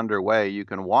it is underway. You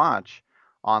can watch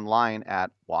online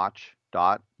at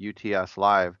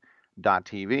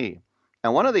watch.utslive.tv.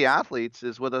 And one of the athletes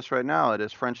is with us right now. It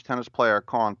is French tennis player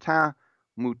Corentin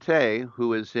Moutet,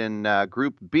 who is in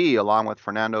Group B along with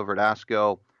Fernando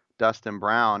Verdasco, Dustin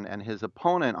Brown, and his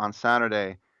opponent on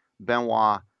Saturday,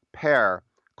 Benoit Paire.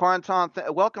 Corentin,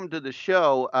 welcome to the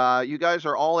show. You guys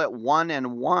are all at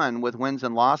 1-1 with wins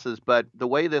and losses, but the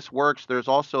way this works, there's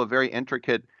also a very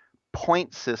intricate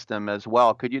point system as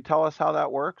well. Could you tell us how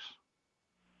that works?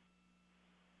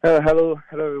 Hello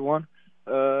everyone.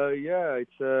 Yeah,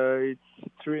 it's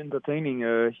really entertaining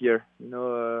here. You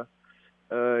know,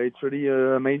 it's really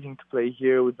amazing to play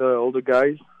here with all the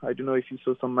guys. I don't know if you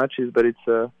saw some matches, but it's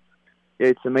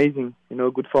amazing. You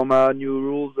know, good format, new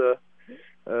rules.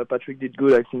 Patrick did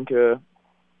good, I think,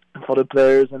 for the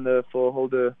players and for all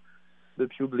the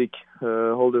public,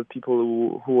 all the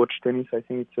people who watch tennis. I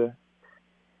think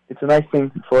it's a nice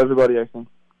thing for everybody, I think.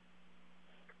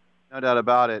 No doubt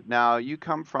about it. Now, you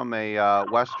come from a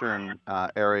western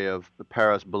area of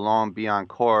Paris,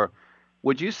 Boulogne-Billancourt.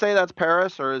 Would you say that's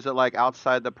Paris, or is it like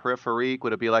outside the périphérique?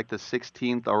 Would it be like the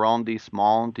 16th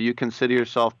arrondissement? Do you consider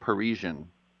yourself Parisian?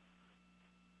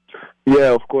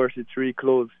 Yeah, of course, it's really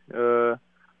close.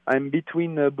 I'm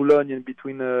between Boulogne and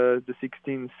between the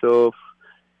 16, so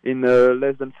in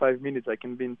less than 5 minutes I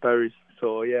can be in Paris.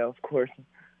 So yeah, of course.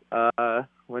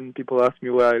 When people ask me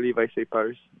where I live, I say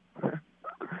Paris.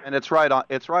 And it's right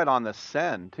on the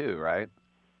Seine too, right?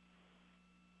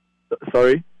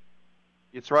 Sorry?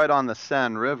 It's right on the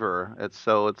Seine River. It's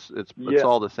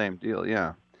all the same deal,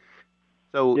 yeah.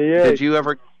 So did you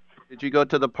go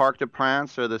to the Parc des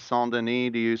Princes or the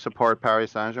Saint-Denis? Do you support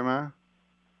Paris Saint-Germain?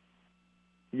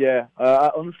 Yeah,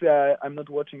 honestly, I'm not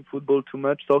watching football too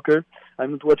much, soccer.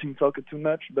 I'm not watching soccer too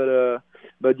much, but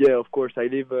yeah, of course, I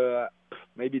live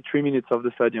maybe 3 minutes off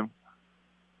the stadium.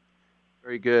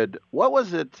 Very good. What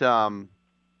was it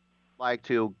like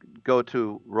to go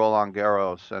to Roland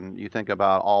Garros, and you think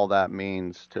about all that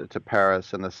means to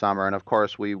Paris in the summer? And of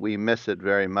course, we miss it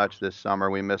very much this summer.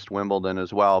 We missed Wimbledon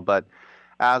as well. But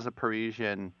as a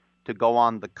Parisian, to go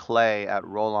on the clay at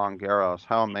Roland Garros,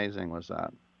 how amazing was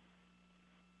that?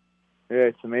 Yeah,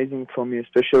 it's amazing for me,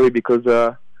 especially because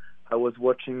I was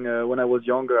watching when I was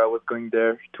younger. I was going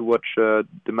there to watch the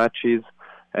matches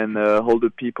and all the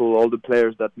people, all the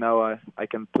players that now I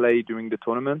can play during the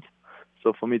tournament.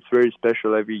 So for me, it's very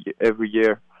special every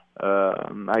year.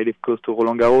 I live close to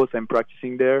Roland Garros. I'm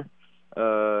practicing there,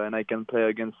 and I can play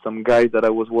against some guys that I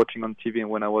was watching on TV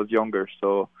when I was younger.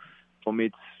 So for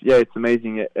me, it's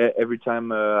amazing. Every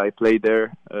time I play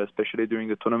there, especially during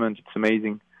the tournament, it's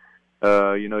amazing.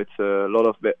 It's a lot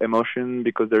of emotion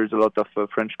because there's a lot of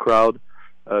French crowd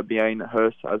behind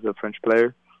us as a French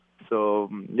player. So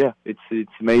yeah, it's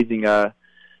amazing.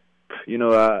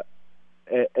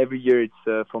 Every year,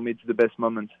 it's for me, it's the best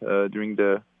moment during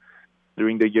the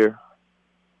year.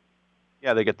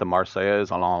 Yeah, they get the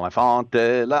Marseillaise, l'enfant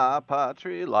de la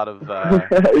patrie, a lot of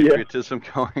patriotism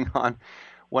going on.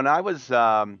 When I was,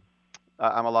 I'm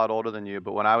a lot older than you,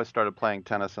 but when I started playing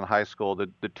tennis in high school,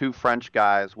 the two French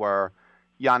guys were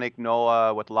Yannick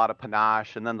Noah with a lot of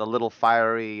panache, and then the little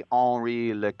fiery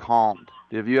Henri Lecomte.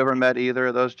 Have you ever met either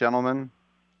of those gentlemen?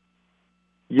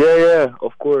 Yeah,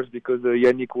 of course, because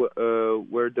Yannick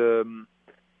were the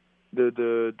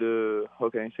how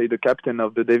can I say, the captain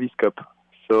of the Davis Cup.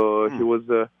 So he was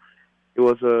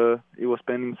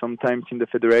spending some time in the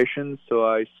federation. So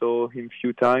I saw him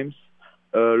few times.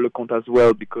 Lecomte as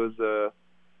well, because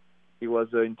he was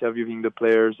interviewing the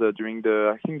players during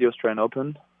the Australian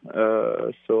Open.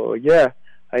 So yeah,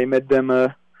 I met them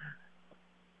a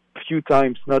few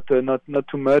times, not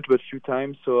too much, but few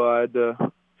times. So I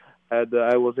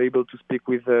was able to speak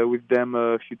with them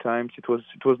a few times. It was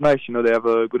nice, they have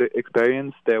a good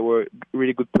experience. They were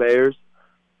really good players.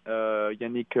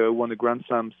 Yannick won a Grand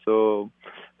Slam, so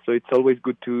it's always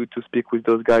good to speak with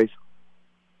those guys.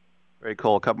 Very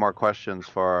cool. A couple more questions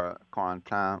for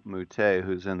Corentin Moutet,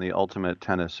 who's in the Ultimate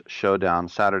Tennis Showdown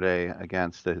Saturday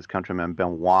against his countryman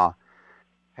Benoit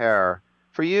Paire.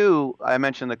 For you, I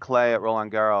mentioned the clay at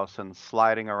Roland Garros and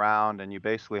sliding around, and you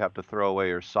basically have to throw away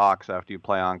your socks after you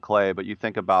play on clay. But you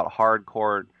think about hard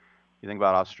court, you think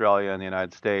about Australia and the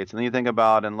United States, and then you think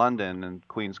about in London and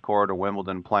Queen's Court or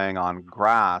Wimbledon playing on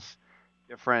grass.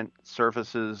 Different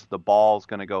surfaces, the ball's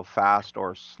going to go fast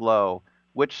or slow.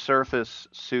 Which surface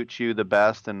suits you the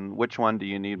best, and which one do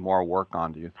you need more work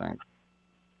on, do you think?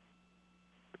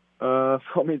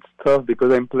 For me, it's tough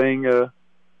because I'm playing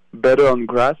better on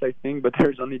grass, I think, but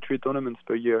there's only 3 tournaments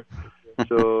per year.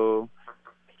 So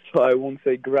I won't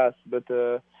say grass, but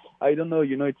I don't know.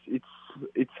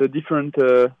 It's a different.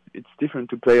 It's different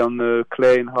to play on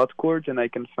clay and hard court, and I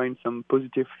can find some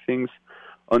positive things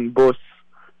on both,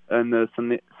 and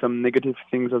some negative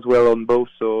things as well on both.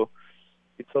 So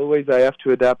it's always I have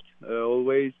to adapt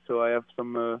always. So I have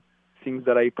some things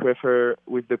that I prefer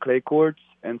with the clay courts,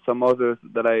 and some others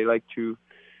that I like to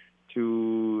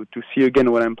see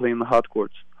again when I'm playing the hard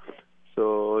courts.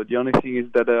 So the only thing is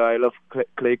that I love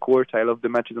clay court. I love the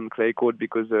matches on clay court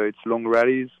because it's long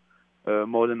rallies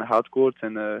more than hard court,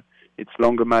 and it's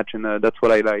longer match, and that's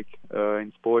what I like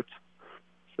in sports.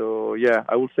 So yeah,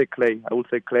 I will say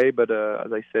clay. But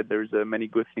as I said, there's many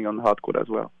good things on hard court as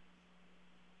well.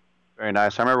 Very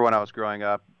nice. I remember when I was growing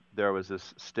up, there was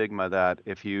this stigma that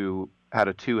if you had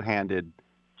a two-handed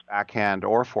backhand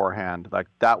or forehand, like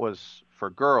that was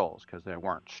for girls because they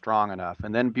weren't strong enough.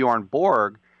 And then Bjorn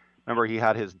Borg, remember he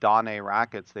had his Dane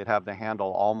rackets, they'd have the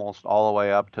handle almost all the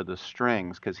way up to the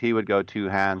strings because he would go two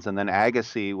hands, and then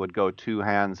Agassi would go two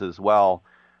hands as well.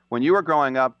 When you were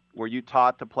growing up, were you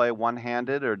taught to play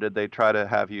one-handed, or did they try to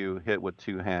have you hit with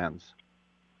two hands?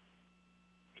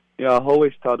 Yeah, I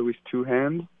always taught with two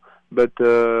hands, but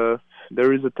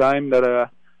there is a time that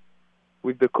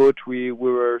with the coach we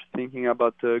were thinking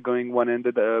about going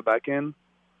one-handed backhand,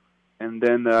 and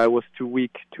then I was too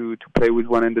weak to play with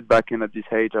one-handed backhand at this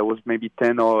age. I was maybe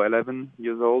 10 or 11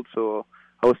 years old, so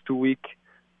I was too weak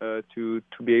to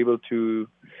be able to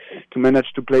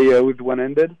manage to play with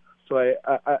one-handed. So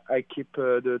I keep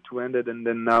the two-handed, and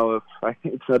then now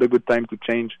it's not a good time to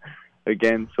change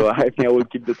again. So I think I will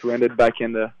keep the two-handed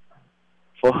backhand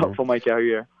for my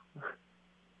career.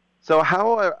 So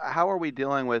how are we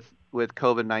dealing with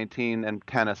COVID-19 and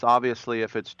tennis? Obviously,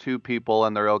 if it's two people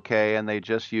and they're okay and they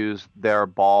just use their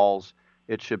balls,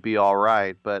 it should be all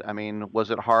right. But I mean, was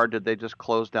it hard? Did they just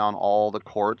close down all the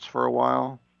courts for a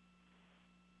while?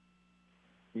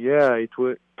 Yeah, it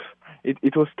was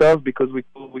tough because we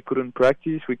couldn't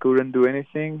practice, we couldn't do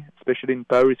anything. Especially in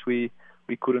Paris, we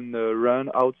couldn't run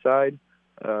outside.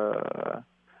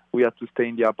 We had to stay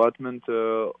in the apartment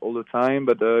all the time.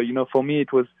 But for me,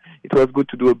 it was good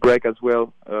to do a break as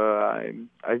well.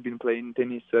 I've been playing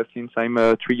tennis since I'm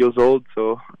 3 years old,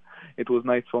 so it was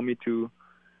nice for me to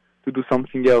do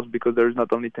something else because there is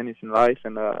not only tennis in life,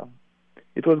 and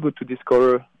it was good to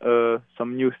discover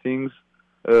some new things,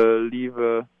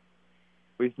 live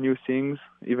with new things,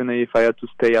 even if I had to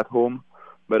stay at home.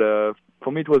 But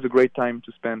for me, it was a great time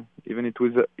to spend, even if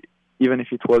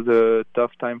it was a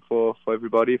tough time for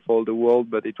everybody, for all the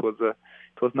world. But it was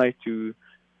nice to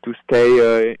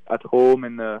stay at home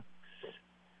and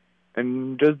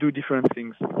just do different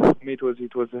things. For me, it was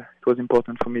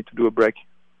important for me to do a break.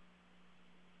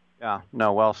 Yeah,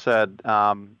 no, well said.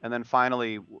 And then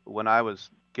finally, when I was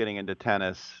getting into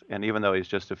tennis, and even though he's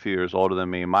just a few years older than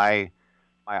me, my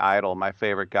idol, my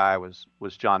favorite guy was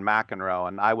John McEnroe,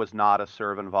 and I was not a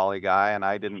serve and volley guy, and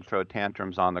I didn't throw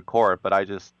tantrums on the court, but I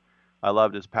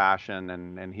loved his passion,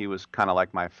 and he was kind of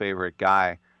like my favorite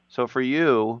guy. So for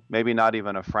you, maybe not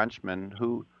even a Frenchman,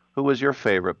 who was your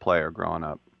favorite player growing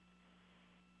up?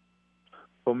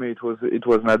 For me, it was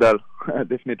Nadal,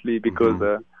 definitely, because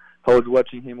I was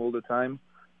watching him all the time.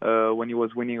 When he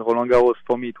was winning Roland Garros,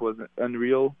 for me, it was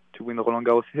unreal to win Roland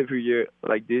Garros every year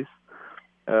like this.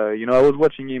 I was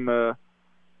watching him as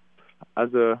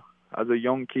a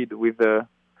young kid with I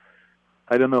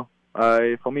don't know.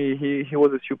 For me, he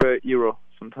was a superhero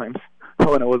sometimes.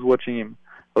 When I was watching him,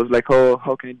 I was like,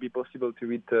 how can it be possible to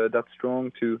hit that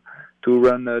strong, to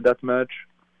run that much?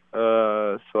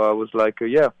 So I was like,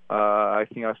 I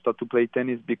think I started to play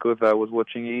tennis because I was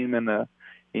watching him, and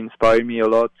he inspired me a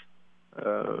lot.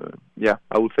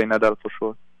 I would say Nadal for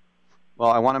sure. Well,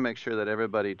 I want to make sure that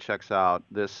everybody checks out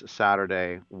this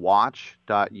Saturday,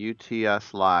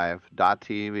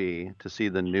 watch.utslive.tv to see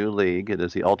the new league. It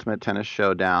is the Ultimate Tennis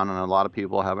Showdown, and a lot of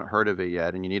people haven't heard of it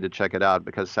yet, and you need to check it out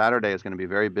because Saturday is going to be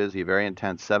very busy, very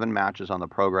intense, 7 matches on the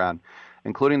program,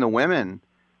 including the women.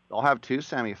 They'll have 2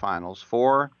 semifinals,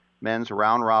 4 men's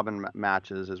round-robin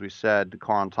matches. As we said,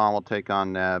 Corentin will take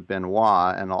on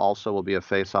Benoit, and also will be a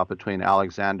face-off between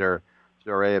Alexander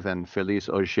Zverev and Félix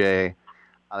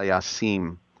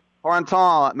Auger-Aliassime.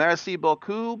 Corentin, merci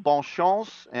beaucoup, bonne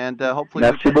chance, and hopefully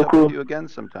we can talk with you again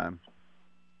sometime.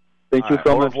 Thank you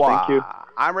so much. Thank you.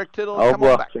 I'm Rick Tittle. Au Come on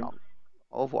revoir. back on.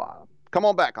 Au revoir. Come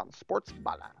on back on Sports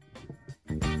Bala.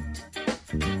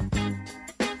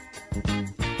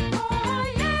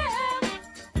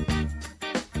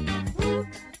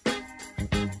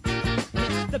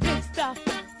 The big stuff.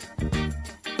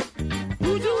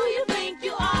 Who do you think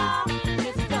you are?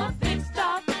 Mr. Big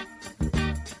Stuff.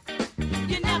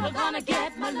 You're never gonna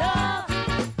get my love.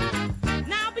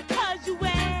 Now because you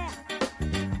wear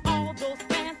all those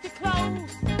fancy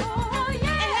clothes. Oh, yeah.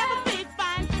 And have a big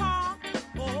fine car.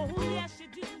 Oh, yes, you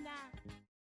do now.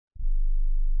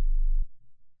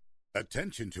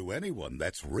 Attention to anyone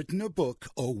that's written a book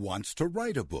or wants to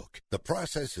write a book. The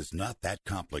process is not that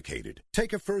complicated.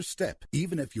 Take a first step.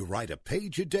 Even if you write a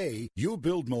page a day, you'll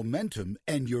build momentum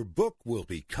and your book will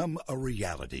become a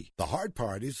reality. The hard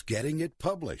part is getting it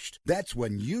published. That's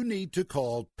when you need to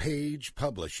call Page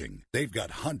Publishing. They've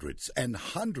got hundreds and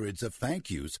hundreds of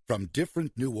thank yous from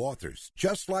different new authors,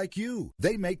 just like you.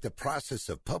 They make the process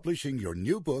of publishing your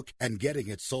new book and getting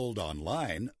it sold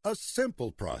online a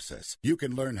simple process. You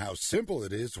can learn how simple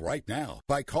it is right now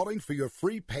by calling for your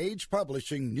free Page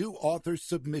Publishing New Author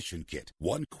Submission Kit.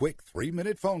 One quick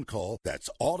 3-minute phone call, that's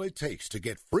all it takes to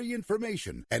get free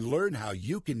information and learn how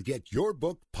you can get your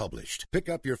book published. Pick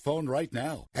up your phone right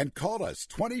now and call us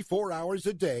 24 hours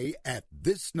a day at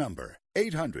this number.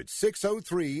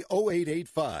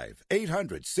 800-603-0885.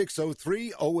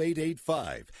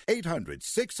 800-603-0885.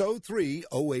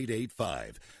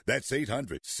 800-603-0885. That's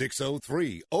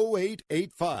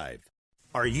 800-603-0885.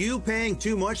 Are you paying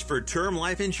too much for term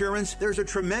life insurance? There's a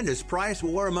tremendous price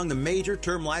war among the major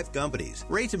term life companies.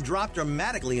 Rates have dropped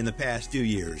dramatically in the past 2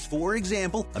 years. For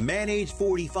example, a man age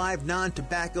 45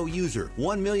 non-tobacco user,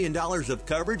 $1 million of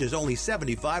coverage is only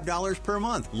 $75 per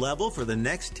month, level for the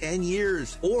next 10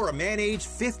 years. Or a man age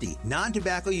 50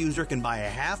 non-tobacco user can buy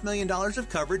 $500,000 of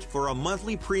coverage for a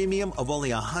monthly premium of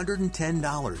only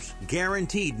 $110,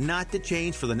 guaranteed not to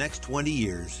change for the next 20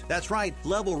 years. That's right,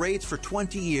 level rates for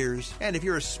 20 years. And if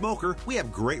you're a smoker, we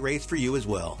have great rates for you as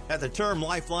well. At the Term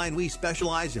Lifeline, we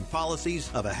specialize in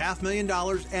policies of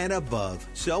 $500,000 and above.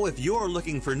 So if you're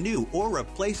looking for new or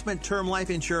replacement term life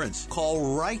insurance,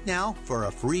 call right now for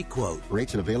a free quote.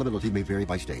 Rates and availability may vary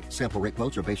by state. Sample rate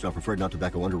quotes are based on preferred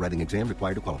non-tobacco underwriting exam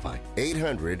required to qualify.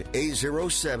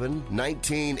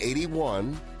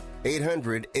 800-807-1981.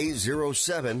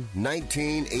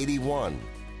 800-807-1981.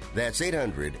 That's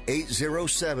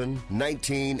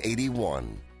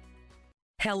 800-807-1981.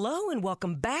 Hello and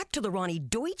welcome back to the Ronnie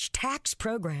Deutsch Tax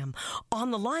Program.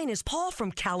 On the line is Paul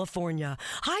from California.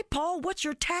 Hi, Paul. What's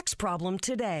your tax problem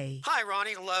today? Hi,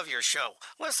 Ronnie. Love your show.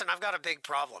 Listen, I've got a big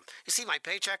problem. You see, my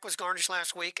paycheck was garnished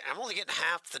last week, and I'm only getting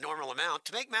half the normal amount.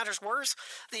 To make matters worse,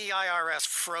 the IRS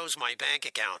froze my bank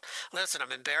account. Listen,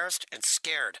 I'm embarrassed and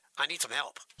scared. I need some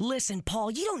help. Listen,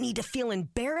 Paul, you don't need to feel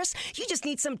embarrassed. You just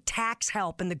need some tax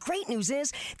help. And the great news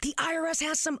is the IRS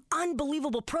has some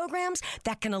unbelievable programs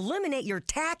that can eliminate your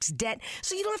tax debt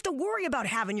so you don't have to worry about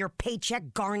having your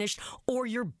paycheck garnished or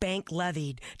your bank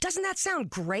levied. Doesn't that sound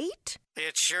great?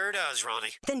 It sure does, Ronnie.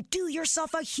 Then do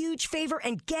yourself a huge favor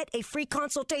and get a free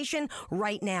consultation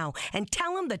right now and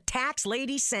tell them the tax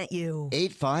lady sent you.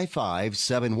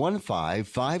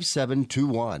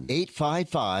 855-715-5721.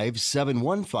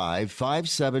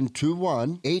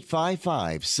 855-715-5721.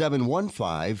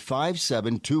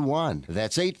 855-715-5721.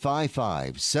 That's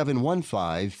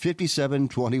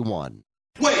 855-715-5721.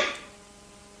 Wait!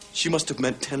 She must have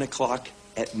meant 10 o'clock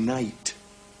at night.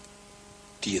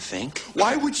 Do you think?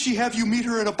 Why would she have you meet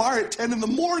her in a bar at 10 in the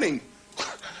morning?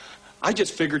 I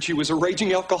just figured she was a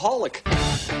raging alcoholic.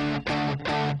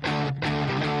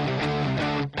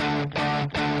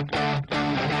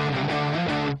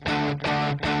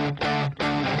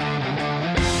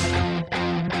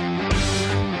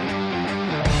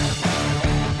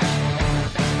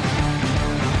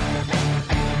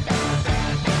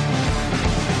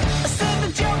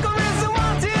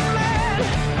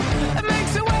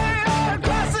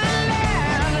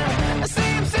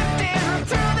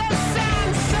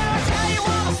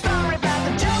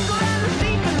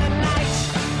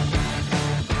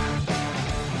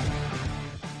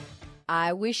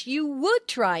 I wish you would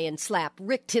try and slap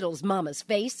Rick Tittle's mama's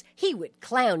face. He would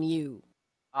clown you.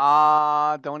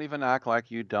 Don't even act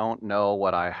like you don't know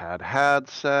what I had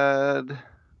said.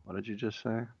 What did you just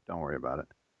say? Don't worry about it.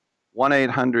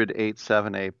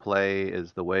 1-800-878-PLAY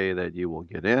is the way that you will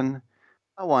get in.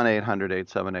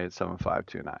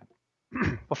 1-800-878-7529.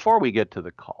 Before we get to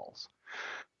the calls,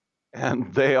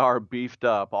 and they are beefed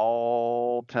up,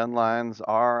 all 10 lines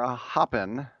are a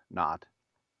hoppin', not.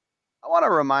 I want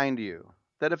to remind you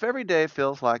that if every day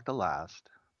feels like the last,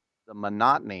 the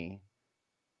monotony,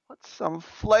 put some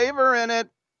flavor in it.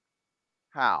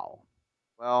 How?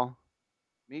 Well,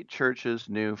 meet Church's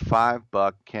new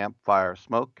 $5 campfire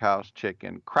smokehouse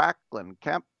chicken, crackling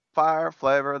campfire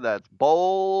flavor that's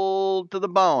bold to the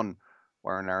bone.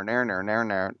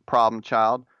 Problem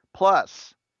child.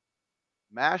 Plus,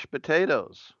 mashed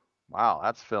potatoes. Wow,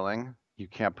 that's filling. You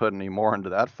can't put any more into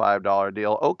that $5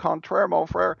 deal. Au contraire, mon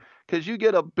frere, because you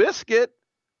get a biscuit.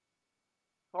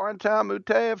 Corentin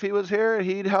Moutet, if he was here,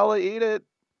 he'd hella eat it.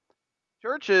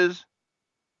 Church's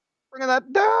bringing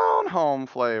that down-home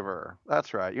flavor.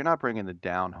 That's right. You're not bringing the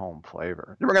down-home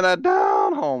flavor. You're bringing that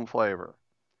down-home flavor.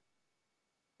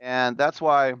 And that's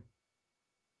why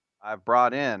I've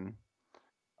brought in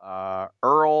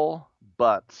Earl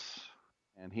Butts,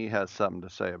 and he has something to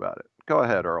say about it. Go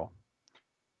ahead, Earl.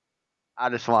 I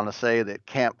just want to say that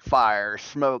Campfire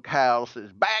Smokehouse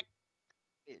is back.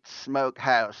 It's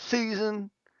smokehouse season.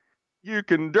 You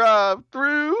can drive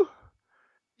through,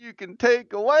 you can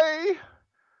take away,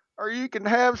 or you can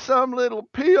have some little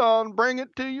peon bring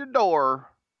it to your door.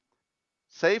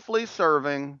 Safely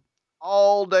serving,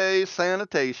 all-day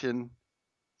sanitation,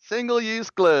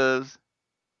 single-use gloves,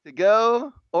 to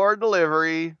go or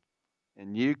delivery,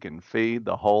 and you can feed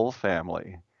the whole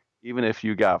family, even if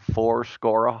you got 80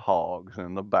 hogs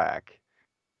in the back.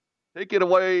 Take it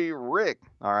away, Rick.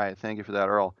 All right, thank you for that,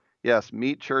 Earl. Yes,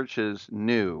 Meat Church's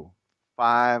new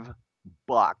 $5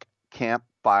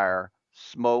 campfire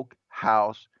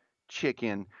smokehouse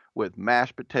chicken with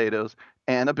mashed potatoes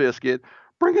and a biscuit,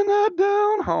 bringing that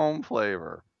down home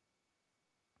flavor.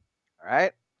 All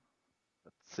right.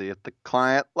 Let's see if the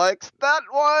client likes that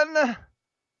one.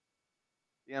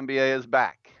 The NBA is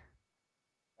back.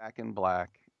 Back in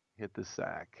black. Hit the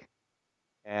sack.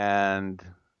 And,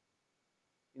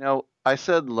 I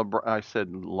said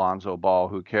Lonzo Ball,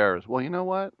 who cares? Well, you know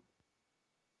what?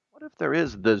 What if there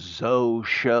is the Zoe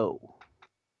Show?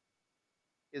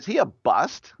 Is he a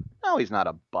bust? No, he's not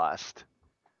a bust.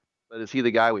 But is he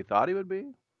the guy we thought he would be?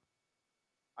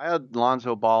 I had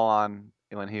Lonzo Ball on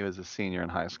when he was a senior in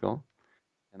high school.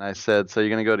 And I said, so you're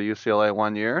going to go to UCLA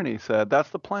 1 year? And he said, that's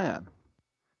the plan.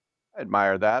 I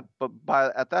admire that.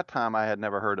 But at that time, I had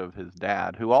never heard of his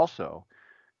dad, who also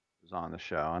was on the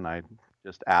show. And I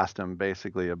just asked him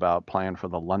basically about playing for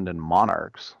the London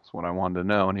Monarchs. That's what I wanted to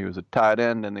know. And he was a tight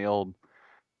end in the old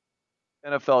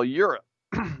NFL Europe.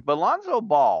 But Lonzo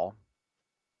Ball,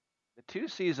 the 2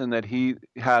 seasons that he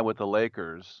had with the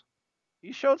Lakers,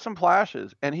 he showed some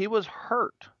flashes, and he was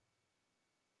hurt.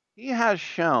 He has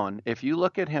shown, if you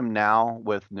look at him now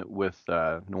with New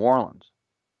Orleans,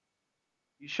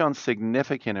 he's shown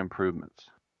significant improvements.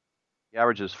 He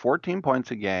averages 14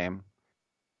 points a game,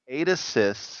 8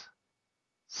 assists,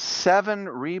 7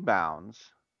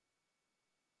 rebounds,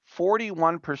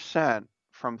 41%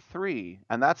 from 3,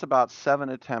 and that's about 7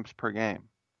 attempts per game.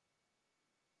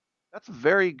 That's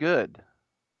very good.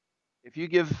 If you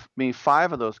give me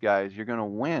 5 of those guys, you're going to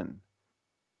win.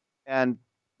 And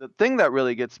the thing that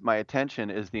really gets my attention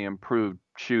is the improved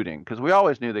shooting, because we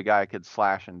always knew the guy could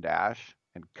slash and dash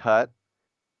and cut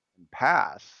and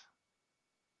pass.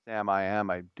 Sam,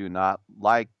 I do not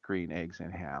like green eggs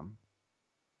and ham.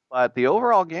 But the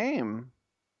overall game,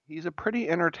 he's a pretty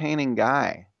entertaining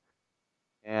guy.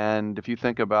 And if you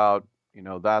think about,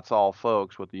 that's all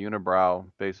folks with the unibrow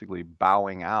basically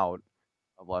bowing out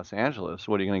of Los Angeles,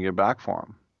 what are you going to get back for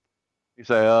him? You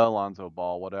say, oh, Lonzo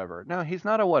Ball, whatever. No, he's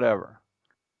not a whatever.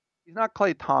 He's not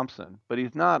Klay Thompson, but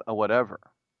he's not a whatever.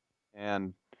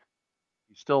 And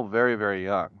he's still very, very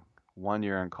young, 1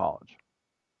 year in college.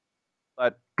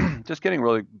 But just getting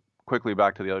really quickly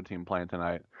back to the other team playing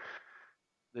tonight,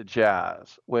 the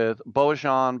Jazz, with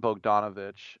Bojan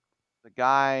Bogdanovic. The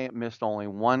guy missed only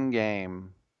 1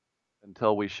 game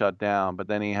until we shut down, but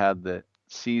then he had the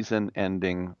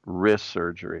season-ending wrist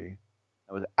surgery.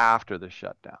 That was after the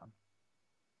shutdown.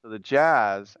 So the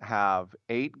Jazz have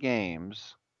 8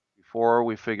 games before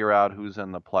we figure out who's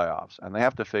in the playoffs, and they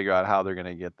have to figure out how they're going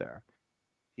to get there.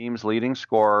 Team's leading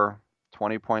scorer,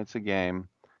 20 points a game.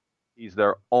 He's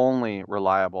their only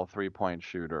reliable 3-point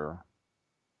shooter.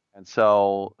 And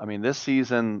so, this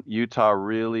season, Utah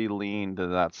really leaned to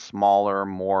that smaller,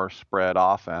 more spread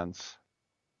offense.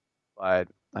 But,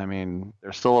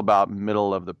 they're still about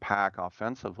middle of the pack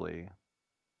offensively.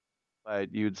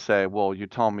 But you'd say, well, you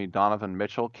told me Donovan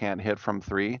Mitchell can't hit from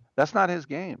 3. That's not his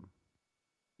game.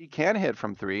 He can hit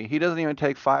from 3. He doesn't even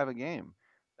take 5 a game.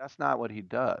 That's not what he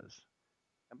does.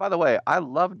 And by the way, I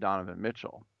love Donovan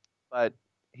Mitchell, but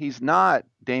he's not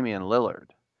Damian Lillard.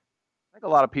 I think a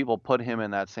lot of people put him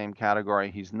in that same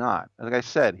category. He's not. Like I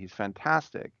said, he's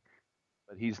fantastic,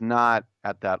 but he's not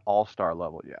at that all-star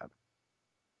level yet.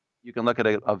 You can look at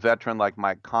a veteran like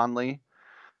Mike Conley,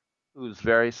 who's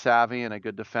very savvy and a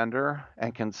good defender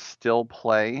and can still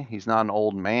play. He's not an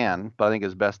old man, but I think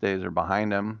his best days are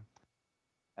behind him.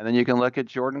 And then you can look at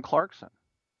Jordan Clarkson.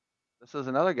 This is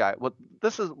another guy.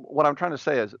 This is what I'm trying to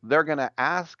say is they're going to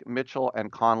ask Mitchell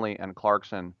and Conley and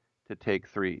Clarkson to take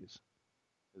threes,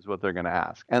 is what they're going to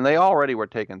ask. And they already were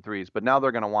taking threes, but now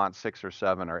they're going to want 6 or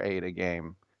 7 or 8 a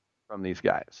game from these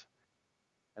guys.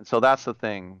 And so that's the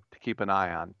thing to keep an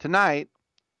eye on tonight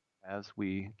as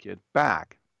we get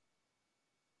back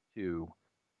to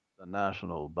the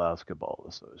National Basketball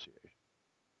Association.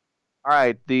 All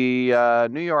right, the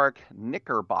New York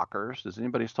Knickerbockers, does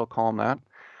anybody still call them that?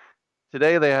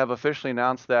 Today they have officially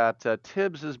announced that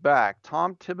Tibbs is back.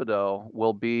 Tom Thibodeau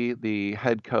will be the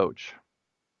head coach.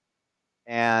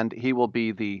 And he will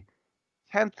be the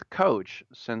 10th coach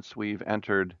since we've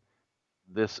entered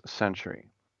this century.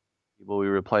 He will be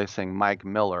replacing Mike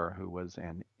Miller, who was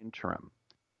an interim.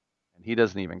 And he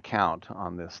doesn't even count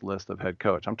on this list of head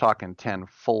coach. I'm talking 10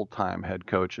 full-time head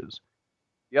coaches.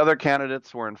 The other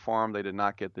candidates were informed they did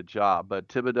not get the job. But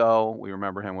Thibodeau, we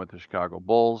remember him with the Chicago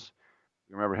Bulls.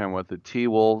 We remember him with the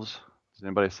T-Wolves. Does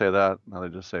anybody say that? No, they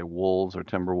just say Wolves or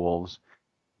Timberwolves.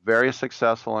 Very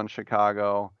successful in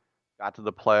Chicago. Got to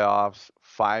the playoffs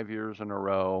 5 years in a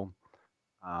row.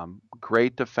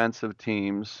 Great defensive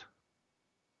teams.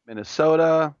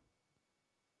 Minnesota,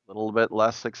 a little bit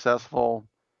less successful.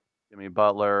 Jimmy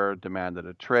Butler demanded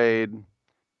a trade.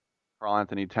 Karl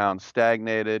Anthony Towns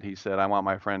stagnated. He said, I want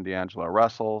my friend D'Angelo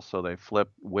Russell. So they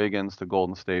flipped Wiggins to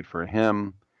Golden State for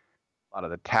him. A lot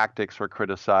of the tactics were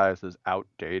criticized as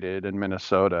outdated in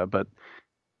Minnesota, but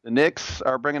the Knicks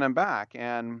are bringing him back.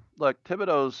 And look,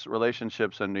 Thibodeau's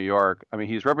relationships in New York, I mean,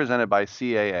 he's represented by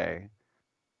CAA.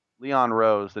 Leon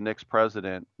Rose, the Knicks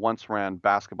president, once ran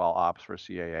basketball ops for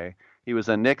CAA. He was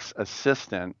a Knicks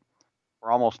assistant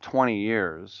for almost 20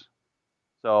 years.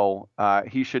 So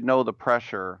he should know the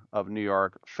pressure of New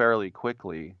York fairly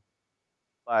quickly.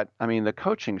 But, I mean, the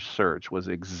coaching search was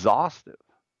exhaustive.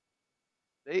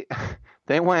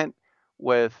 They went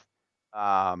with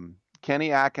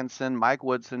Kenny Atkinson, Mike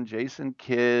Woodson, Jason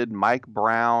Kidd, Mike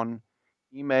Brown,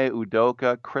 Ime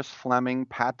Udoka, Chris Fleming,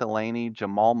 Pat Delaney,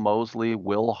 Jamal Mosley,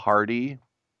 Will Hardy.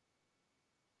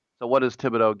 So what does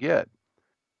Thibodeau get?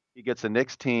 He gets a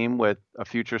Knicks team with a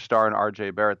future star in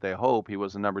R.J. Barrett. They hope. He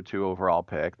was the number 2 overall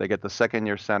pick. They get the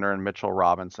second-year center in Mitchell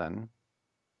Robinson.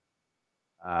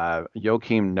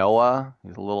 Joakim Noah,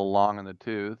 he's a little long in the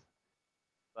tooth.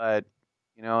 But,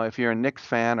 you know, if you're a Knicks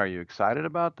fan, are you excited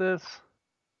about this?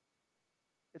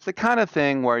 It's the kind of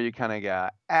thing where you kind of go,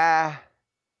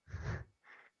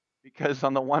 because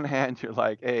on the one hand, you're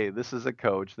like, hey, this is a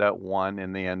coach that won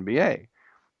in the NBA.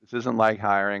 This isn't like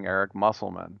hiring Eric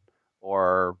Musselman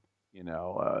or, you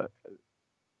know,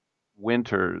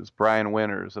 Brian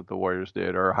Winters that the Warriors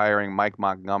did, or hiring Mike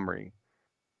Montgomery.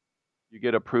 You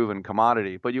get a proven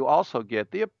commodity, but you also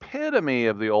get the epitome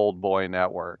of the old boy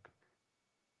network.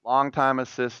 Longtime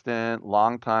assistant,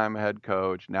 longtime head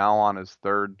coach, now on his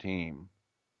 3rd team.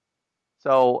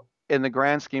 So in the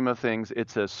grand scheme of things,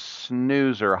 it's a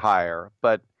snoozer hire,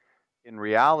 but in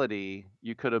reality,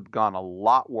 you could have gone a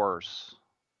lot worse.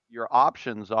 Your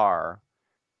options are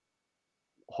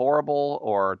horrible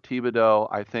or Thibodeau.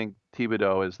 I think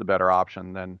Thibodeau is the better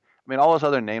option than, I mean, all those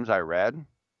other names I read.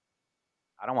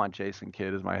 I don't want Jason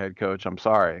Kidd as my head coach. I'm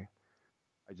sorry.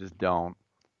 I just don't.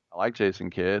 I like Jason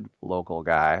Kidd, local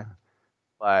guy.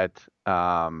 But,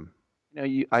 you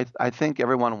know, I think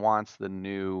everyone wants the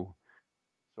new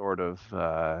sort of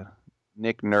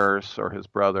Nick Nurse or his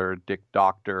brother, Dick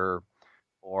Doctor,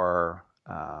 or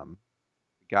the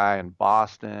guy in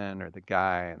Boston or the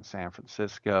guy in San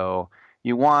Francisco.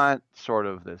 You want sort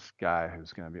of this guy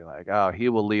who's going to be like, oh, he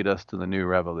will lead us to the new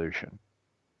revolution.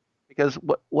 Because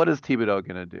what is Thibodeau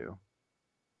going to do?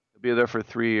 He'll be there for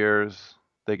 3 years.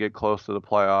 They get close to the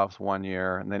playoffs 1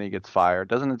 year, and then he gets fired.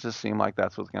 Doesn't it just seem like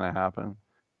that's what's going to happen?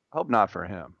 I hope not for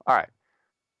him. All right.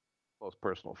 Close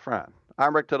personal friend.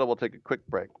 I'm Rick Tittle. We'll take a quick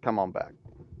break. Come on back.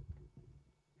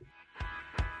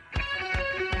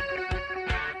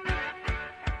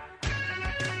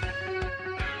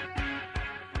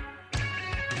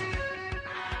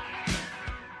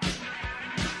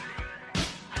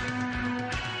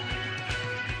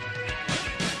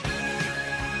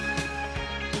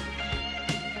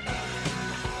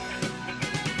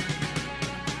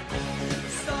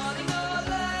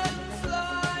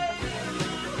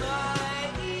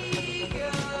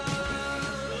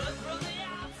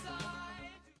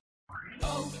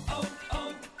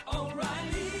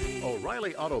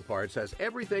 O'Reilly Auto Parts has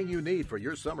everything you need for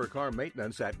your summer car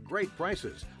maintenance at great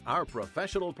prices. Our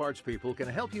professional parts people can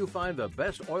help you find the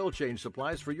best oil change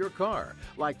supplies for your car,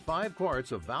 like 5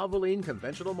 quarts of Valvoline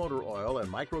conventional motor oil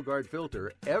and MicroGuard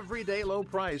filter, everyday low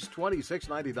price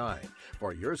 $26.99.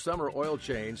 For your summer oil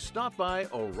change, stop by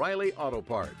O'Reilly Auto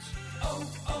Parts.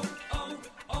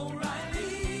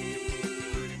 O'Reilly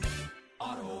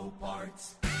Auto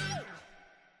Parts.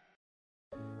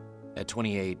 At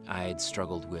 28, I had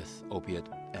struggled with opiate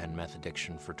and meth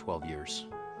addiction for 12 years.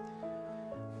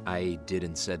 I did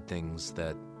and said things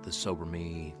that the sober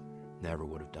me never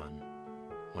would have done.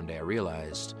 One day I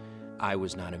realized I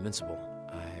was not invincible.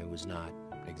 I was not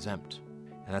exempt.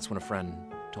 And that's when a friend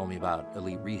told me about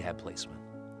Elite Rehab Placement.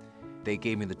 They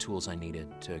gave me the tools I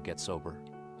needed to get sober,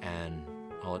 and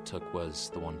all it took was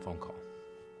the one phone call.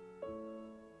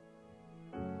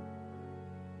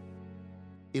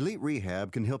 Elite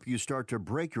Rehab can help you start to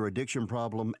break your addiction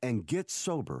problem and get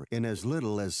sober in as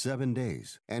little as 7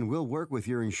 days. And we'll work with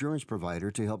your insurance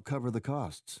provider to help cover the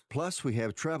costs. Plus, we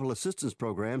have travel assistance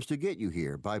programs to get you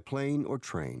here by plane or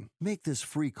train. Make this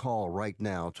free call right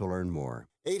now to learn more.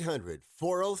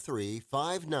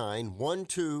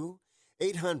 800-403-5912.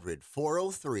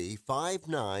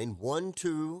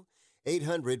 800-403-5912.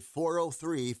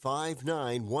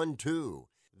 800-403-5912.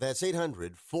 That's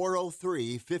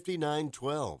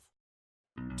 800-403-5912.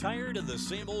 Tired of the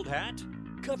same old hat?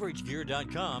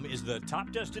 CoverageGear.com is the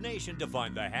top destination to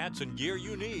find the hats and gear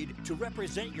you need to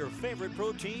represent your favorite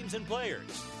pro teams and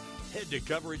players. Head to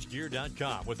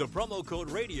CoverageGear.com with the promo code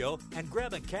RADIO and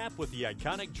grab a cap with the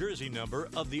iconic jersey number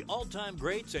of the all-time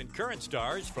greats and current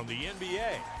stars from the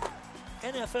NBA.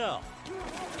 NFL,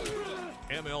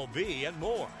 MLB, and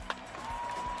more.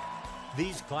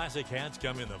 These classic hats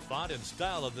come in the font and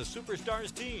style of the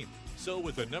Superstars team. So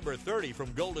with the number 30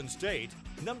 from Golden State,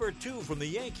 number 2 from the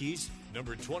Yankees,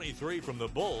 number 23 from the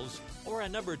Bulls, or a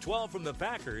number 12 from the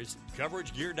Packers,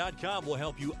 CoverageGear.com will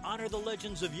help you honor the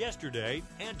legends of yesterday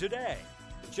and today.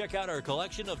 Check out our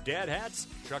collection of dad hats,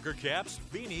 trucker caps,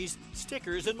 beanies,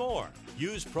 stickers, and more.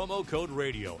 Use promo code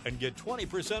RADIO and get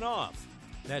 20% off.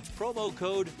 That's promo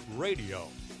code RADIO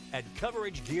at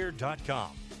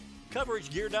CoverageGear.com.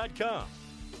 CoverageGear.com.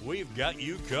 We've got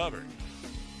you covered.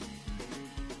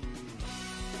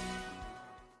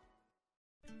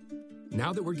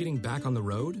 Now that we're getting back on the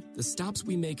road, the stops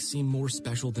we make seem more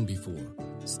special than before.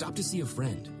 Stop to see a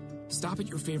friend. Stop at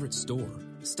your favorite store.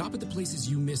 Stop at the places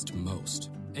you missed most.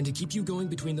 And to keep you going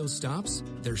between those stops,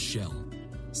 there's Shell.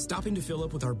 Stopping to fill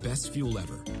up with our best fuel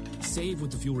ever. Save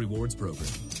with the Fuel Rewards program.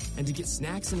 And to get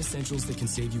snacks and essentials that can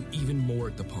save you even more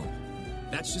at the pump.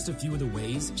 That's just a few of the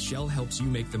ways Shell helps you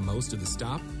make the most of the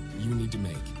stop you need to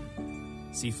make.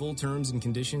 See full terms and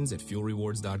conditions at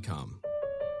fuelrewards.com.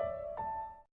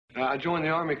 I joined the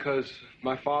Army because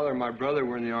my father and my brother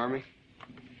were in the Army.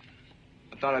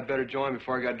 I thought I'd better join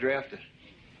before I got drafted.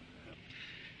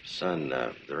 Son,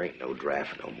 there ain't no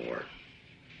draft no more.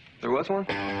 There was one?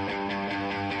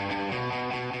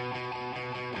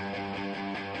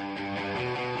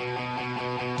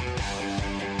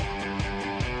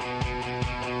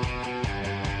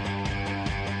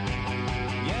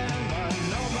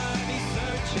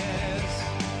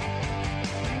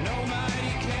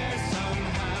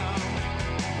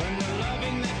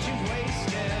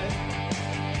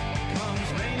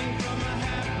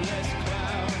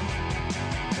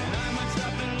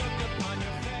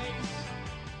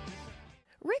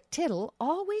 Tittle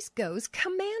always goes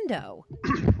commando.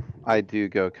 I do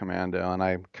go commando, and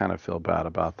I kind of feel bad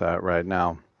about that right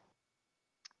now.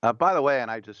 By the way, and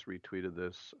I just retweeted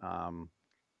this.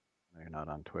 You're not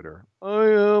on Twitter. I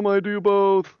am. I do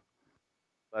both.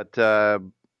 But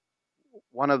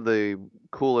one of the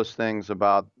coolest things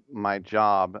about my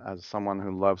job as someone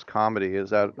who loves comedy is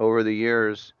that over the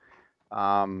years,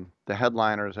 the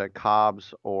headliners at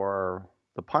Cobb's or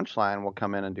the Punchline will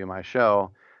come in and do my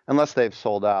show. Unless they've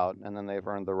sold out, and then they've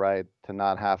earned the right to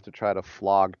not have to try to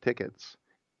flog tickets.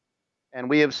 And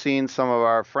we have seen some of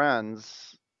our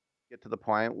friends get to the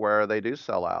point where they do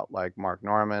sell out, like Mark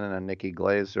Norman and Nikki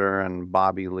Glazer and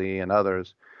Bobby Lee and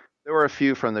others. There were a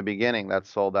few from the beginning that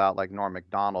sold out, like Norm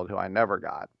Macdonald, who I never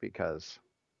got because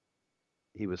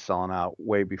he was selling out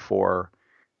way before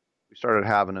we started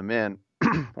having him in,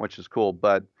 which is cool.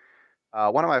 But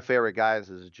one of my favorite guys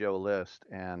is Joe List,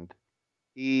 and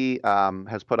he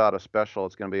has put out a special.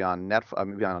 It's going to be on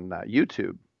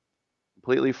YouTube,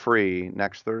 completely free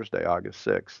next Thursday, August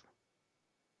 6th.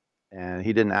 And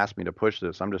he didn't ask me to push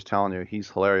this. I'm just telling you, he's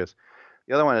hilarious.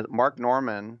 The other one is Mark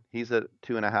Norman. He's at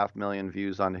 2.5 million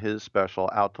views on his special,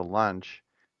 Out to Lunch,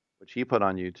 which he put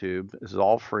on YouTube. This is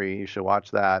all free. You should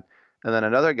watch that. And then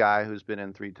another guy who's been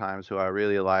in 3 times, who I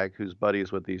really like, who's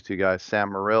buddies with these two guys,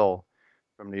 Sam Morrill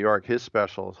from New York. His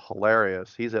special is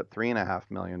hilarious. He's at 3.5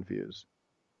 million views.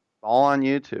 All on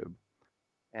YouTube.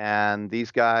 And these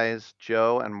guys,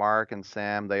 Joe and Mark and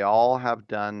Sam, they all have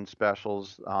done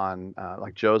specials on,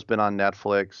 like Joe's been on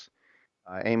Netflix.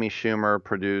 Amy Schumer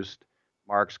produced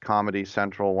Mark's Comedy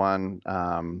Central one,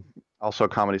 also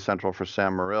Comedy Central for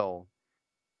Sam Morrill.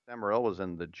 Sam Morrill was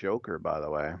in The Joker, by the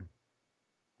way.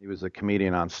 He was a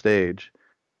comedian on stage.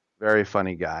 Very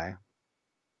funny guy.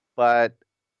 But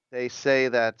they say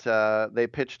that they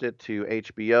pitched it to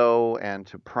HBO and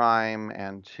to Prime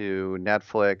and to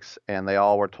Netflix, and they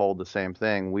all were told the same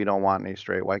thing. We don't want any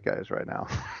straight white guys right now.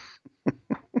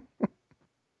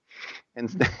 and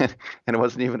it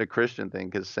wasn't even a Christian thing,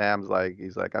 because Sam's like,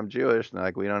 he's like, I'm Jewish. And they're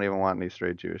like, we don't even want any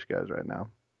straight Jewish guys right now.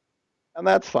 And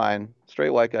that's fine.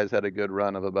 Straight white guys had a good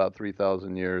run of about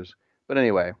 3,000 years. But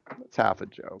anyway, it's half a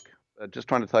joke. Just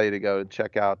trying to tell you to go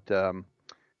check out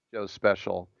Joe's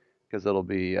special, because it'll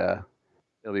be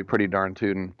pretty darn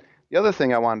tootin'. The other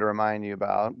thing I wanted to remind you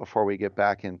about before we get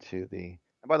back into and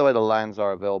by the way, the lines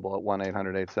are available at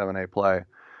 1-800-878-PLAY.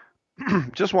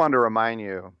 Just wanted to remind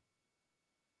you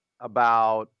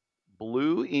about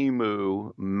Blue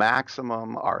Emu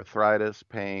Maximum Arthritis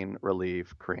Pain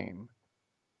Relief Cream.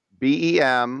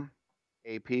 BEMAPRC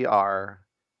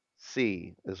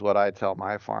is what I tell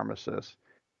my pharmacist.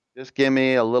 Just give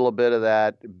me a little bit of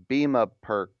that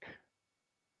BEMA-PERC.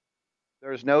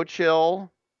 There's no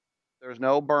chill, there's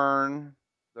no burn,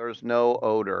 there's no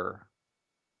odor.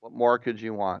 What more could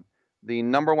you want? The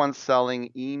 #1 selling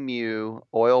Emu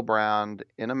oil brand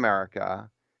in America.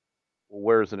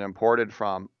 Where is it imported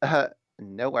from?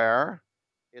 nowhere.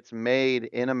 It's made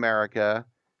in America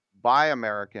by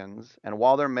Americans, and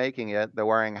while they're making it, they're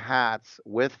wearing hats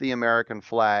with the American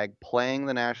flag, playing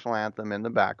the national anthem in the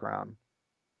background.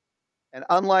 And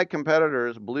unlike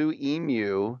competitors, Blue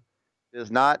Emu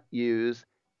does not use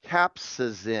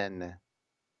capsaicin.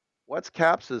 What's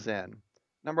capsaicin?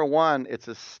 Number one, it's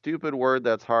a stupid word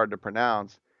that's hard to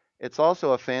pronounce. It's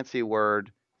also a fancy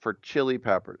word for chili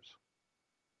peppers.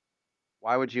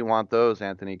 Why would you want those,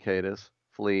 Anthony Kiedis?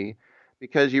 Flea.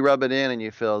 Because you rub it in and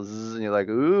you feel zzz, and you're like,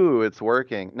 ooh, it's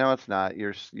working. No, it's not.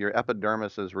 Your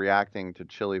epidermis is reacting to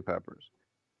chili peppers.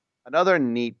 Another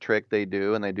neat trick they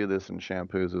do, and they do this in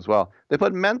shampoos as well, they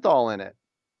put menthol in it,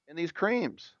 in these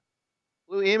creams.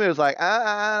 Blue Emu is like,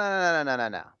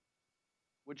 no.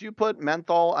 Would you put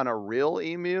menthol on a real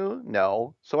emu?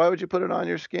 No. So why would you put it on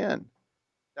your skin?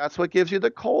 That's what gives you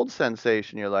the cold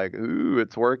sensation. You're like, ooh,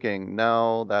 it's working.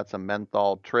 No, that's a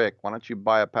menthol trick. Why don't you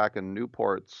buy a pack of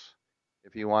Newports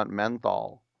if you want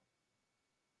menthol?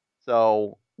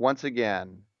 So once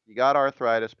again, you got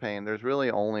arthritis pain. There's really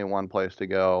only one place to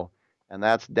go, and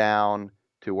that's down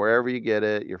to wherever you get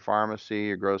it, your pharmacy,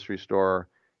 your grocery store.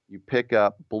 You pick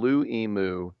up Blue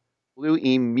Emu. Blue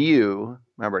Emu,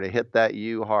 remember to hit that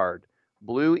U hard.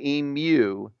 Blue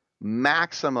Emu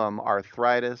Maximum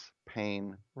Arthritis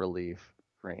Pain Relief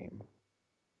Cream.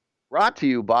 Brought to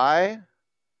you by,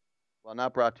 well,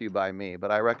 not brought to you by me,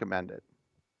 but I recommend it.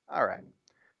 All right.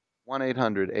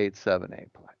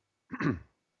 1-800-878-PLAY.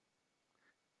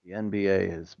 The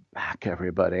NBA is back,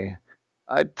 everybody.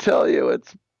 I tell you,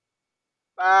 it's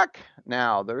back.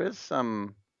 Now, there is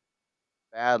some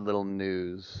bad little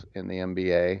news in the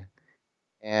NBA,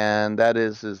 and that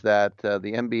is that the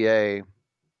NBA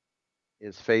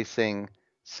is facing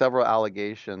several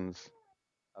allegations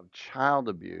of child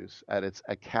abuse at its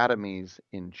academies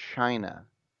in China.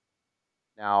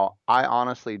 Now, I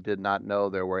honestly did not know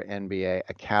there were NBA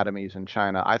academies in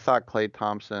China. I thought Klay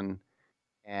Thompson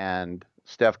and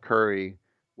Steph Curry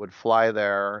would fly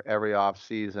there every off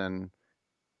season,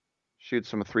 shoot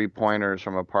some three-pointers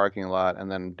from a parking lot,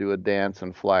 and then do a dance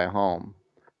and fly home.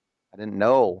 I didn't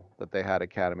know that they had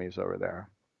academies over there.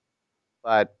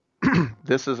 But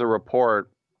this is a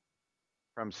report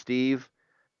from Steve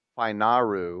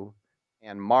Finaru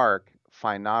and Mark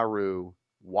Finaru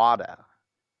Wada.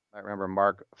 I remember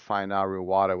Mark Finaru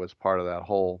Wada was part of that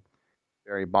whole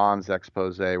Barry Bonds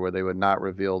expose where they would not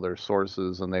reveal their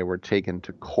sources, and they were taken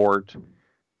to court, and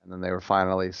then they were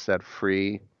finally set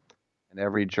free. And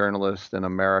every journalist in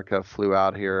America flew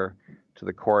out here to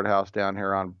the courthouse down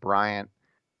here on Bryant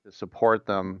to support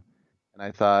them. And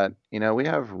I thought, you know, we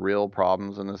have real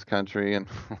problems in this country, and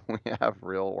we have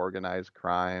real organized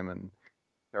crime and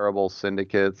terrible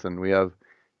syndicates, and we have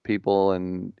people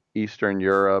in Eastern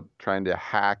Europe trying to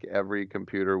hack every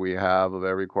computer we have of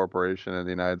every corporation in the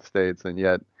United States, and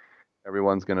yet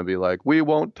everyone's going to be like, we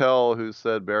won't tell who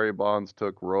said Barry Bonds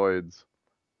took roids.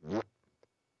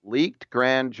 Leaked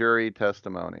grand jury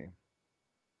testimony.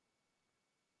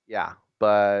 Yeah,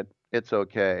 but it's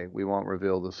okay. We won't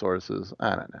reveal the sources.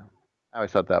 I don't know. I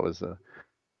always thought that was a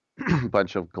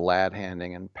bunch of glad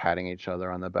handing and patting each other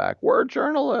on the back. We're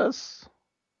journalists.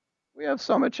 We have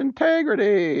so much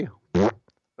integrity.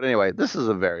 But anyway, this is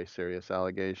a very serious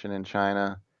allegation in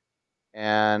China.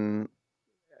 And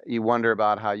you wonder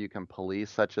about how you can police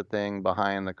such a thing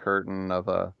behind the curtain of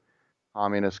a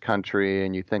communist country.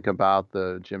 And you think about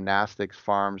the gymnastics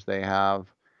farms they have,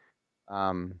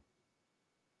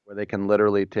 where they can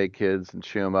literally take kids and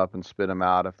chew them up and spit them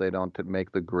out if they don't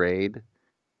make the grade.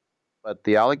 But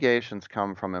the allegations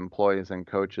come from employees and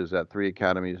coaches at 3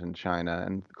 academies in China,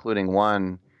 including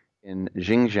one in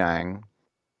Xinjiang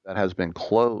that has been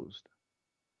closed.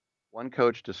 One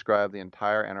coach described the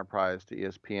entire enterprise to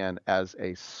ESPN as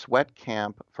a sweat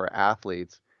camp for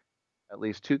athletes. At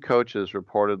least 2 coaches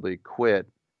reportedly quit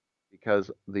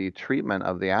because the treatment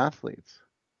of the athletes.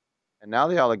 And now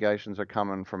the allegations are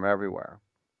coming from everywhere.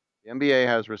 The NBA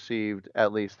has received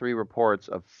at least 3 reports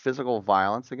of physical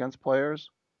violence against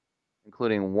players,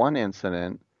 including one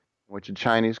incident in which a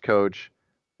Chinese coach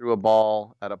threw a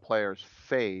ball at a player's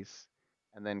face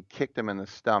and then kicked him in the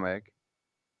stomach.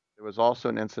 There was also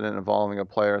an incident involving a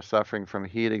player suffering from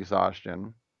heat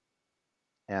exhaustion.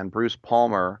 And Bruce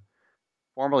Palmer,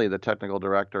 formerly the technical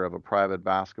director of a private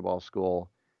basketball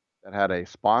school that had a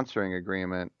sponsoring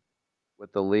agreement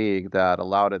with the league that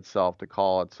allowed itself to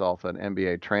call itself an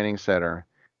NBA training center,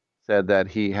 said that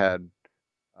he had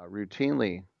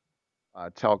routinely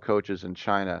tell coaches in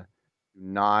China, do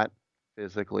not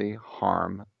physically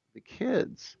harm the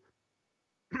kids.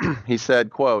 He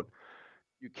said, quote,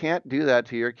 you can't do that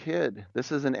to your kid.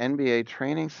 This is an NBA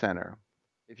training center.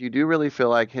 if you do really feel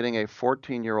like hitting a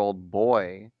 14-year-old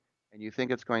boy and you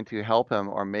think it's going to help him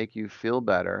or make you feel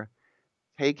better,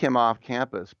 take him off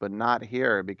campus, but not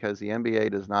here because the NBA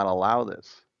does not allow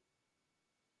this.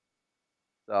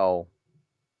 So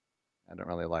I don't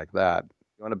really like that.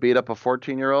 You want to beat up a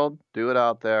 14-year-old? Do it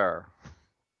out there.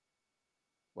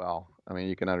 Well, I mean,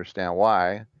 you can understand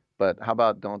why, but how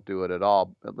about don't do it at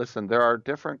all? But listen, there are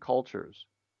different cultures.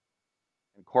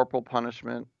 And corporal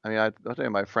punishment, I mean, I'll tell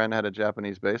you, my friend had a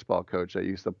Japanese baseball coach that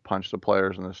used to punch the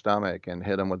players in the stomach and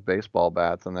hit them with baseball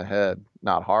bats in the head.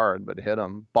 Not hard, but hit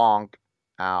them. Bonk.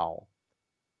 Ow.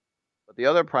 But the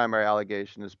other primary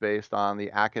allegation is based on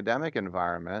the academic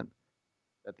environment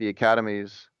that the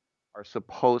academies are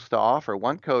supposed to offer.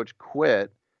 One coach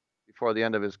quit before the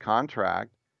end of his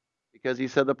contract because he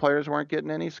said the players weren't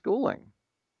getting any schooling.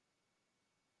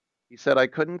 He said, I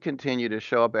couldn't continue to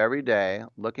show up every day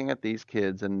looking at these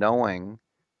kids and knowing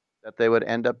that they would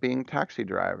end up being taxi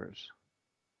drivers.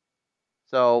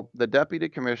 So the deputy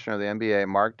commissioner of the NBA,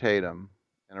 Mark Tatum,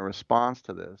 in a response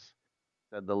to this,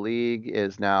 said the league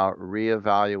is now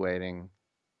reevaluating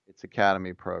its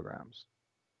academy programs.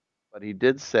 But he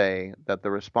did say that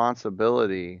the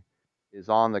responsibility is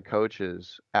on the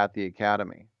coaches at the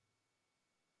academy.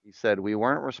 He said, we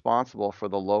weren't responsible for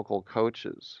the local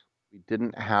coaches. We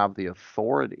didn't have the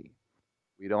authority.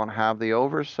 We don't have the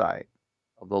oversight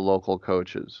of the local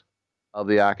coaches, of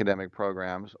the academic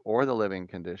programs, or the living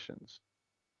conditions.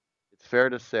 It's fair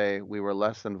to say we were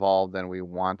less involved than we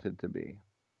wanted to be.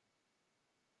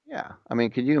 Yeah. I mean,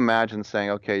 could you imagine saying,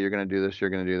 okay, you're going to do this, you're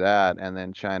going to do that, and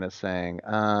then China saying,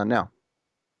 no.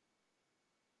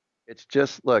 It's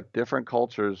just, look, different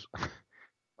cultures.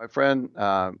 My friend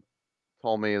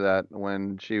told me that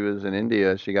when she was in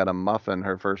India, she got a muffin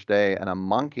her first day, and a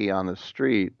monkey on the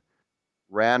street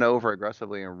ran over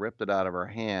aggressively and ripped it out of her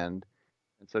hand.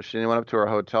 And so she went up to her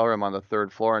hotel room on the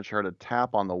 3rd floor, and she heard a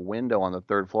tap on the window on the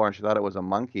 3rd floor, and she thought it was a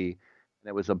monkey, and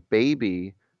it was a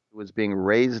baby who was being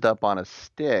raised up on a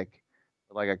stick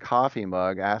like a coffee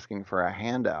mug asking for a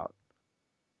handout.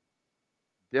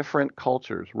 Different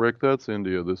cultures. Rick, that's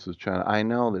India. This is China. I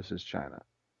know this is China.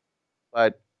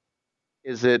 But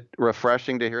is it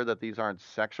refreshing to hear that these aren't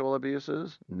sexual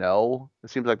abuses? No. It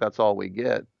seems like that's all we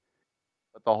get.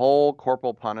 But the whole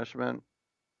corporal punishment,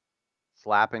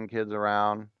 slapping kids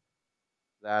around,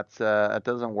 that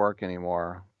doesn't work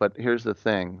anymore. But here's the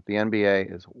thing. The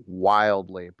NBA is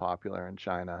wildly popular in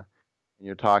China. And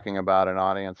you're talking about an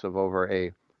audience of over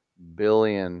 1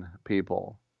 billion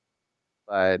people.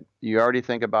 But you already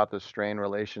think about the strained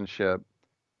relationship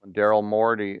when Daryl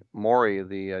Morey,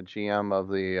 the GM of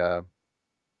the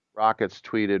Rockets,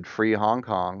 tweeted "Free Hong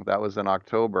Kong." That was in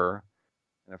October.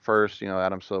 And at first,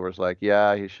 Adam Silver's like,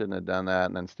 yeah, he shouldn't have done that.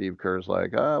 And then Steve Kerr's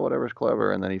like, whatever's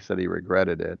clever. And then he said he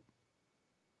regretted it.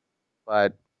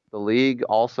 But the league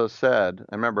also said,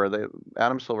 I remember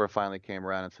Adam Silver finally came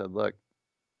around and said, look,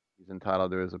 he's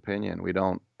entitled to his opinion. We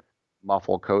don't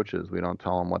muffle coaches. We don't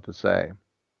tell them what to say.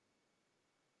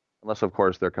 Unless, of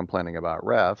course, they're complaining about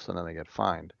refs, and then they get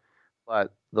fined.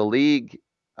 But the league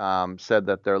said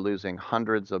that they're losing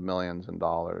hundreds of millions in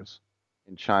dollars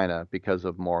in China because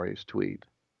of Morey's tweet.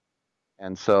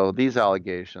 And so these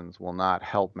allegations will not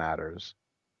help matters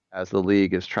as the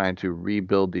league is trying to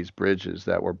rebuild these bridges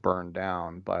that were burned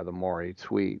down by the Morey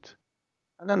tweet.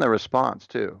 And then the response,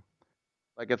 too.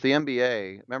 Like if the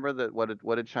NBA, remember that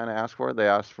what did China ask for? They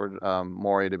asked for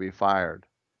Morey to be fired.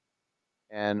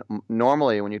 And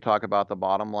normally when you talk about the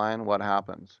bottom line, what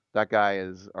happens? That guy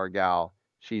is, or gal,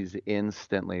 she's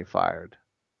instantly fired.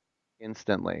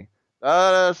 Instantly.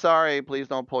 Sorry, please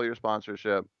don't pull your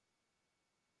sponsorship.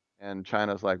 And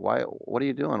China's like, why? What are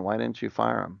you doing? Why didn't you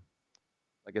fire him?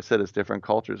 Like I said, it's different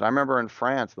cultures. I remember in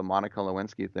France, the Monica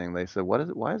Lewinsky thing, they said,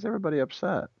 why is everybody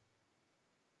upset?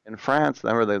 In France,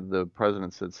 remember the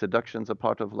president said, seduction's a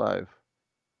part of life.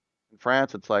 In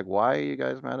France, it's like, why are you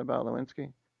guys mad about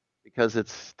Lewinsky? Because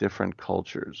it's different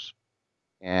cultures.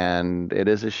 And it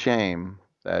is a shame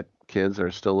that kids are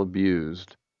still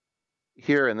abused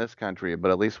here in this country,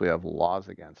 but at least we have laws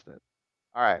against it.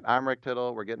 All right, I'm Rick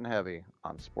Tittle. We're getting heavy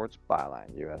on Sports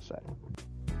Byline USA.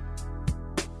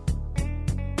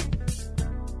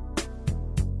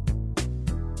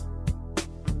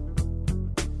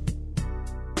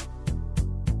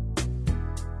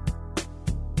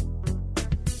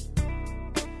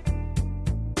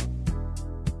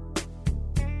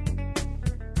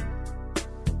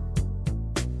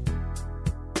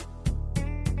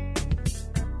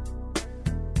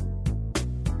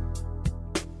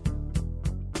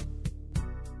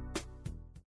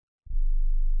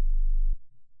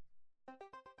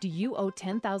 Do you owe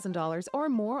 $10,000 or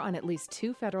more on at least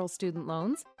 2 federal student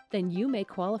loans? then you may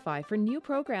qualify for new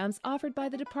programs offered by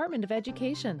the Department of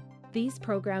Education. These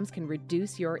programs can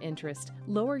reduce your interest,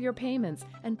 lower your payments,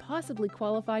 and possibly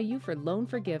qualify you for loan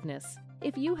forgiveness.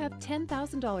 If you have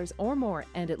 $10,000 or more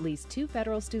and at least 2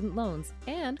 federal student loans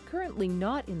and currently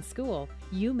not in school,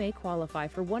 you may qualify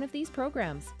for one of these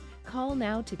programs. Call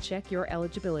now to check your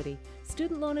eligibility.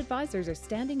 Student loan advisors are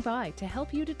standing by to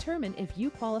help you determine if you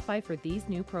qualify for these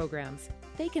new programs.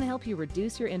 They can help you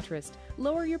reduce your interest,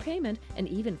 lower your payment, and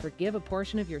even forgive a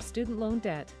portion of your student loan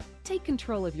debt. Take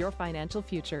control of your financial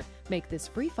future. Make this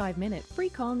free 5-minute free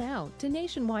call now to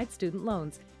Nationwide Student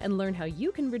Loans and learn how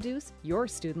you can reduce your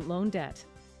student loan debt.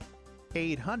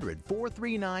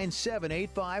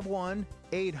 800-439-7851,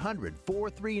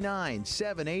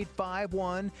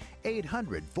 800-439-7851,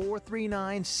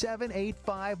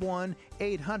 800-439-7851,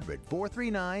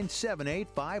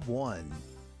 800-439-7851.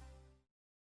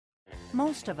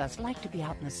 Most of us like to be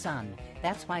out in the sun.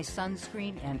 That's why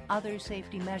sunscreen and other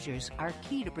safety measures are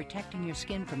key to protecting your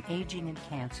skin from aging and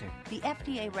cancer. The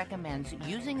FDA recommends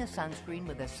using a sunscreen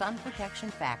with a sun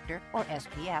protection factor, or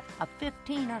SPF, of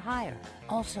 15 or higher.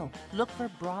 Also, look for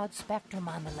broad spectrum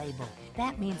on the label.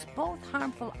 That means both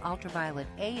harmful ultraviolet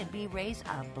A and B rays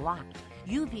are blocked.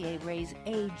 UVA rays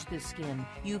age the skin,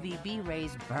 UVB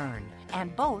rays burn,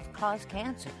 and both cause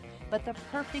cancer. But the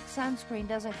perfect sunscreen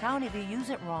doesn't count if you use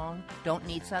it wrong. Don't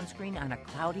need sunscreen on a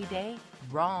cloudy day?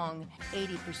 Wrong.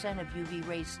 80% of UV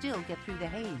rays still get through the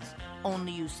haze.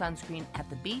 Only use sunscreen at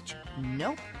the beach?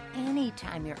 Nope.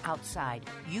 Anytime you're outside,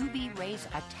 UV rays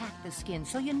attack the skin,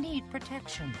 so you need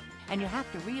protection. And you have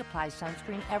to reapply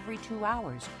sunscreen every 2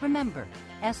 hours. Remember,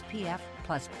 SPF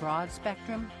plus broad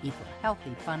spectrum equal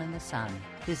healthy fun in the sun.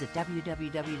 Visit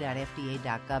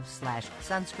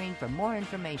www.fda.gov/sunscreen for more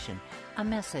information. A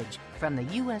message from the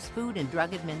U.S. Food and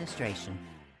Drug Administration.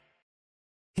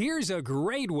 Here's a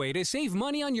great way to save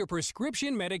money on your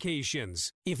prescription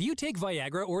medications. If you take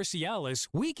Viagra or Cialis,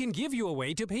 we can give you a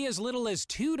way to pay as little as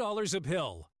 $2 a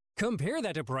pill. Compare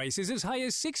that to prices as high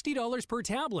as $60 per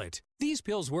tablet. These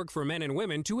pills work for men and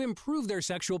women to improve their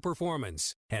sexual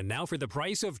performance. And now for the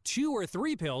price of 2 or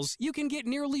 3 pills, you can get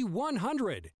nearly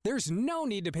 100. There's no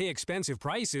need to pay expensive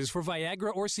prices for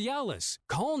Viagra or Cialis.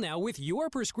 Call now with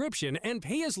your prescription and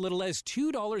pay as little as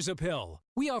 $2 a pill.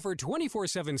 We offer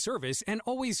 24/7 service and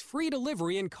always free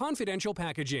delivery and confidential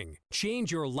packaging.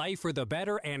 Change your life for the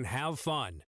better and have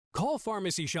fun. Call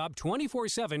Pharmacy Shop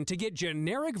 24/7 to get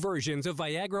generic versions of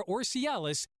Viagra or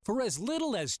Cialis for as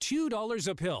little as $2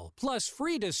 a pill, plus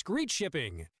free discreet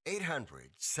shipping.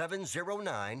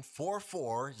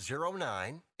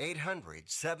 800-709-4409.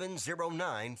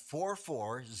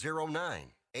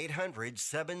 800-709-4409.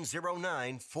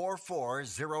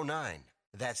 800-709-4409.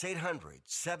 That's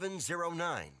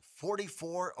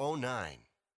 800-709-4409.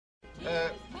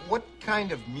 What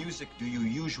kind of music do you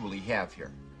usually have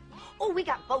here? Oh, we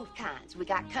got both kinds. We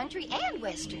got country and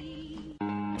western.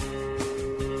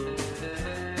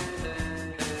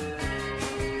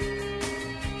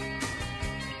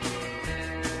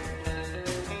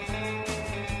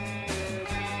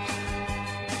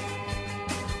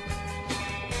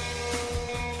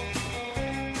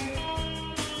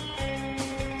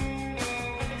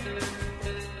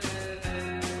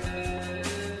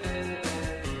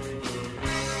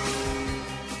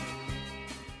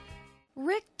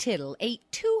 Rick Tittle ate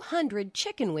 200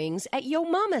 chicken wings at Yo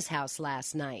Mama's house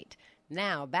last night.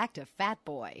 Now back to Fat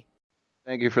Boy.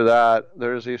 Thank you for that.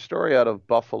 There's a story out of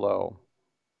Buffalo.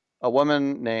 A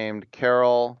woman named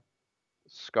Carol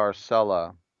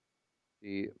Scarcella.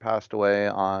 She passed away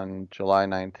on July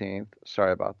 19th.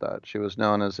 Sorry about that. She was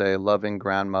known as a loving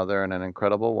grandmother and an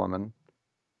incredible woman.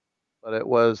 But it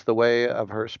was the way of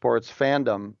her sports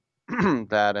fandom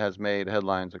that has made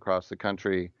headlines across the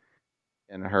country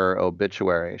in her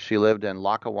obituary. She lived in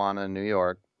Lackawanna, New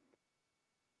York.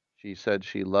 She said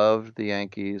she loved the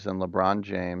Yankees and LeBron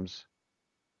James,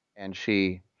 and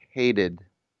she hated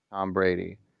Tom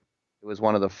Brady. It was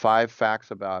one of the 5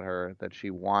 facts about her that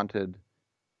she wanted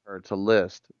her to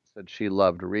list. Said she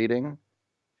loved reading,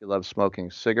 she loved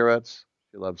smoking cigarettes,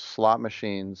 she loved slot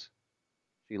machines,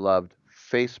 she loved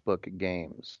Facebook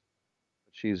games.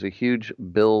 She's a huge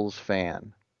Bills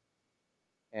fan.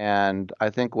 And I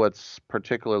think what's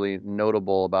particularly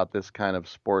notable about this kind of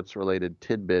sports-related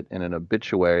tidbit in an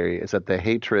obituary is that the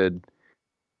hatred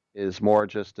is more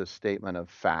just a statement of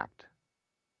fact,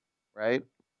 right?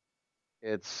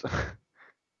 It's,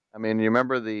 I mean, you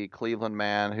remember the Cleveland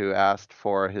man who asked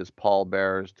for his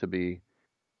pallbearers to be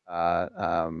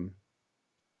Browns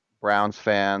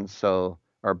fans, or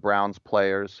Browns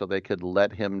players, so they could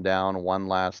let him down one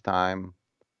last time?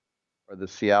 Or the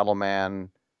Seattle man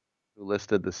who who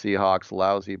listed the Seahawks'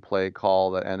 lousy play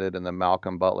call that ended in the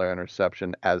Malcolm Butler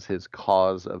interception as his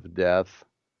cause of death.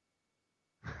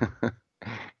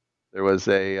 There was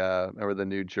remember the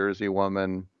New Jersey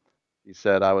woman. He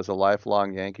said, I was a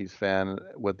lifelong Yankees fan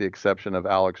with the exception of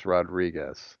Alex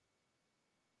Rodriguez.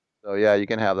 So, yeah, you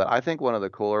can have that. I think one of the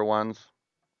cooler ones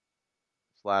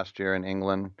last year in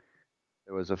England,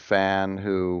 there was a fan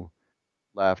who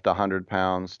left 100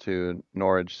 pounds to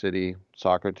Norwich City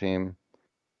soccer team,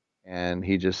 and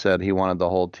he just said he wanted the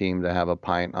whole team to have a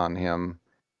pint on him.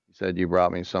 He said, you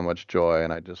brought me so much joy,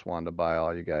 and I just wanted to buy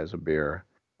all you guys a beer.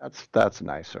 That's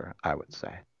nicer, I would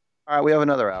say. All right, we have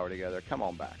another hour together. Come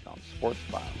on back on Sports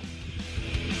File.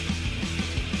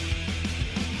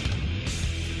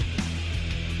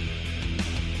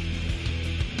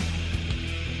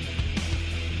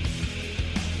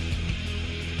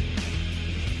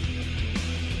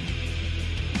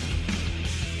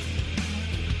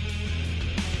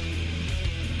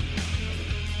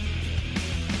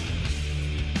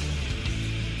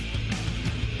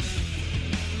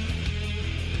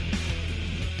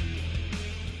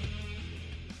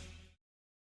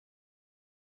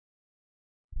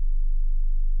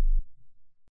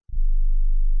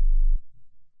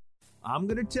 I'm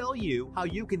going to tell you how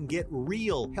you can get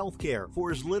real health care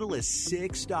for as little as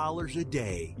 $6 a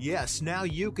day. Yes, now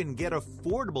you can get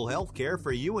affordable health care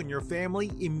for you and your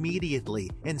family immediately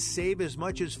and save as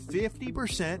much as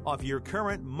 50% off your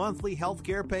current monthly health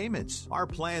care payments. Our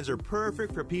plans are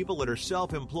perfect for people that are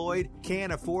self-employed,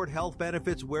 can't afford health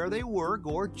benefits where they work,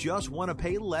 or just want to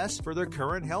pay less for their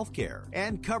current health care.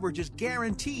 And coverage is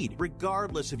guaranteed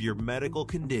regardless of your medical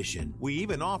condition. We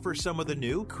even offer some of the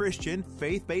new Christian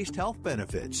faith-based health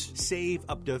benefits. Save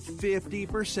up to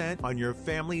 50% on your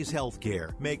family's health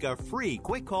care. Make a free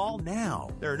quick call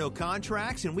now. There are no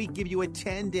contracts, and we give you a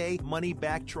 10-day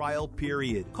money-back trial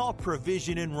period. Call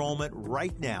Provision Enrollment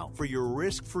right now for your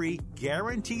risk-free,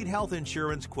 guaranteed health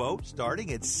insurance quote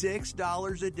starting at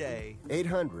 $6 a day.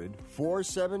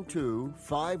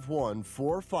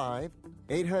 800-472-5145.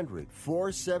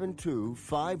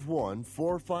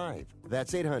 800-472-5145.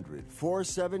 That's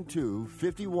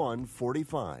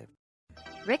 800-472-5145.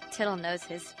 Rick Tittle knows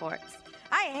his sports.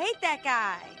 I hate that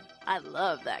guy. I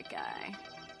love that guy.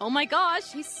 Oh my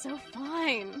gosh, he's so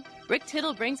fine. Rick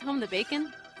Tittle brings home the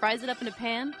bacon, fries it up in a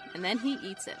pan, and then he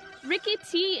eats it. Ricky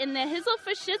T in the hizzle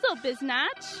for shizzle,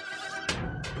 biznatch.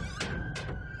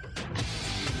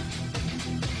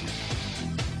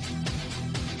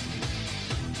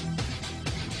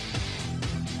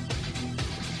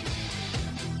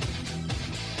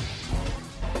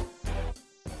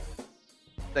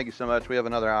 Thank you so much. We have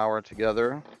another hour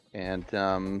together, and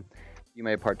you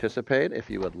may participate if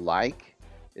you would like.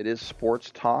 It is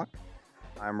Sports Talk.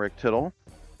 I'm Rick Tittle,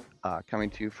 coming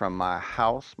to you from my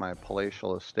house, my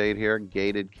palatial estate here,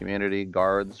 gated community,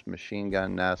 guards, machine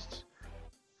gun nests,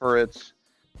 turrets.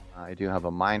 I do have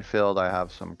a minefield. I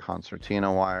have some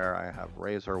concertina wire. I have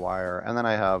razor wire, and then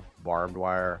I have barbed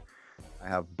wire. I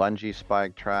have bungee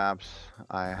spike traps.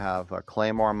 I have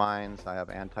claymore mines. I have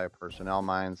anti-personnel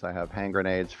mines. I have hand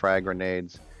grenades, frag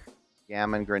grenades,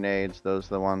 gammon grenades. Those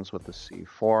are the ones with the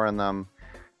C4 in them.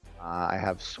 I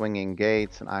have swinging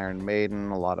gates, an Iron Maiden,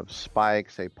 a lot of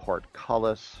spikes, a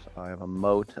portcullis. I have a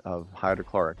moat of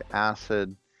hydrochloric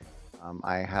acid.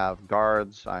 I have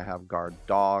guards. I have guard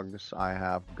dogs. I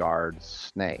have guard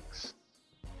snakes.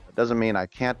 It doesn't mean I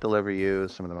can't deliver you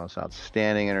some of the most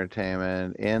outstanding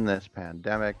entertainment in this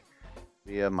pandemic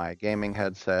via my gaming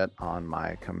headset on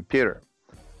my computer.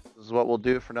 This is what we'll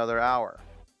do for another hour.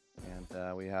 And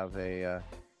we have a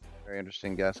very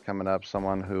interesting guest coming up,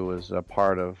 someone who was a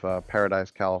part of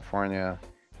Paradise, California,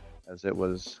 as it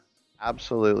was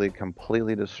absolutely,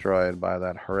 completely destroyed by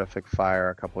that horrific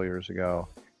fire a couple years ago.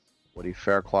 Woody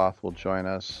Faircloth will join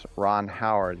us. Ron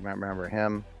Howard, you might remember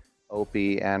him.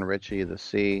 Opie and Richie the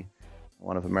Sea,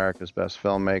 one of America's best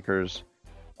filmmakers,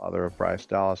 father of Bryce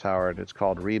Dallas Howard. It's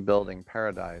called Rebuilding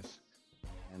Paradise,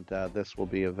 and this will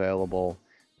be available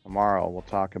tomorrow. We'll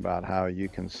talk about how you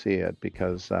can see it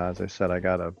because, as I said, I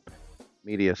got a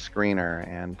media screener,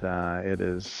 and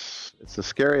it's the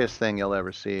scariest thing you'll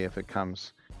ever see if it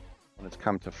comes when it's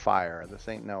come to fire. This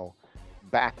ain't no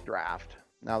Backdraft.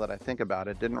 Now that I think about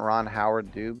it, didn't Ron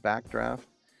Howard do Backdraft?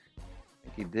 I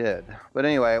think he did. But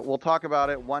anyway, we'll talk about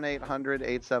it.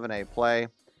 1-800-878-PLAY.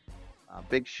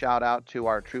 Big shout out to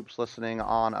our troops listening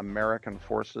on American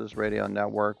Forces Radio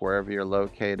Network, wherever you're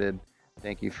located.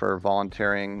 Thank you for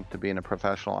volunteering to be in the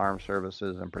professional armed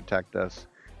services and protect us.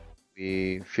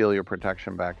 We feel your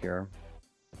protection back here.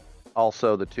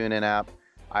 Also, the TuneIn app,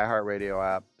 iHeartRadio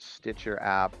app, Stitcher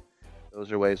app,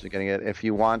 Those are ways of getting it. If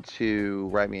you want to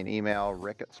write me an email,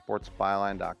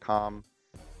 rick@sportsbyline.com.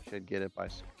 Should get it by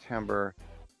September.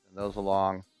 Send those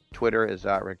along. Twitter is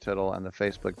 @RickTittle, and the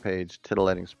Facebook page,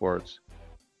 Titillating Sports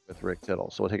with Rick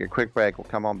Tittle. So we'll take a quick break. We'll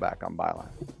come on back on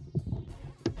Byline.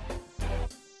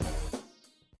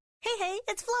 Hey,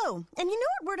 it's Flo. And you know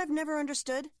what word I've never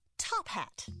understood? Top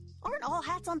hat. Aren't all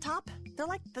hats on top? They're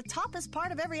like the toppest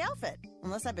part of every outfit.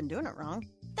 Unless I've been doing it wrong.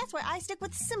 That's why I stick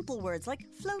with simple words like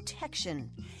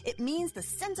Flotection. It means the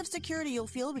sense of security you'll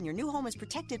feel when your new home is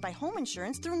protected by home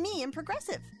insurance through me and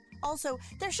Progressive. Also,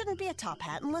 there shouldn't be a top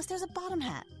hat unless there's a bottom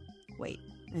hat. Wait,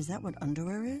 is that what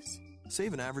underwear is?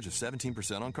 Save an average of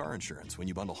 17% on car insurance when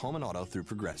you bundle home and auto through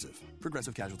Progressive.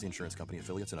 Progressive Casualty Insurance Company,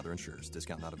 affiliates, and other insurers.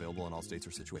 Discount not available in all states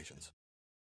or situations.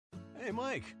 Hey,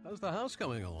 Mike, how's the house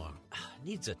coming along?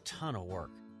 Needs a ton of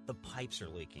work. The pipes are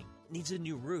leaking. Needs a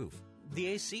new roof. The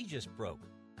AC just broke.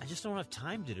 I just don't have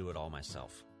time to do it all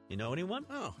myself. You know anyone?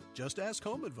 Oh, just ask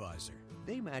Home Advisor.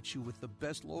 They match you with the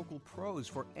best local pros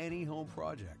for any home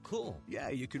project. Cool. Yeah,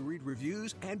 you can read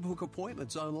reviews and book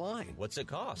appointments online. What's it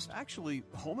cost? Actually,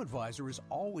 Home Advisor is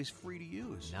always free to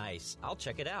use. Nice. I'll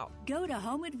check it out. Go to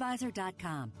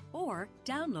HomeAdvisor.com or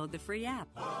download the free app.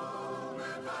 Home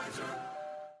Advisor.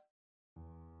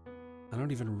 I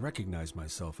don't even recognize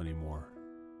myself anymore.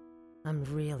 I'm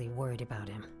really worried about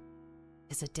him.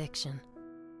 His addiction.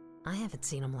 I haven't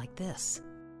seen him like this.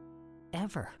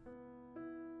 Ever.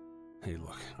 Hey,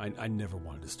 look, I never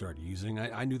wanted to start using.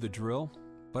 I knew the drill,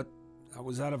 but I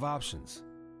was out of options.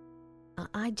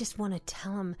 I just want to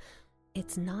tell him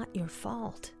it's not your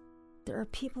fault. There are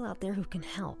people out there who can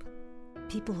help.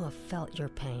 People who have felt your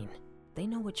pain. They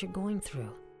know what you're going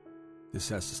through. This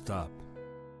has to stop.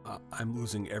 I'm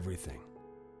losing everything.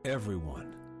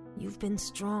 Everyone. You've been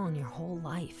strong your whole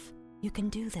life. You can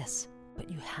do this,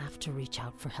 but you have to reach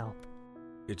out for help.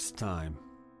 It's time.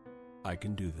 I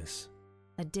can do this.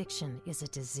 Addiction is a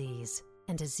disease,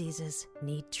 and diseases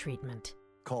need treatment.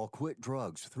 Call Quit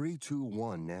Drugs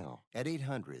 321 now at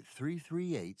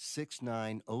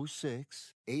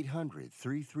 800-338-6906.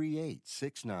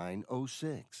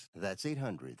 800-338-6906. That's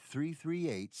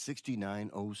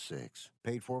 800-338-6906.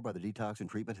 Paid for by the Detox and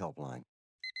Treatment Helpline.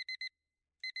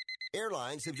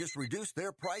 Airlines have just reduced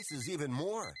their prices even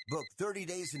more. Book 30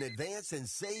 days in advance and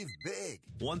save big.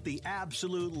 Want the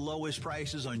absolute lowest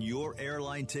prices on your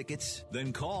airline tickets?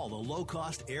 Then call the Low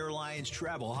Cost Airlines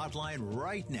Travel Hotline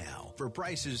right now. For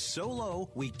prices so low,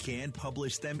 we can't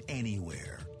publish them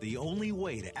anywhere. The only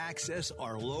way to access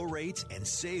our low rates and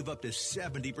save up to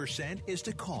 70% is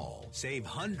to call. Save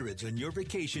hundreds on your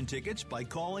vacation tickets by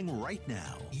calling right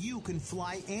now. You can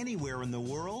fly anywhere in the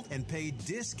world and pay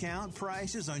discount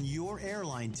prices on your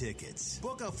airline tickets.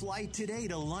 Book a flight today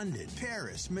to London,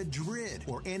 Paris, Madrid,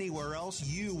 or anywhere else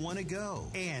you want to go.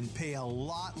 And pay a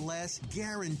lot less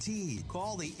guaranteed.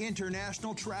 Call the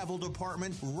International Travel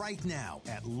Department right now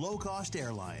at Low Cost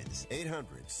Airlines.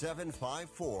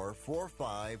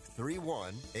 800-754-4531.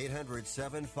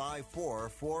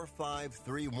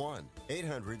 800-754-4531.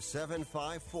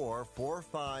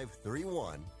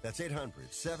 800-754-4531. That's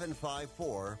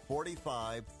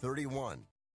 800-754-4531.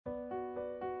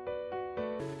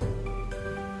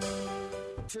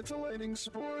 Titillating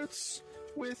Sports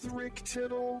with Rick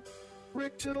Tittle.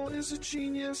 Rick Tittle is a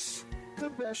genius. The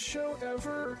best show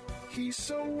ever. He's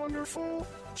so wonderful.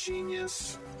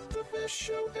 Genius. The best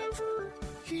show ever.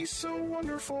 He's so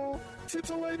wonderful.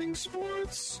 Titillating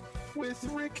Sports with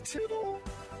Rick Tittle.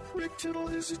 Rick Tittle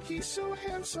he's so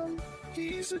handsome.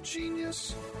 He's a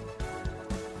genius.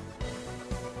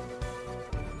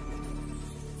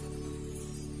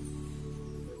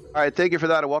 All right, thank you for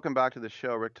that, and welcome back to the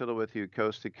show. Rick Tittle with you,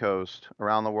 coast to coast,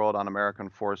 around the world on American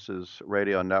Forces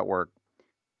Radio Network.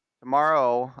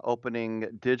 Tomorrow, opening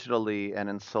digitally and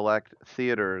in select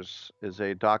theaters, is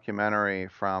a documentary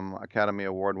from Academy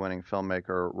Award-winning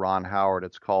filmmaker Ron Howard.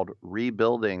 It's called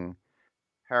Rebuilding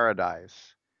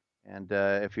Paradise. And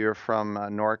if you're from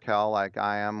NorCal like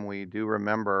I am, we do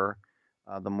remember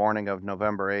the morning of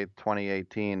November 8th,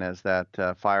 2018, as that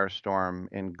firestorm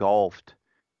engulfed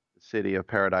the city of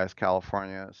Paradise,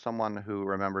 California. Someone who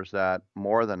remembers that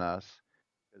more than us,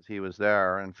 because he was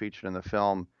there and featured in the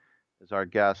film, is our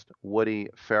guest, Woody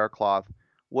Faircloth.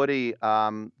 Woody,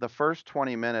 the first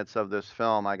 20 minutes of this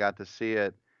film, I got to see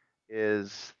it,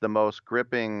 is the most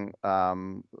gripping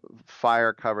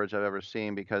fire coverage I've ever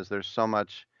seen, because there's so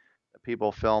much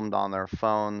people filmed on their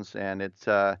phones, and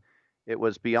it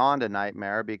was beyond a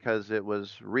nightmare because it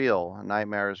was real.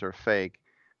 Nightmares are fake.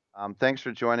 Thanks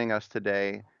for joining us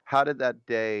today. How did that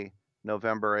day,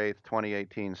 November 8th,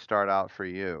 2018, start out for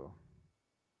you?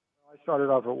 I started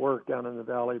off at work down in the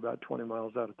valley about 20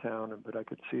 miles out of town, but I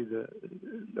could see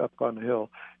up on the hill.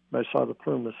 And I saw the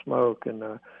plume of smoke, and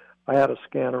I had a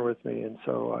scanner with me, and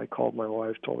so I called my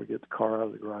wife, told her to get the car out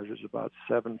of the garage. It was about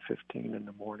 7:15 in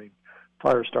the morning.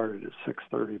 Fire started at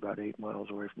 6:30, about 8 miles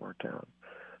away from our town.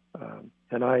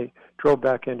 And I drove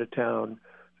back into town,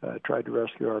 tried to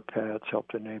rescue our pets,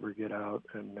 helped a neighbor get out,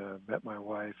 and met my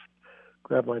wife,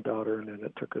 grabbed my daughter, and then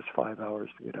it took us 5 hours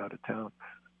to get out of town.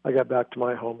 I got back to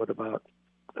my home at about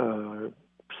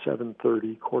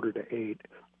 7:30, 7:45,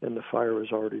 and the fire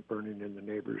was already burning in the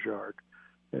neighbor's yard.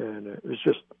 And it was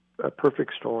just a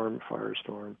perfect storm,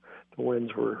 firestorm. The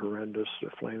winds were horrendous.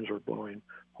 The flames were blowing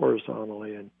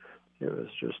horizontally, and it was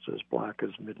just as black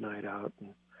as midnight out,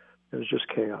 and it was just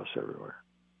chaos everywhere.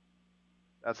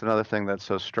 That's another thing that's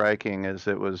so striking is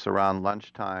it was around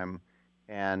lunchtime,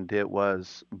 and it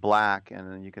was black,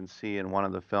 and you can see in one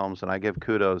of the films, and I give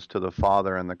kudos to the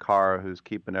father in the car who's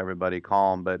keeping everybody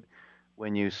calm, but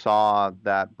when you saw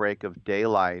that break of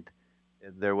daylight,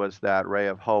 there was that ray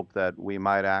of hope that we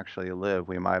might actually live,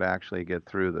 we might actually get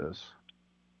through this.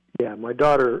 Yeah, my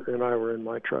daughter and I were in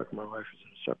my truck, my wife was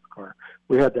in a separate car.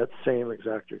 We had that same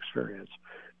exact experience.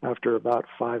 After about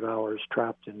 5 hours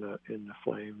trapped in the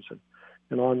flames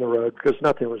and on the road, because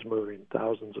nothing was moving.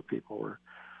 Thousands of people were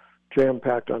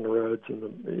jam-packed on the roads, and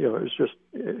it was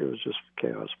just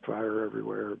chaos, fire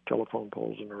everywhere, telephone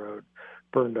poles in the road,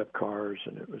 burned up cars,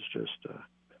 and it was just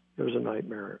it was a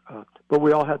nightmare. But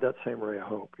we all had that same ray of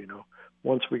hope.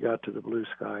 Once we got to the blue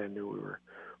sky and knew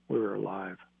we were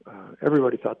alive,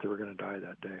 everybody thought they were going to die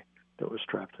that day that was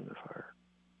trapped in the fire.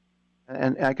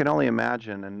 And I can only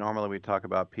imagine, and normally we talk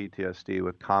about PTSD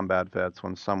with combat vets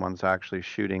when someone's actually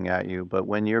shooting at you, but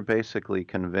when you're basically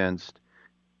convinced,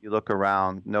 you look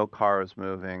around, no car is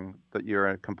moving, but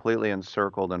you're completely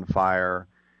encircled in fire,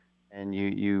 and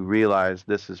you realize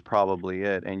this is probably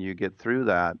it, and you get through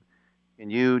that. Can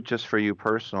you, just for you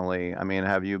personally, I mean,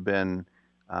 have you been,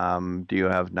 do you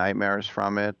have nightmares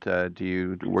from it?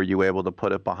 Were you able to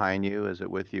put it behind you? Is it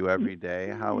with you every day?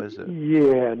 How is it?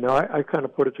 Yeah, no, I kind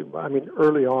of put it to, I mean,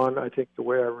 early on, I think the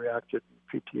way I reacted,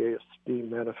 PTSD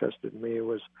manifested in me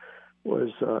was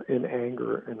in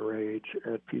anger and rage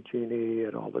at PG&E,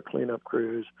 at all the cleanup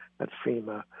crews, at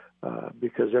FEMA,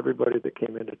 because everybody that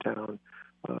came into town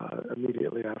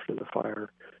immediately after the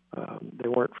fire, they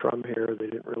weren't from here. They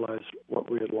didn't realize what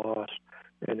we had lost,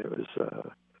 and it was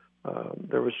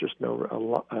there was just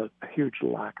a huge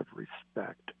lack of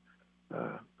respect,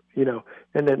 and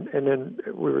then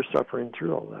we were suffering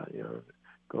through all that,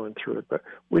 going through it. But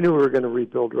we knew we were going to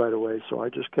rebuild right away, so I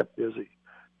just kept busy.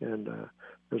 And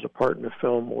there's a part in the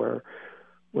film where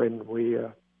when we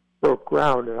broke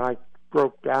ground and I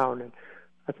broke down, and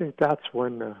I think that's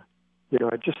when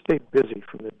I just stayed busy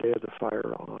from the day of the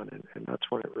fire on, and that's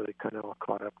when it really kind of all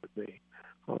caught up with me,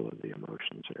 all of the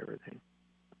emotions and everything.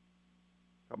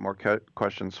 More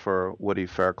questions for Woody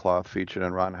Faircloth, featured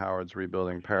in Ron Howard's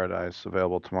Rebuilding Paradise,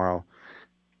 available tomorrow.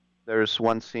 There's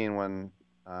one scene when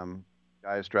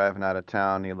guy's driving out of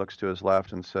town. He looks to his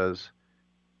left and says,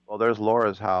 well, there's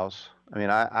Laura's house. I mean,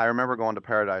 I remember going to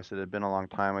Paradise. It had been a long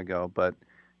time ago, but,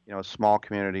 a small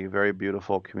community, very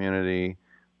beautiful community,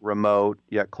 remote,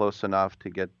 yet close enough to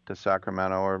get to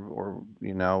Sacramento or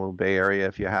Bay Area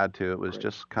if you had to. It was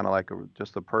just kind of like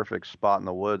just the perfect spot in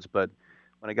the woods. But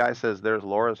when a guy says there's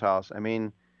Laura's house, I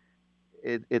mean,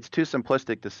 it's too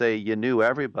simplistic to say you knew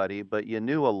everybody, but you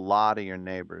knew a lot of your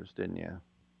neighbors, didn't you?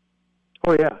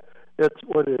 Oh, yeah. It's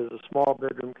what it is, a small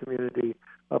bedroom community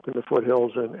up in the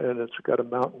foothills, and it's got a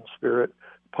mountain spirit,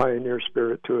 pioneer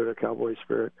spirit to it, a cowboy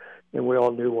spirit, and we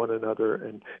all knew one another.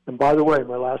 And by the way,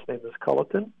 my last name is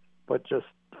Culleton, but just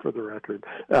for the record.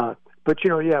 But,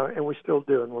 and we still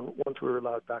do. And once we were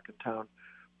allowed back in town,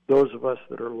 those of us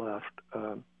that are left,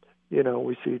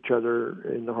 we see each other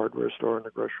in the hardware store and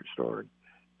the grocery store,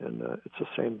 and it's the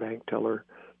same bank teller.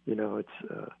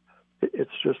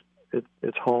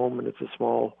 It's home, and it's a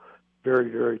small, very,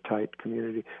 very tight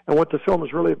community. And what the film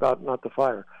is really about, not the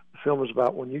fire. The film is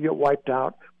about when you get wiped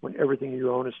out, when everything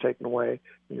you own is taken away,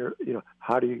 and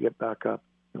how do you get back up,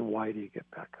 and why do you get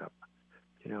back up?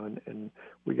 And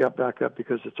we got back up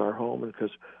because it's our home, and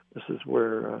because this is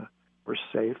where we're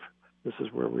safe. This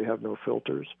is where we have no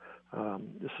filters.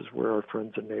 This is where our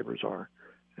friends and neighbors are,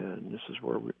 and this is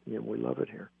where we love it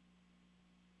here.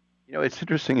 It's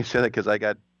interesting you say that, because I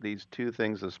got these two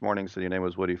things this morning. So your name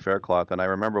was Woody Faircloth, and I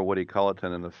remember Woody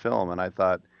Culleton in the film, and I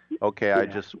thought, okay, yeah. I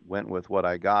just went with what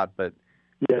I got. But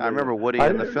I remember Woody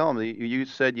in the film. You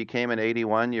said you came in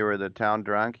 81, you were the town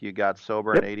drunk, you got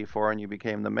sober in 84, and you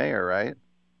became the mayor, right?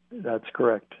 That's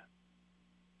correct.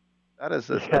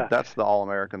 That's the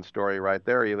all-American story right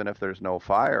there, even if there's no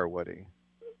fire, Woody.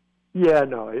 Yeah,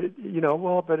 no,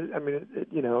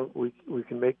 we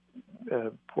can make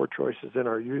poor choices in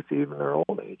our youth, even our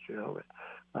old age,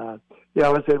 I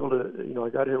was able to, I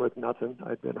got here with nothing.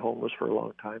 I'd been homeless for a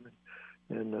long time,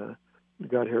 and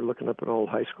got here looking up an old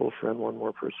high school friend, one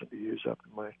more person to use up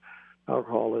in my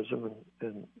alcoholism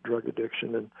and drug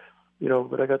addiction, and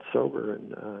but I got sober,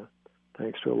 and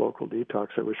thanks to a local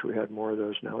detox. I wish we had more of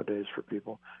those nowadays for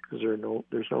people, because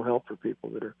there's no help for people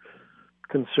that are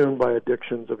consumed by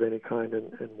addictions of any kind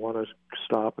and want to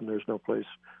stop, and there's no place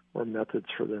or methods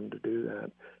for them to do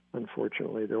that.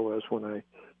 Unfortunately, there was when I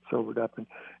sobered up, and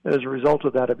as a result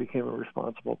of that, I became a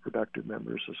responsible, productive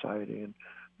member of society and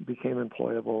became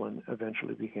employable, and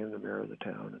eventually became the mayor of the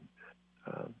town.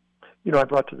 And I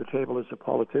brought to the table as a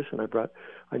politician. I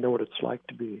know what it's like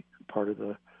to be part of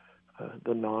the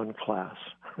non-class,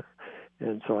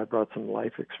 and so I brought some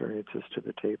life experiences to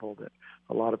the table that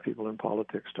a lot of people in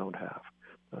politics don't have.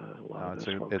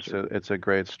 It's a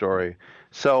great story.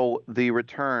 So the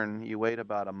return, you wait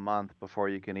about a month before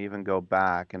you can even go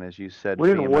back, and as you said,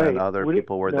 FEMA and other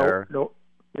people were there.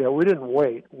 Yeah, we didn't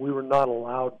wait. We were not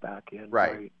allowed back in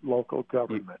by local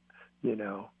government,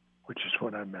 which is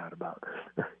what I'm mad about.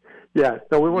 Yeah,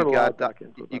 no, we weren't allowed back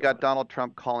in. You got Donald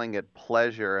Trump calling it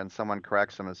pleasure, and someone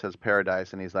corrects him and says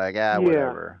paradise, and he's like,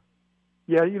 whatever.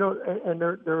 Yeah, and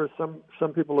there are some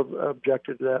people have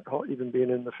objected to that even being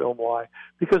in the film. Why?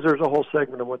 Because there's a whole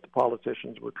segment of what the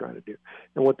politicians were trying to do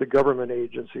and what the government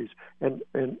agencies, and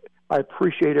I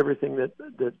appreciate everything that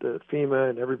the FEMA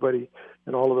and everybody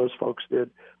and all of those folks did.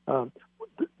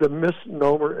 The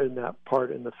misnomer in that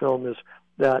part in the film is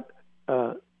that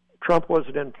Trump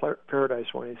wasn't in paradise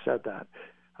when he said that.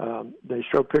 They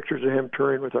showed pictures of him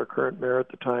touring with our current mayor at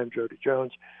the time, Jody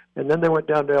Jones, and then they went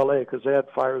down to L.A. because they had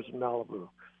fires in Malibu,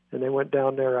 and they went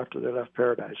down there after they left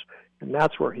paradise, and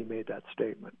that's where he made that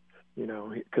statement.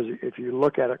 Because if you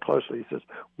look at it closely, he says,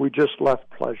 "We just left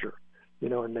pleasure,"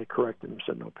 and they corrected him and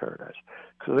said, "No, paradise,"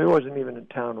 because he wasn't even in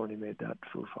town when he made that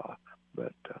foo-fa.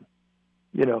 But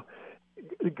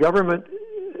the government,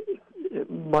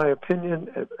 my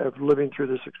opinion of living through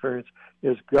this experience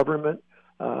is government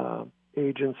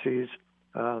agencies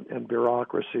and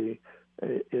bureaucracy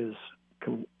is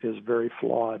very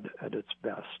flawed at its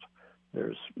best.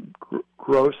 There's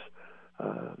gross,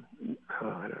 I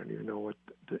don't even know what,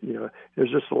 there's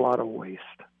just a lot of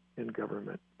waste in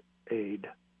government aid.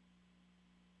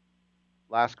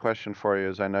 Last question for you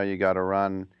is, I know you got to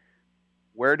run.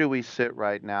 Where do we sit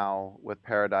right now with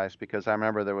Paradise? Because I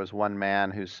remember there was one man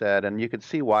who said, and you could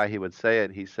see why he would say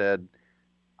it, he said,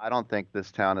 I don't think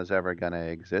this town is ever going to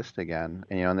exist again.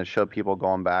 And, and they show people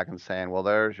going back and saying, well,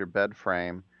 there's your bed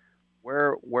frame.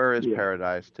 Where is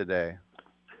Paradise today?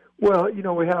 Well,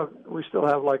 we still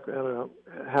have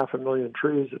 500,000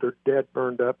 trees that are dead,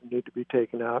 burned up, and need to be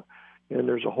taken out. And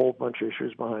there's a whole bunch of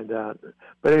issues behind that.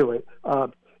 But anyway,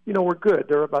 we're good.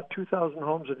 There are about 2,000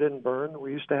 homes that didn't burn.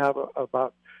 We used to have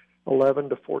about 11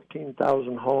 to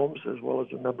 14,000 homes, as well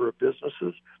as a number of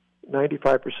businesses.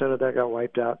 95% of that got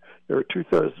wiped out. There were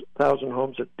 2,000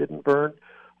 homes that didn't burn.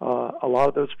 A lot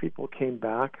of those people came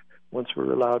back once we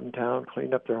were allowed in town,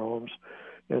 cleaned up their homes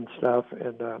and stuff,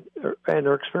 and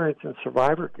are experiencing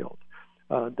survivor guilt.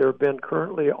 There have been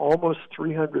currently almost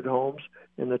 300 homes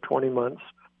in the 20 months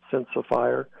since the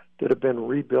fire that have been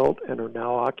rebuilt and are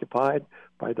now occupied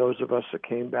by those of us that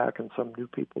came back and some new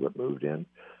people that moved in.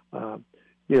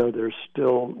 There's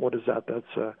still, what is that?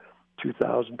 That's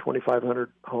 2,000,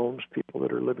 2,500 homes, people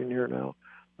that are living here now.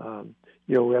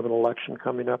 We have an election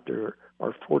coming up. There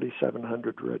are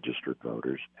 4,700 registered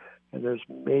voters, and there's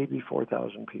maybe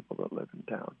 4,000 people that live in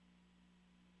town.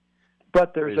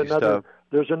 But there's another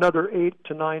 800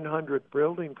 to 900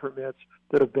 building permits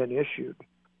that have been issued.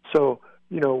 So,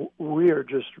 we are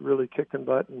just really kicking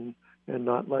butt and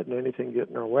not letting anything get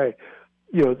in our way.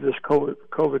 This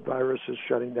COVID virus is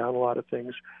shutting down a lot of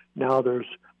things. Now there's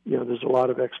a lot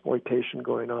of exploitation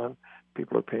going on.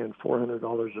 People are paying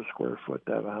 $400 a square foot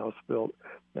to have a house built.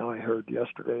 Now I heard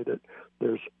yesterday that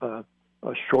there's a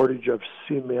shortage of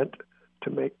cement to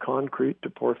make concrete to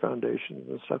pour foundations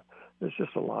and stuff. There's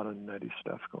just a lot of nutty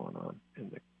stuff going on in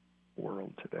the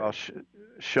world today. Well,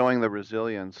 showing the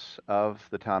resilience of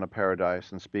the town of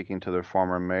Paradise and speaking to their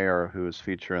former mayor, who is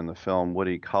featured in the film,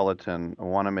 Woody Culleton, I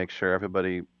want to make sure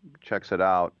everybody checks it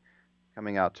out.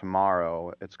 Coming out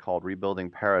tomorrow. It's called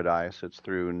Rebuilding Paradise. It's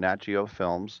through Nat Geo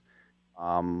Films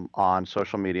on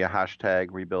social media, hashtag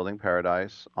Rebuilding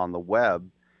Paradise. On the web,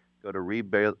 go to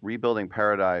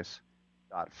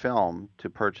rebuildingparadise.film to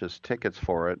purchase tickets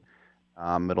for it.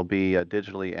 It'll be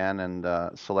digitally and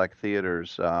select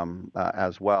theaters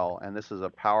as well. And this is a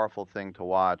powerful thing to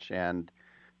watch. And,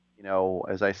 you know,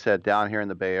 as I said, down here in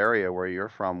the Bay Area where you're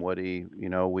from, Woody, you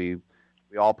know, we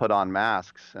all put on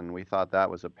masks and we thought that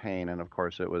was a pain. And of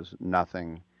course it was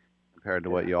nothing compared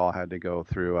to what you all had to go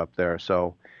through up there.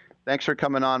 So thanks for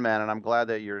coming on, man. And I'm glad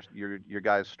that your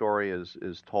guys' story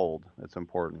is told. It's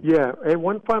important. Yeah. And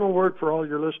one final word for all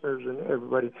your listeners and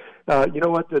everybody. You know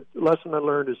what? The lesson I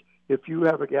learned is if you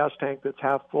have a gas tank that's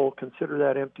half full, consider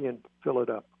that empty and fill it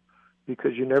up,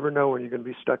 because you never know when you're going to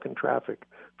be stuck in traffic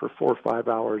for 4 or 5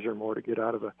 hours or more to get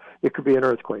out of it could be an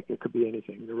earthquake. It could be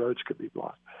anything. The roads could be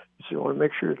blocked. So you want to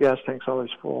make sure your gas tank's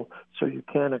always full so you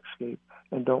can escape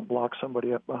and don't block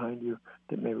somebody up behind you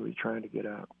that may be trying to get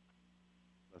out.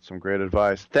 That's some great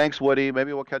advice. Thanks, Woody.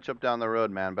 Maybe we'll catch up down the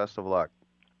road, man. Best of luck.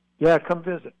 Yeah, come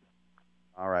visit.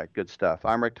 All right, good stuff.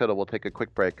 I'm Rick Tittle. We'll take a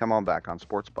quick break. Come on back on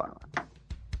Sports Byline.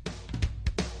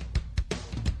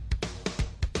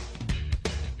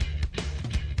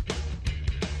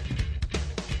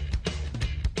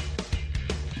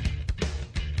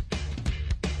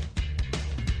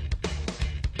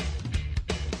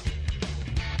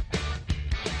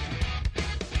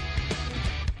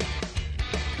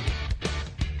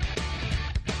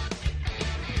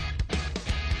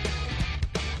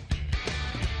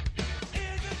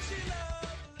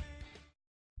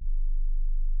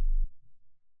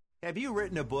 Have you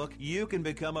written a book? You can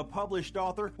become a published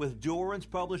author with Dorrance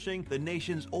Publishing, the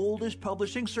nation's oldest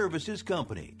publishing services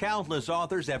company. Countless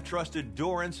authors have trusted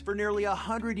Dorrance for nearly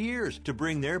 100 years to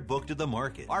bring their book to the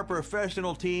market. Our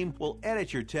professional team will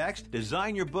edit your text,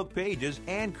 design your book pages,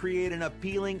 and create an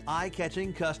appealing,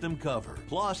 eye-catching custom cover.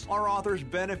 Plus, our authors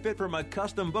benefit from a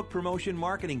custom book promotion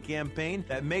marketing campaign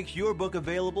that makes your book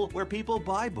available where people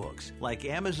buy books, like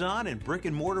Amazon and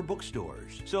brick-and-mortar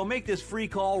bookstores. So make this free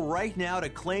call right now to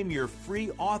claim your free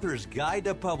author's guide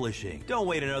to publishing. Don't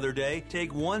wait another day.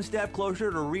 Take one step closer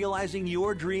to realizing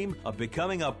your dream of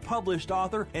becoming a published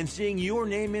author and seeing your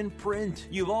name in print.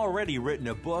 You've already written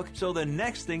a book, so the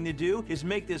next thing to do is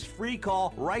make this free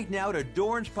call right now to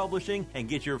Dorrance Publishing and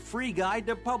get your free guide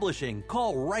to publishing.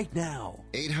 Call right now.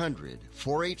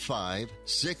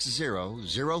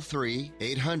 800-485-6003.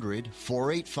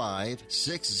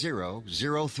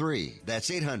 800-485-6003. That's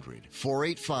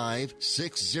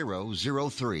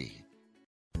 800-485-6003.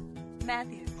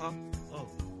 Matthew. Huh? Oh,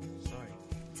 sorry.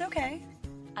 It's okay.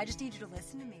 I just need you to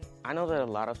listen to me. I know that a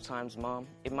lot of times, Mom,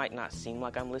 it might not seem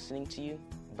like I'm listening to you,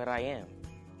 but I am.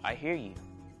 I hear you.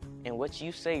 And what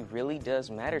you say really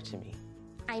does matter to me.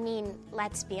 I mean,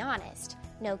 let's be honest.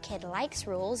 No kid likes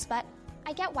rules, but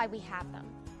I get why we have them.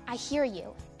 I hear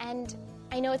you, and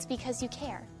I know it's because you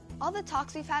care. All the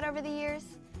talks we've had over the years,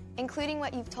 including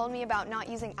what you've told me about not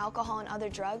using alcohol and other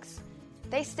drugs,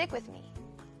 they stick with me.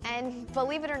 And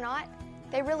believe it or not,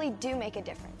 they really do make a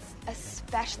difference,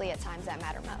 especially at times that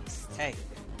matter most. Hey,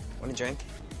 want a drink?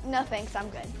 No thanks, I'm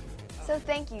good. So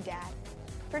thank you, Dad,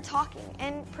 for talking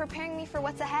and preparing me for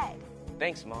what's ahead.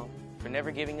 Thanks, Mom, for never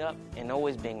giving up and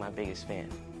always being my biggest fan.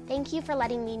 Thank you for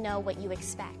letting me know what you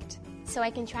expect, so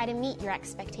I can try to meet your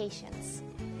expectations.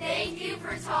 Thank you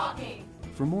for talking.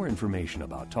 For more information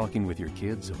about talking with your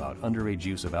kids about underage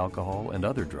use of alcohol and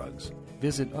other drugs,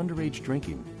 visit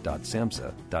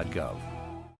underagedrinking.samhsa.gov.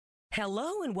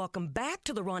 Hello and welcome back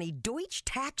to the Ronnie Deutsch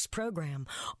Tax Program.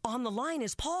 On the line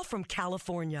is Paul from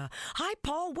California. Hi,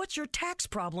 Paul. What's your tax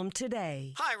problem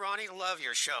today? Hi, Ronnie. Love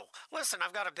your show. Listen,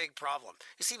 I've got a big problem.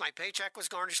 You see, my paycheck was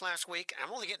garnished last week, and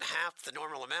I'm only getting half the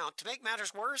normal amount. To make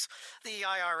matters worse, the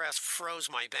IRS froze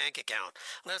my bank account.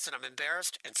 Listen, I'm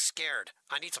embarrassed and scared.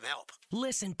 I need some help.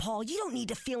 Listen, Paul, you don't need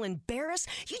to feel embarrassed.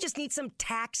 You just need some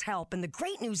tax help. And the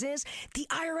great news is the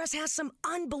IRS has some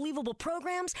unbelievable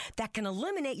programs that can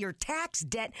eliminate your tax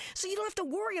debt so you don't have to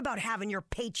worry about having your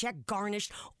paycheck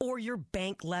garnished or your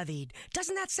bank levied.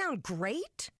 Doesn't that sound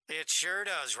great? It sure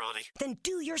does, Ronnie. Then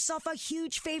do yourself a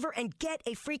huge favor and get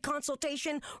a free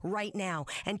consultation right now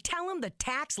and tell them the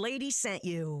tax lady sent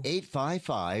you.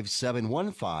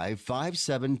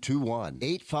 855-715-5721.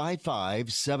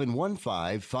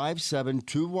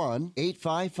 855-715-5721.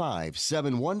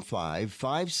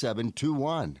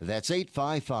 855-715-5721. That's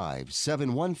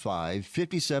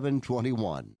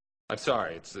 855-715-5721. I'm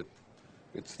sorry, it's the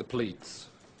pleats.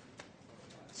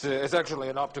 It's actually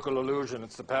an optical illusion.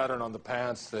 It's the pattern on the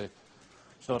pants.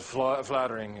 It's not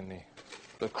flattering in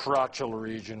the crotchal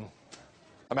region.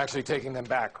 I'm actually taking them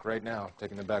back right now,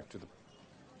 taking them back to the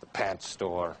pants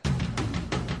store.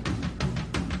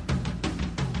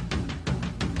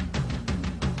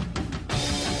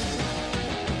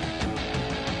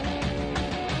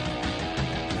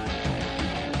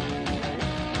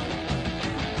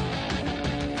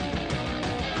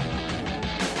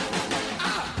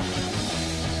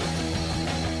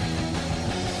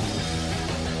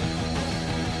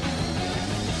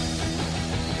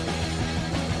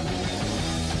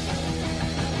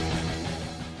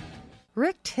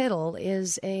 Tittle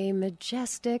is a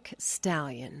majestic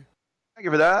stallion. Thank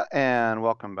you for that, and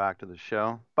welcome back to the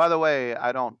show. By the way,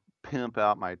 I don't pimp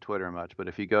out my Twitter much, but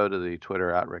if you go to the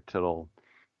Twitter at Rick Tittle,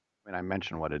 I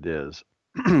mentioned what it is,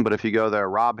 but if you go there,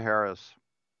 Rob Harris,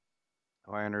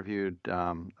 who I interviewed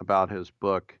about his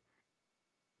book,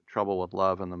 Trouble with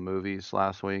Love in the Movies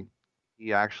last week,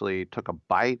 he actually took a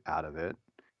bite out of it,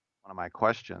 one of my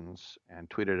questions, and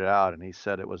tweeted it out, and he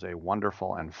said it was a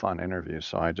wonderful and fun interview,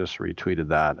 so I just retweeted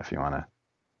that if you want to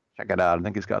check it out. I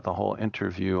think he's got the whole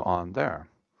interview on there.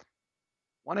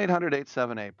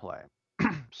 1-800-878-PLAY.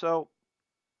 So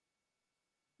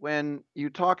when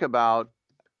you talk about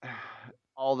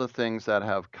all the things that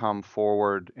have come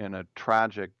forward in a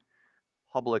tragic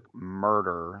public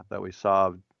murder that we saw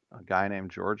of a guy named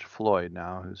George Floyd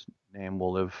now, whose name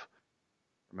will live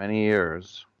for many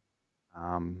years,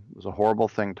 it was a horrible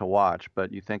thing to watch,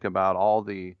 but you think about all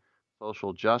the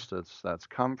social justice that's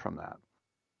come from that.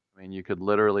 I mean, you could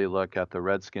literally look at the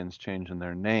Redskins changing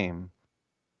their name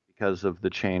because of the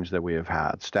change that we have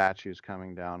had. Statues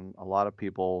coming down, a lot of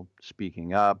people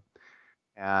speaking up,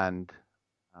 and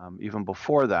even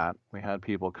before that, we had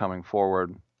people coming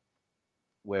forward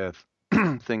with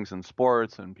things in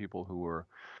sports and people who were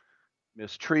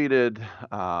mistreated.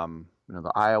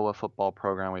 The Iowa football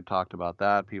program, we talked about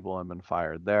that. People have been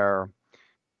fired there.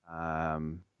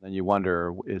 Then you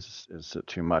wonder, is it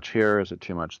too much here? Is it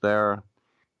too much there?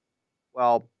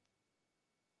 Well,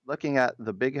 looking at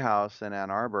the Big House in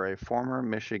Ann Arbor, a former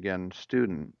Michigan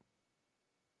student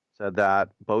said that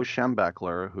Bo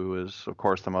Schembechler, who is, of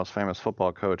course, the most famous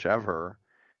football coach ever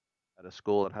at a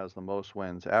school that has the most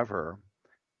wins ever,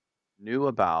 knew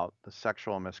about the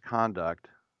sexual misconduct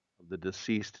of the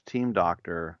deceased team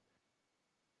doctor,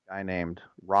 a guy named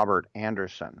Robert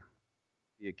Anderson.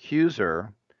 The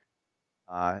accuser,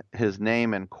 his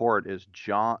name in court is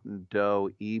John Doe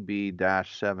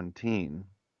EB-17,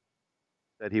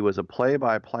 that he was a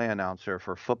play-by-play announcer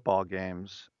for football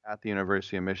games at the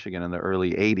University of Michigan in the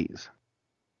early 80s.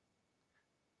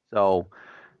 So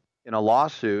in a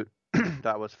lawsuit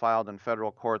that was filed in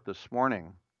federal court this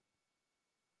morning,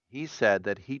 he said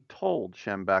that he told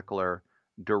Schembechler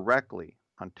directly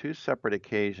on 2 separate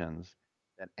occasions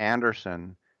that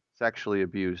Anderson sexually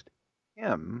abused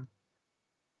him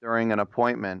during an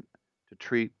appointment to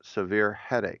treat severe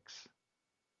headaches.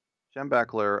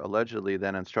 Schembechler allegedly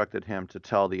then instructed him to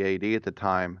tell the AD at the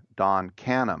time, Don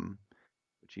Canham,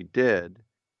 which he did,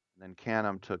 and then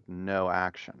Canham took no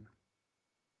action.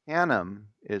 Canham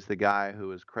is the guy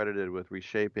who is credited with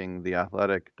reshaping the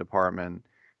athletic department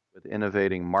with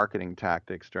innovating marketing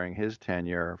tactics during his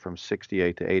tenure from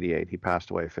 68 to 88. He passed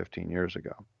away 15 years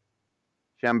ago.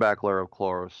 Schembechler, of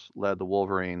course, led the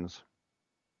Wolverines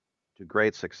to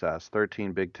great success,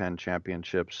 13 Big Ten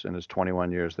championships in his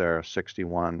 21 years there,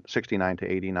 69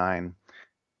 to 89.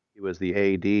 He was the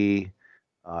AD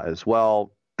as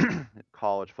well,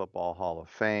 College Football Hall of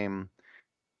Fame,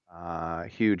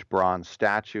 huge bronze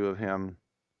statue of him.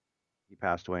 He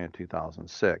passed away in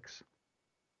 2006.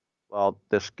 Well,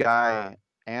 this guy,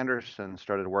 Anderson,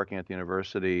 started working at the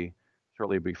university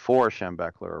shortly before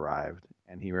Schembechler arrived,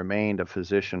 and he remained a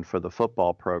physician for the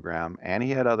football program, and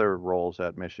he had other roles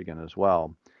at Michigan as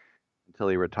well, until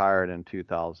he retired in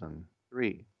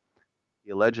 2003. He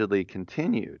allegedly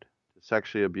continued to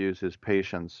sexually abuse his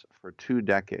patients for 2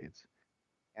 decades.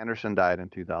 Anderson died in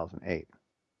 2008.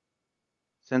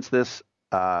 Since this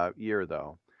year,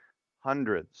 though,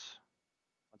 hundreds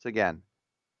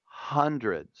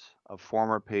of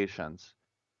former patients,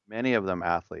 many of them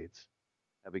athletes,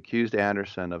 have accused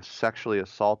Anderson of sexually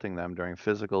assaulting them during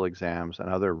physical exams and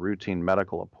other routine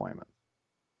medical appointments.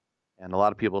 And a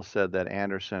lot of people said that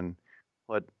Anderson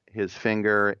put his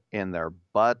finger in their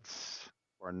butts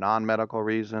for a non-medical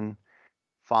reason,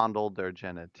 fondled their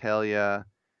genitalia,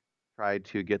 tried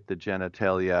to get the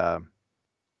genitalia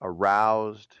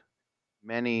aroused,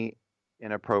 many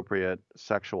inappropriate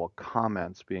sexual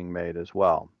comments being made as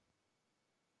well.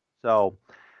 So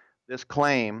this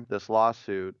claim, this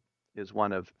lawsuit, is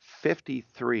one of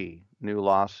 53 new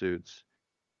lawsuits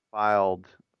filed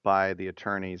by the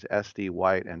attorneys S.D.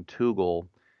 White and Tugel,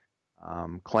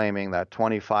 claiming that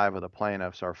 25 of the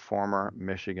plaintiffs are former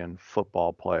Michigan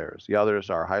football players. The others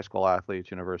are high school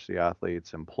athletes, university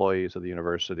athletes, employees of the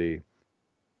university,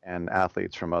 and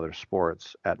athletes from other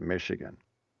sports at Michigan.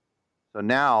 So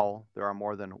now there are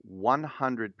more than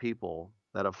 100 people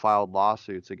that have filed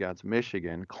lawsuits against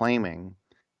Michigan claiming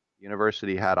the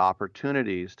university had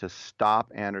opportunities to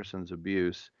stop Anderson's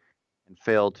abuse and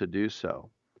failed to do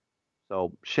so.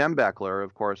 So Schembechler,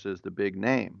 of course, is the big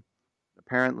name.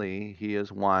 Apparently, he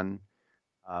is one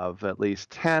of at least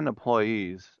 10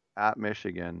 employees at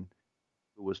Michigan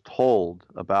who who was told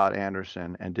about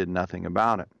Anderson and did nothing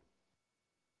about it.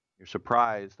 You're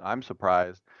surprised, I'm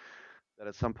surprised, that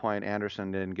at some point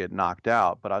Anderson didn't get knocked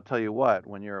out. But I'll tell you what,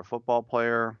 when you're a football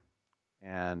player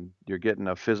and you're getting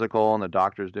a physical and the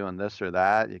doctor's doing this or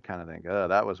that, you kind of think, oh,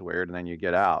 that was weird. And then you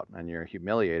get out and you're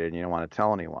humiliated and you don't want to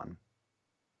tell anyone,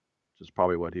 which is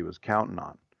probably what he was counting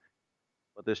on.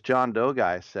 But this John Doe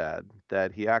guy said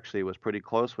that he actually was pretty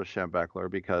close with Schembechler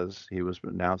because he was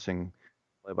announcing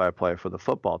play-by-play for the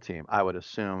football team. I would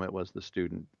assume it was the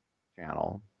student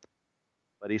channel.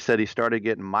 But he said he started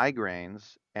getting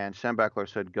migraines, and Schembechler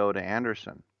said, go to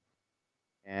Anderson.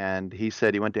 And he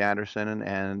said he went to Anderson,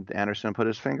 and Anderson put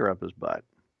his finger up his butt.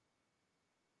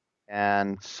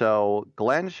 And so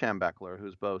Glenn Schembechler,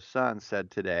 who's Bo's son, said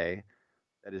today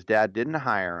that his dad didn't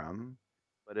hire him,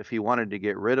 but if he wanted to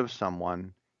get rid of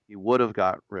someone, he would have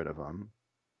got rid of him.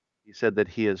 He said that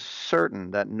he is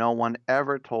certain that no one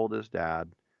ever told his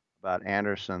dad about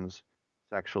Anderson's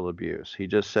sexual abuse. He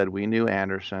just said, we knew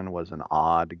Anderson was an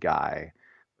odd guy.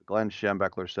 Glenn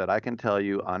Schembechler said, I can tell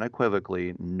you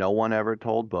unequivocally, no one ever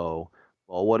told Bo.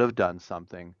 Bo would have done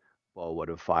something. Bo would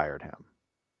have fired him.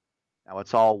 Now,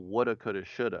 it's all woulda, coulda,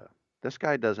 shoulda. This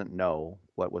guy doesn't know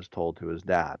what was told to his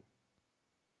dad.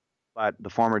 But the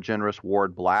former generous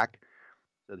Ward Black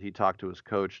said he talked to his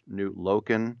coach, Newt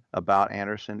Loken, about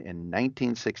Anderson in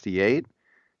 1968,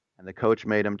 and the coach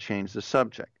made him change the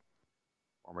subject.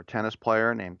 Former tennis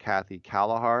player named Kathy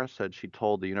Kalahar said she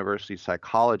told the university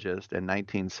psychologist in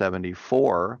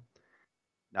 1974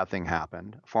 nothing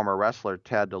happened. Former wrestler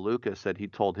Tad DeLuca said he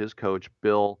told his coach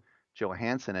Bill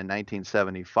Johansson in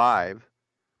 1975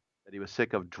 that he was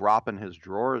sick of dropping his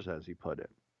drawers, as he put it.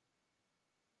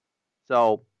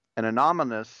 So an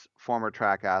anonymous former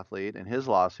track athlete in his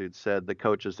lawsuit said the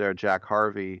coaches there, Jack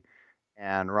Harvey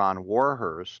and Ron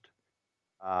Warhurst,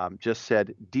 just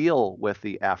said, deal with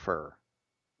the effer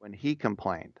when he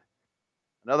complained.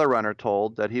 Another runner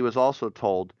told that he was also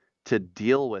told to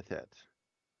deal with it.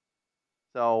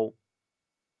 So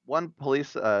one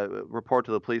police report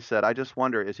to the police said, I just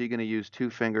wonder, is he going to use two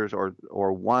fingers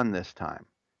or one this time?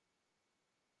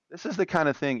 This is the kind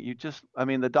of thing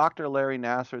the Dr. Larry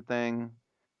Nassar thing,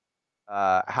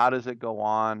 how does it go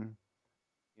on?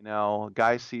 You know,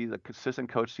 the assistant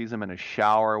coach sees him in a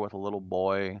shower with a little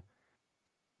boy.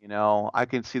 You know, I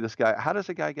can see this guy. How does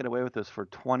a guy get away with this for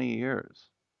 20 years?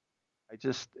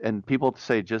 And people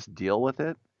say, just deal with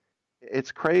it.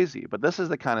 It's crazy, but this is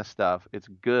the kind of stuff. It's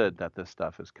good that this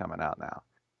stuff is coming out now.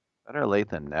 Better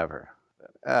late than never.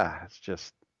 It's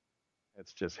just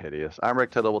hideous. I'm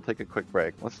Rick Tittle. We'll take a quick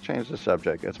break. Let's change the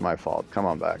subject. It's my fault. Come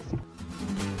on back.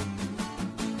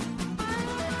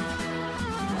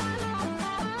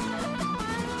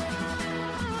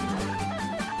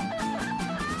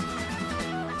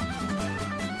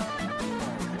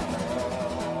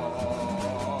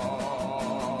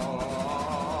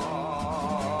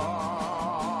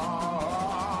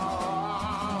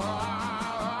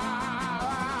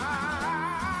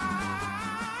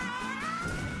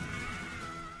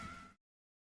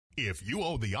 If you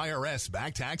owe the IRS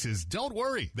back taxes, don't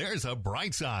worry. There's a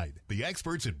bright side. The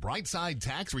experts at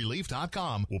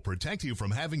BrightSideTaxRelief.com will protect you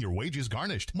from having your wages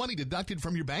garnished, money deducted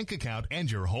from your bank account,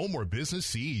 and your home or business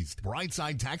seized.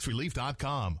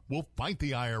 BrightSideTaxRelief.com will fight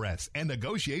the IRS and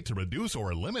negotiate to reduce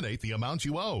or eliminate the amount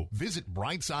you owe. Visit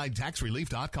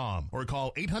BrightSideTaxRelief.com or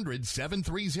call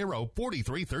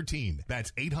 800-730-4313.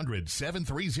 That's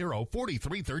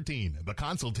 800-730-4313. The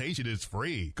consultation is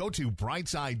free. Go to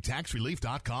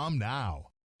BrightSideTaxRelief.com now.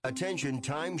 Attention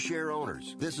timeshare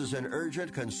owners. This is an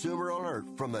urgent consumer alert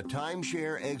from the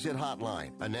Timeshare Exit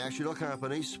Hotline, a national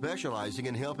company specializing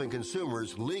in helping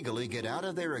consumers legally get out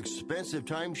of their expensive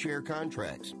timeshare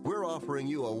contracts. We're offering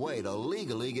you a way to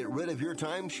legally get rid of your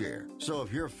timeshare. So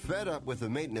if you're fed up with the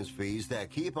maintenance fees that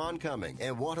keep on coming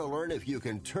and want to learn if you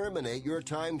can terminate your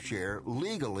timeshare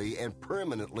legally and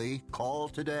permanently, call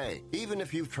today. Even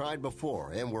if you've tried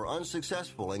before and were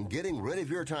unsuccessful in getting rid of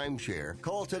your timeshare,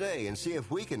 call today and see if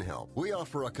we can help. We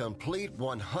offer a complete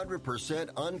 100%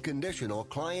 unconditional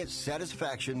client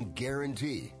satisfaction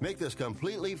guarantee. Make this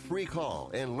completely free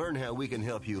call and learn how we can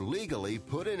help you legally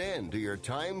put an end to your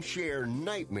timeshare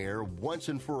nightmare once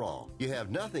and for all. You have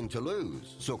nothing to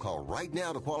lose, so call right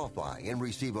now to qualify and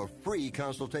receive a free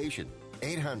consultation.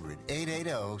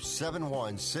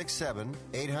 800-880-7167.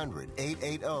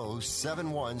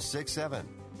 800-880-7167.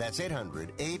 That's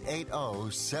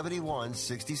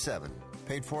 800-880-7167.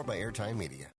 Paid for by Airtime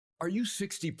Media. Are you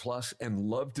 60 plus and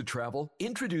love to travel?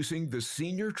 Introducing the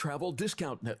Senior Travel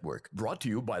Discount Network, brought to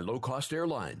you by Low Cost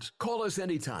Airlines. Call us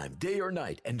anytime, day or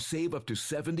night, and save up to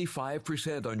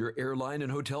 75% on your airline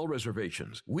and hotel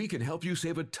reservations. We can help you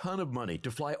save a ton of money to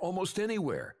fly almost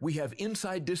anywhere. We have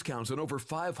inside discounts on over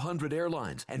 500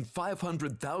 airlines and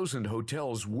 500,000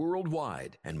 hotels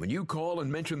worldwide. And when you call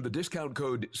and mention the discount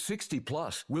code 60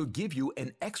 plus, we'll give you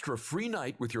an extra free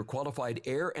night with your qualified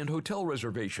air and hotel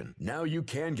reservation. Now you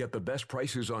can get the best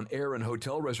prices on air and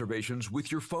hotel reservations with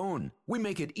your phone. We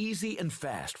make it easy and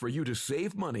fast for you to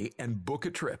save money and book a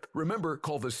trip. Remember,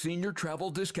 call the Senior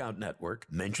Travel Discount Network,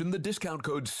 mention the discount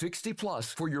code 60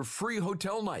 plus for your free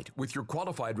hotel night with your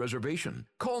qualified reservation.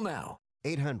 Call now.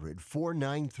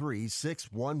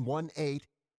 800-493-6118.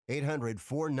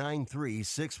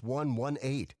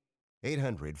 800-493-6118.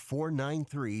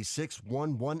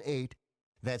 800-493-6118.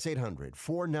 That's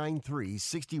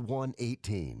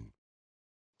 800-493-6118.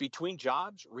 Between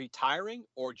jobs, retiring,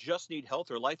 or just need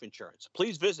health or life insurance,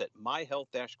 please visit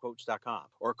myhealth-quotes.com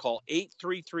or call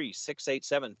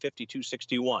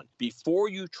 833-687-5261. Before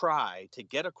you try to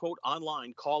get a quote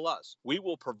online, call us. We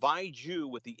will provide you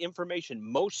with the information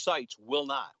most sites will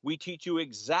not. We teach you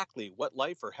exactly what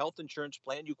life or health insurance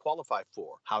plan you qualify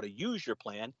for, how to use your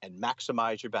plan, and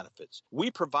maximize your benefits.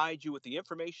 We provide you with the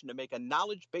information to make a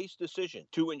knowledge-based decision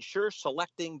to ensure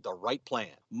selecting the right plan.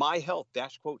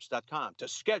 myhealth-quotes.com to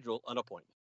schedule an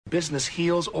appointment. Business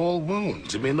heals all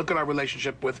wounds. I mean, look at our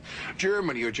relationship with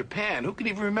Germany or Japan. Who can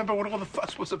even remember what all the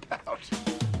fuss was about?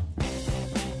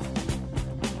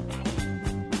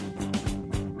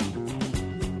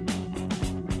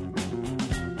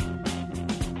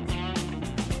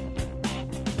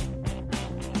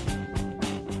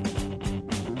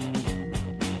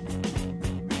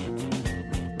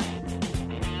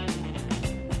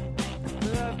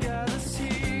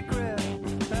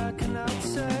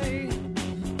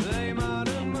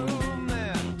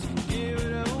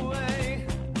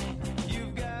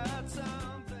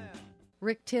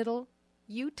 Rick Tittle,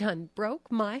 you done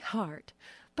broke my heart,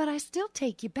 but I still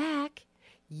take you back.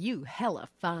 You hella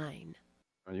fine.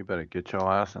 Well, you better get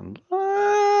your ass in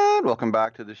line. Welcome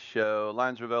back to the show.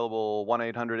 Lines are available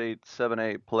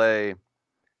 1-800-878-PLAY.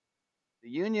 The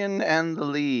union and the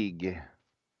league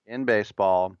in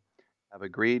baseball have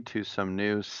agreed to some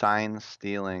new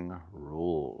sign-stealing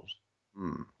rules.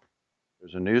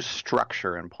 There's a new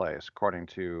structure in place, according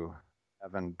to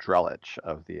Evan Drellich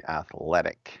of The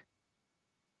Athletic.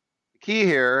 The key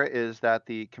here is that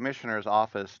the commissioner's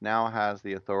office now has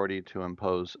the authority to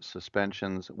impose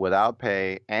suspensions without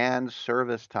pay and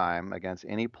service time against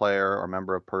any player or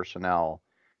member of personnel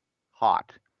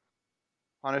caught.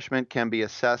 Punishment can be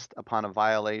assessed upon a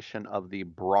violation of the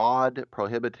broad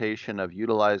prohibition of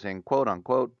utilizing,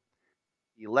 quote-unquote,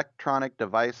 electronic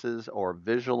devices or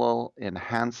visual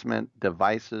enhancement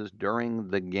devices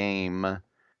during the game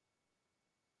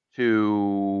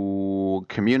to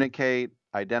communicate,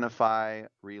 identify,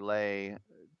 relay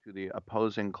to the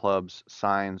opposing club's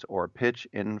signs or pitch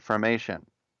information.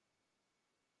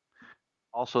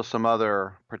 Also, some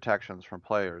other protections from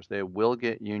players. They will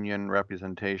get union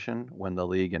representation when the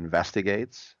league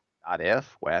investigates, not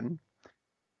if, when.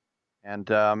 And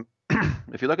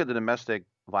if you look at the domestic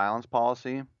violence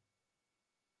policy,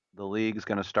 the league is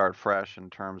going to start fresh in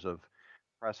terms of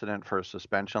precedent for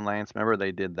suspension lengths. Remember,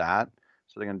 they did that.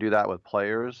 So they're going to do that with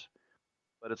players.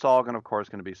 But it's all going to, of course,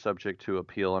 going to be subject to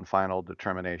appeal and final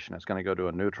determination. It's going to go to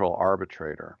a neutral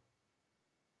arbitrator.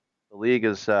 The league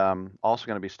is also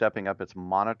going to be stepping up its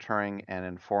monitoring and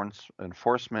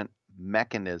enforcement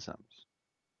mechanisms.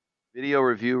 Video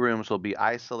review rooms will be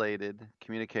isolated,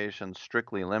 communications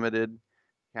strictly limited.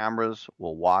 Cameras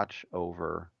will watch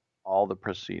over all the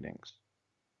proceedings.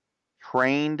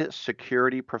 Trained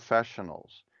security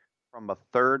professionals from a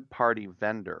third-party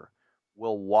vendor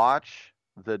will watch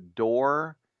the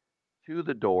door to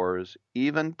the doors,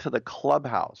 even to the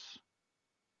clubhouse.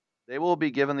 They will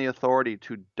be given the authority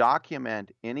to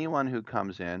document anyone who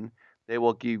comes in. They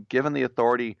will be given the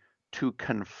authority to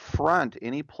confront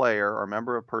any player or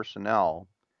member of personnel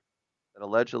that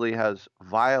allegedly has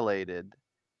violated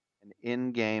an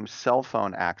in-game cell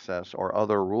phone access or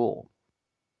other rule.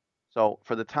 So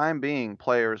for the time being,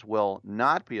 players will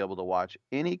not be able to watch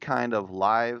any kind of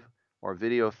live or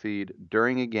video feed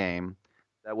during a game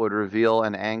that would reveal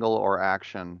an angle or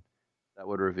action that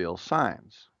would reveal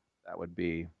signs. That would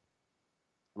be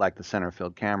like the center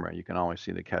field camera. You can always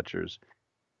see the catcher's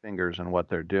fingers and what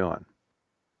they're doing.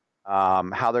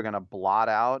 How they're going to blot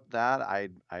out that, I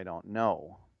don't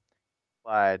know.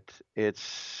 But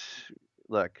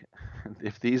look,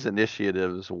 if these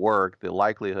initiatives work, the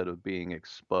likelihood of being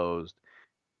exposed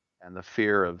and the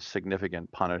fear of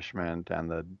significant punishment and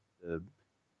the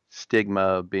stigma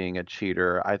of being a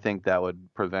cheater, I think that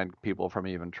would prevent people from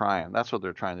even trying. That's what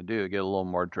they're trying to do, get a little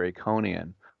more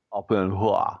draconian up in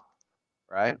Hua,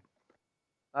 right?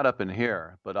 Not up in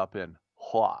here, but up in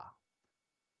Hua.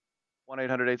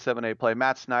 1-800-878-PLAY.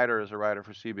 Matt Snyder is a writer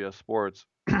for CBS Sports,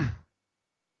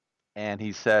 and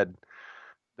he said,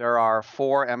 there are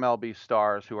 4 MLB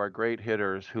stars who are great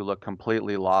hitters who look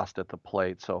completely lost at the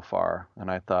plate so far. And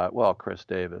I thought, well, Chris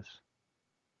Davis.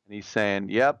 And he's saying,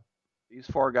 yep, these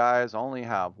 4 guys only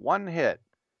have 1 hit.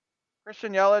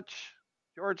 Christian Yelich,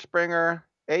 George Springer,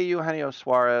 A. Eugenio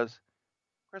Suarez,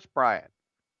 Chris Bryant.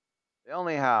 They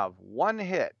only have 1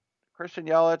 hit. Christian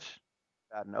Yelich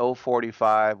got an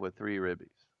 0.45 with 3 ribbies.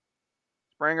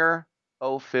 Springer,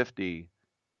 0.50,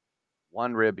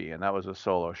 1 ribby, and that was a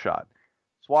solo shot.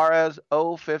 Suarez,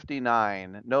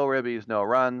 0.59, no ribbies, no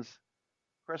runs.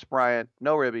 Chris Bryant,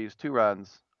 no ribbies, 2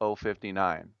 runs,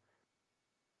 0.59.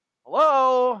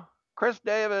 Hello, Chris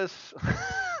Davis.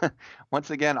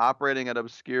 Once again, operating at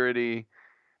obscurity.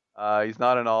 He's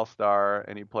not an all-star,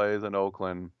 and he plays in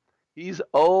Oakland. He's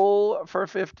 0 for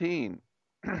 15.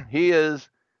 He is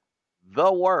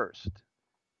the worst.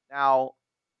 Now,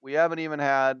 we haven't even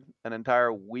had an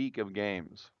entire week of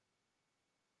games.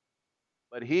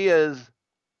 But he is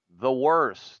the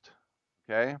worst,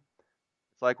 okay?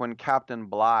 It's like when Captain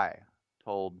Bligh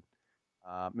told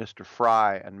Mr.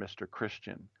 Fry and Mr.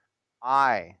 Christian,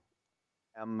 I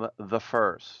am the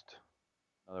first.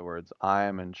 In other words, I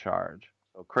am in charge.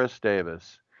 So Chris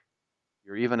Davis,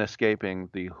 you're even escaping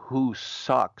the who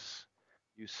sucks.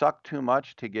 You suck too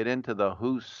much to get into the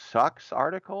who sucks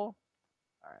article?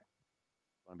 All right.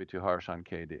 Don't be too harsh on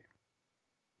KD.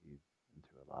 He's into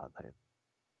a lot lately.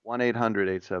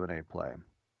 1-800-878-PLAY.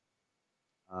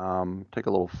 Take a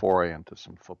little foray into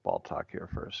some football talk here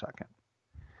for a second.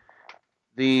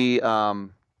 The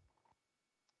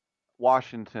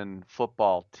Washington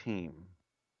football team,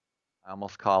 I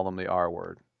almost call them the R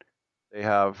word. They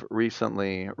have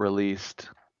recently released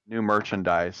new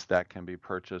merchandise that can be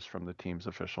purchased from the team's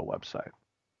official website.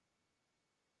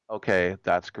 Okay,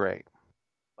 that's great.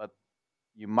 But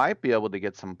you might be able to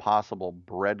get some possible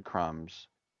breadcrumbs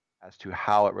as to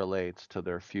how it relates to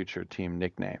their future team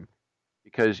nickname.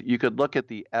 Because you could look at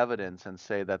the evidence and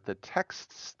say that the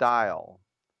text style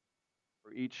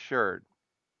for each shirt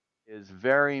is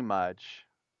very much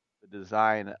the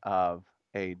design of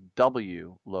a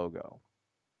W logo.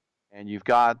 And you've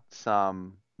got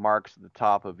some marks at the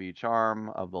top of each arm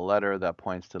of the letter that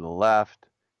points to the left,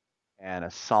 and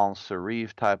a sans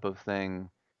serif type of thing.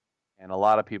 And a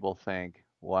lot of people think,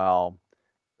 well,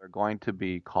 they're going to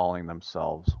be calling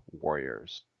themselves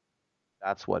Warriors.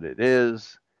 That's what it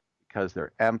is, because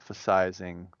they're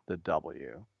emphasizing the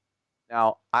W.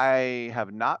 Now, I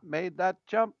have not made that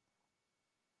jump.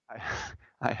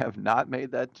 I have not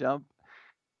made that jump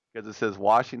because it says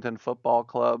Washington Football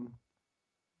Club,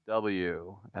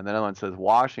 W, and then another one says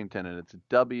Washington, and it's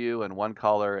W in one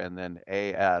color, and then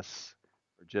AS,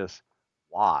 or just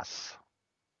WAS.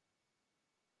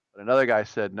 But another guy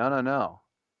said, no.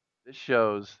 This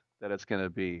shows that it's going to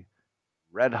be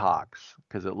Red Hawks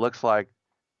because it looks like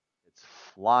it's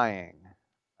flying.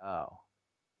 Oh,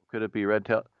 could it be Red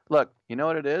Tail? Look, you know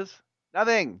what it is?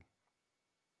 Nothing.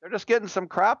 They're just getting some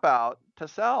crap out to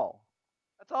sell.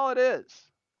 That's all it is.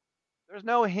 There's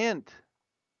no hint.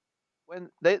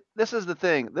 This is the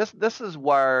thing. This is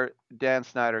where Dan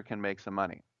Snyder can make some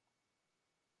money.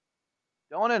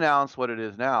 Don't announce what it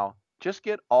is now. Just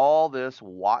get all this,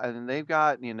 and they've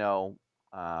got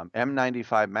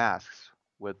M95 masks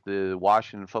with the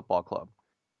Washington Football Club.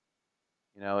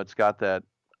 It's got that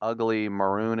ugly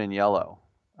maroon and yellow.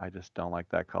 I just don't like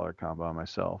that color combo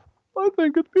myself. I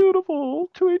think it's beautiful.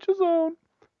 To each his own.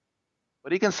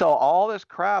 But he can sell all this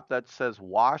crap that says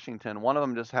Washington. One of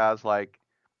them just has like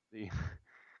the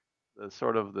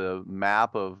sort of the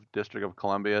map of District of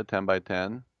Columbia, 10 by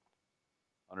 10.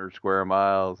 100 square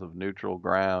miles of neutral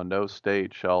ground. No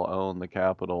state shall own the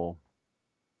capital.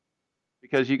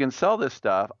 Because you can sell this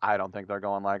stuff. I don't think they're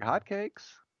going like hotcakes.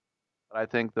 But I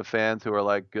think the fans who are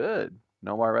like, good,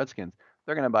 no more Redskins,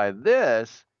 they're going to buy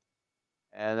this,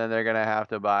 and then they're going to have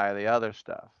to buy the other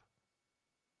stuff.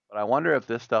 But I wonder if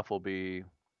this stuff will be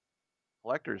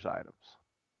collector's items.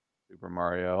 Super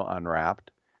Mario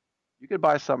Unwrapped. You could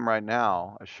buy something right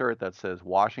now, a shirt that says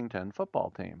Washington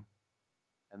Football Team.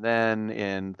 And then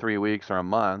in 3 weeks or a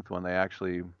month, when they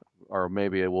actually, or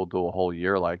maybe it will do a whole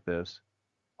year like this,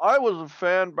 I was a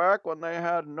fan back when they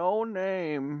had no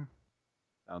name.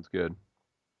 Sounds good.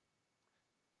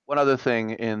 One other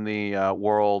thing in the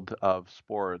world of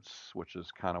sports, which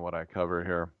is kind of what I cover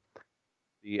here.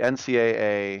 The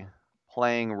NCAA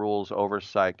Playing Rules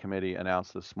Oversight Committee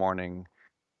announced this morning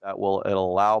that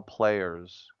it'll allow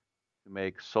players to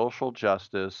make social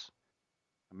justice,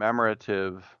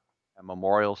 commemorative, and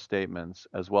memorial statements,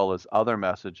 as well as other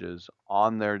messages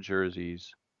on their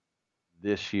jerseys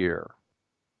this year.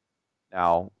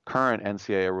 Now, current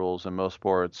NCAA rules in most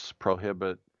sports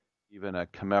prohibit even a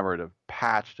commemorative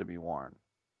patch to be worn.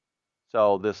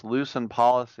 So this loosened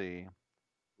policy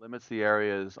limits the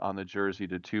areas on the jersey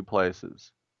to two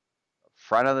places: the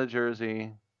front of the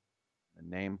jersey, the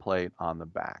nameplate on the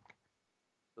back.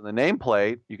 So the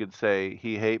nameplate, you could say,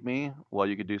 "He hate me." Well,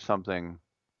 you could do something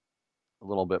a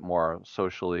little bit more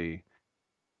socially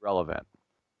relevant.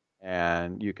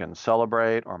 And you can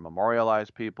celebrate or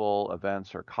memorialize people,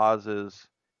 events, or causes.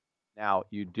 Now,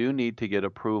 you do need to get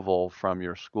approval from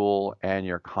your school and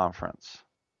your conference.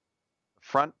 The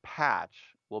front patch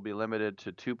will be limited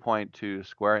to 2.2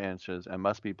 square inches and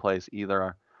must be placed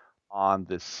either on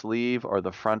the sleeve or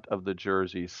the front of the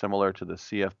jersey, similar to the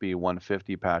CFB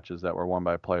 150 patches that were worn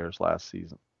by players last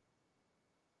season.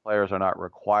 Players are not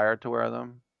required to wear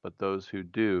them, but those who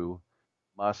do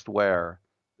must wear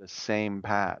the same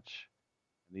patch.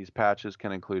 And these patches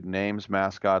can include names,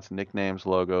 mascots, nicknames,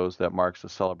 logos that marks to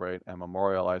celebrate and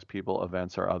memorialize people,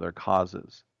 events, or other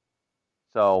causes.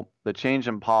 So the change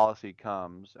in policy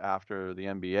comes after the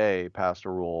NBA passed a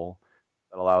rule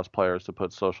that allows players to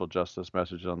put social justice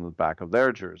messages on the back of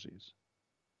their jerseys.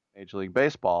 Major League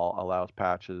Baseball allows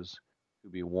patches to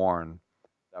be worn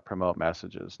that promote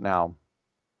messages. Now,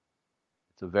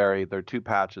 there are two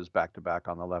patches back to back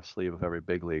on the left sleeve of every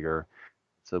big leaguer.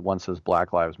 So one says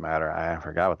Black Lives Matter. I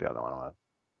forgot what the other one was.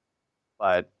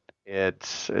 But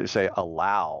it's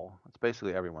allow. It's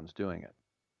basically everyone's doing it.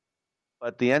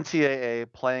 But the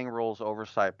NCAA Playing Rules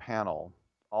Oversight Panel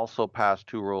also passed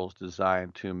two rules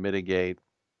designed to mitigate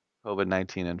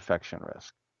COVID-19 infection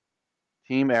risk.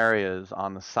 Team areas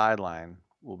on the sideline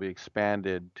will be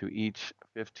expanded to each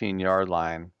 15-yard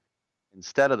line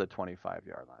instead of the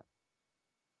 25-yard line.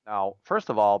 Now, first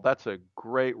of all, that's a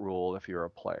great rule if you're a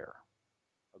player.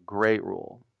 A great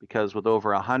rule, because with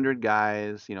over 100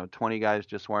 guys, 20 guys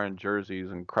just wearing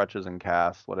jerseys and crutches and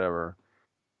casts, whatever,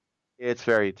 it's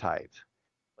very tight.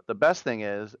 But the best thing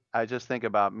is, I just think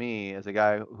about me as a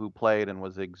guy who played and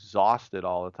was exhausted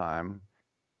all the time.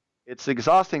 It's an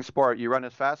exhausting sport. You run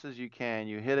as fast as you can,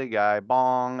 you hit a guy,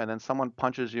 bong, and then someone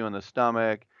punches you in the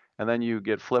stomach, and then you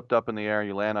get flipped up in the air,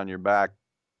 you land on your back.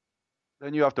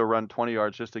 Then you have to run 20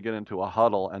 yards just to get into a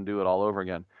huddle and do it all over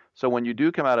again. So when you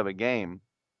do come out of a game,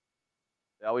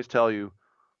 they always tell you,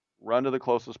 run to the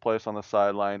closest place on the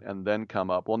sideline and then come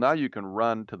up. Well, now you can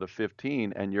run to the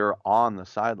 15 and you're on the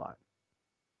sideline.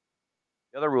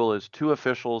 The other rule is 2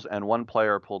 officials and 1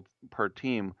 player per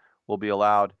team will be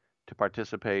allowed to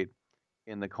participate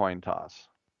in the coin toss.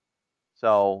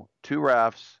 So 2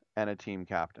 refs and a team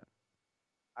captain.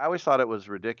 I always thought it was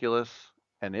ridiculous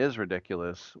and is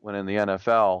ridiculous when in the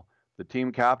NFL, the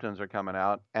team captains are coming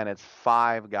out and it's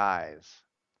 5 guys.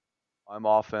 I'm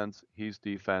offense, he's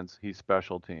defense, he's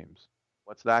special teams.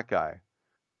 What's that guy?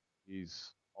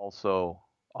 He's also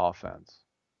offense.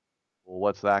 Well,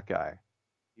 what's that guy?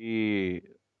 He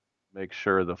makes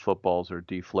sure the footballs are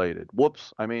deflated.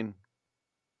 Whoops. I mean,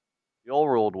 the old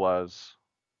rule was,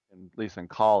 at least in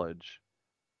college,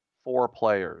 4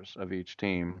 players of each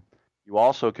team. You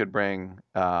also could bring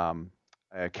a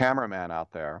cameraman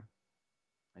out there,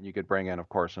 and you could bring in, of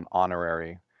course, an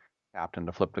honorary captain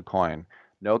to flip the coin.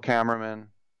 No cameramen,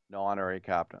 no honorary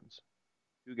captains.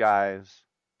 2 guys,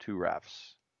 2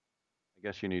 refs. I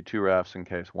guess you need 2 refs in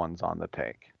case one's on the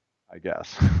take, I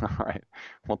guess. All right,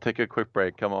 we'll take a quick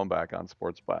break. Come on back on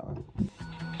Sports Byline.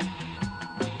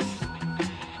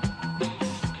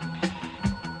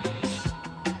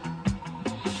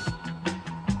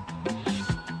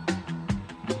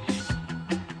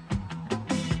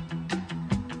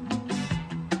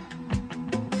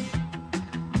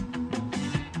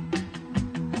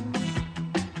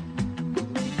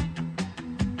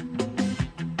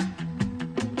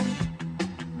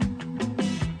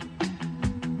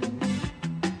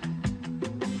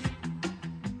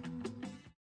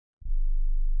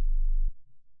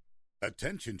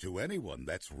 Attention to anyone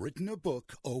that's written a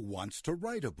book or wants to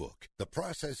write a book. The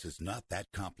process is not that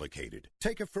complicated.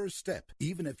 Take a first step.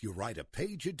 Even if you write a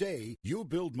page a day, you'll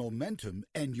build momentum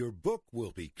and your book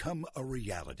will become a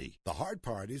reality. The hard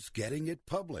part is getting it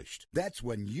published. That's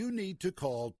when you need to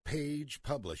call Page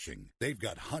Publishing. They've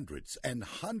got hundreds and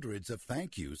hundreds of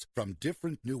thank yous from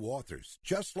different new authors,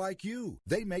 just like you.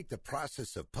 They make the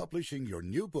process of publishing your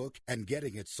new book and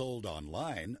getting it sold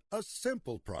online a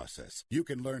simple process. You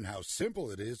can learn how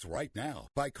simple it is right now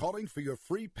by calling for your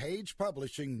free Page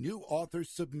Publishing New Author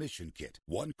Submission Kit.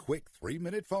 One quick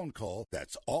 3-minute phone call,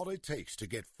 that's all it takes to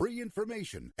get free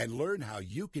information and learn how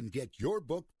you can get your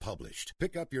book published.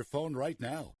 Pick up your phone right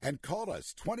now and call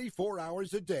us 24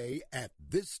 hours a day at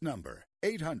this number.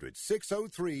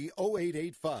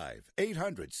 800-603-0885.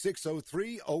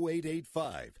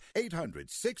 800-603-0885.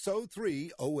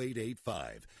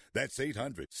 800-603-0885. That's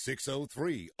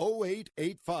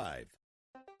 800-603-0885.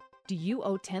 Do you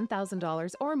owe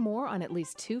 $10,000 or more on at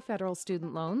least 2 federal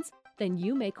student loans? Then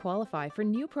you may qualify for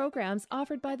new programs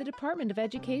offered by the Department of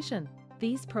Education.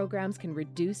 These programs can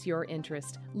reduce your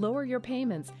interest, lower your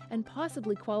payments, and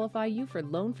possibly qualify you for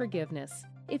loan forgiveness.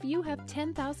 If you have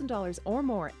 $10,000 or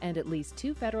more and at least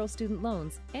 2 federal student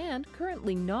loans and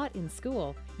currently not in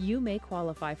school, you may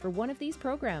qualify for one of these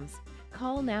programs.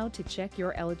 Call now to check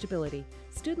your eligibility.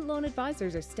 Student loan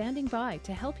advisors are standing by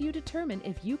to help you determine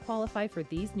if you qualify for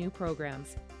these new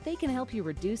programs. They can help you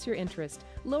reduce your interest,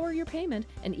 lower your payment,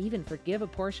 and even forgive a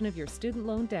portion of your student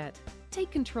loan debt.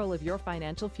 Take control of your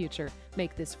financial future.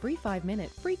 Make this free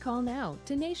 5-minute free call now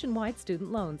to Nationwide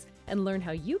Student Loans and learn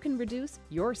how you can reduce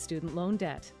your student loan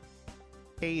debt.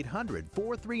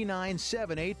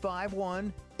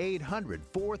 800-439-7851.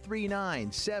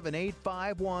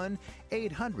 800-439-7851.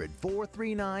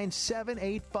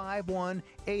 800-439-7851.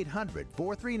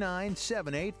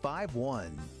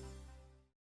 800-439-7851.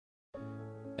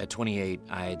 At 28,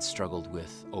 I had struggled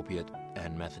with opiate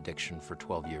and meth addiction for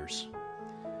 12 years.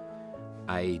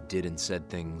 I did and said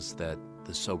things that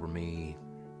the sober me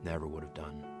never would have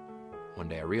done. One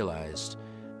day I realized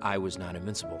I was not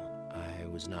invincible. I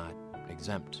was not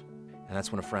exempt. And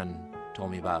that's when a friend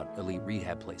told me about Elite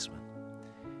Rehab Placement.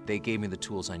 They gave me the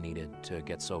tools I needed to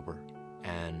get sober,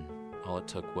 and all it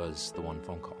took was the one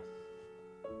phone call.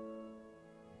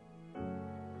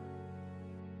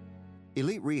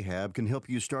 Elite Rehab can help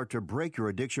you start to break your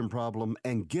addiction problem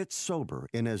and get sober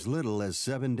in as little as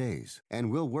 7 days. And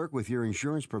we'll work with your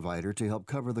insurance provider to help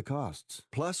cover the costs.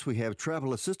 Plus, we have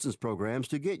travel assistance programs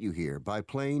to get you here by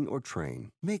plane or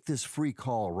train. Make this free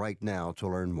call right now to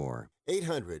learn more.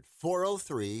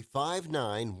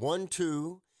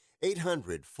 800-403-5912.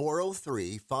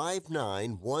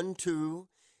 800-403-5912.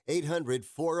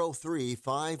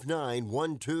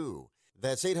 800-403-5912.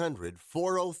 That's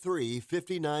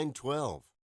 800-403-5912.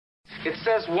 It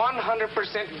says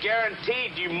 100%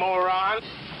 guaranteed, you moron.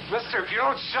 Mister, if you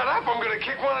don't shut up, I'm going to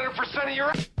kick 100% of your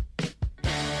ass.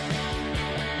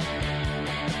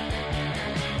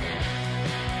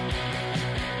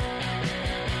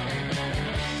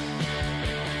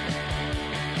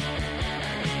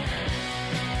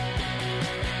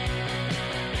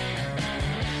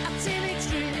 Teenage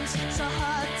dreams so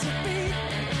hard to beat.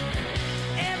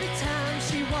 Every time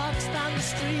she walks down the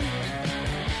street,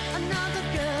 another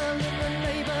girl in the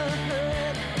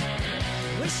neighborhood.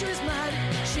 Wish she was mine,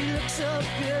 she looks so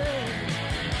good.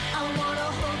 I wanna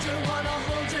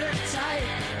hold her tight.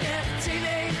 Yeah,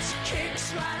 teenage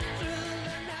kicks right through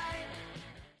the night.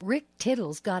 Rick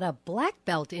Tittle's got a black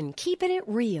belt in keeping it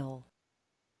real.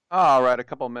 All right, a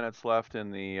couple minutes left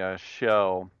in the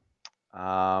show.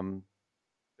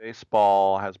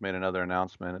 Baseball has made another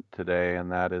announcement today,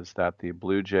 and that is that the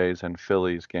Blue Jays and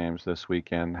Phillies games this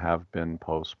weekend have been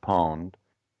postponed.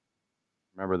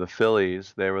 Remember, the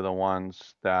Phillies, they were the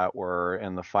ones that were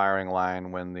in the firing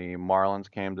line when the Marlins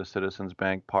came to Citizens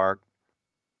Bank Park,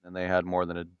 and they had more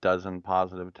than a dozen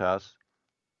positive tests.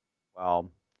 Well,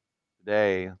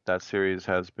 today, that series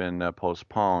has been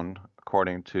postponed,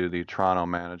 according to the Toronto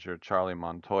manager, Charlie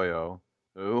Montoyo,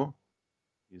 who,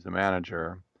 he's the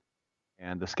manager.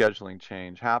 And the scheduling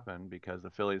change happened because the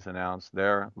Phillies announced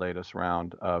their latest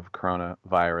round of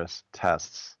coronavirus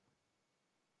tests.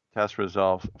 Test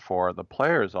results for the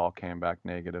players all came back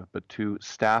negative, but 2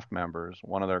 staff members,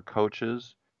 one of their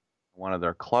coaches, one of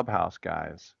their clubhouse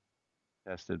guys,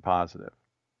 tested positive.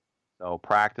 So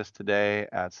practice today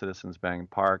at Citizens Bank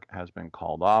Park has been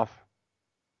called off.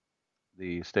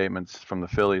 The statements from the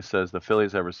Phillies says the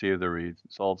Phillies have received the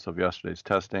results of yesterday's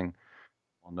testing.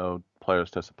 While no players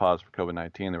tested positive for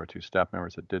COVID-19, there were 2 staff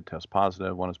members that did test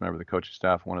positive. One is a member of the coaching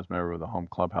staff, one is a member of the home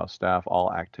clubhouse staff.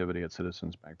 All activity at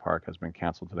Citizens Bank Park has been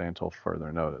canceled today until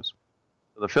further notice.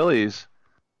 So the Phillies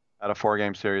had a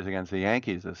 4-game series against the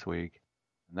Yankees this week,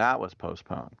 and that was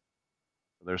postponed.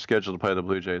 So they're scheduled to play the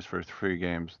Blue Jays for 3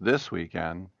 games this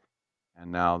weekend,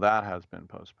 and now that has been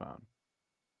postponed.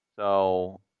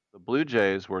 So the Blue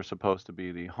Jays were supposed to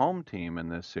be the home team in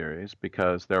this series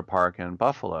because their park in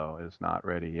Buffalo is not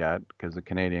ready yet because the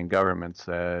Canadian government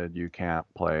said you can't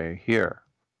play here.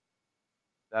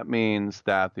 That means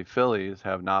that the Phillies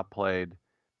have not played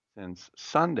since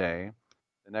Sunday.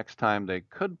 The the next time they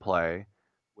could play,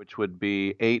 which would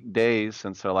be 8 days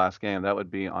since their last game. That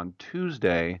would be on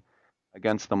Tuesday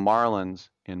against the Marlins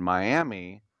in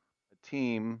Miami, a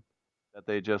team that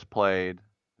they just played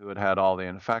who had all the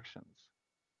infections.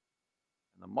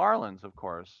 And the Marlins, of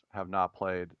course, have not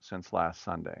played since last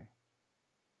Sunday.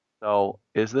 So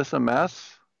is this a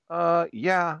mess?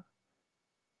 Yeah.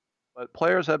 But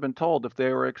players have been told if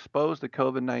they were exposed to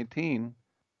COVID-19,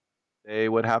 they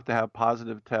would have to have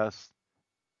positive tests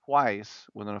twice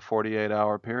within a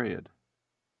 48-hour period.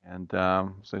 And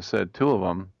as I said, 2 of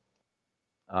them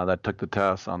that took the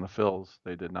tests on the Phils,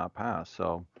 they did not pass.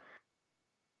 So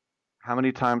how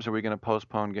many times are we going to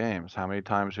postpone games? How many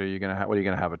times are you going to have? What, are you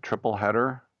going to have a triple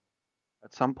header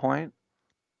at some point?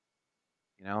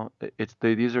 You know,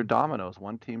 these are dominoes.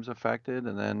 One team's affected,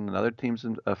 and then another team's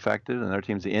affected, and another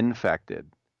team's infected.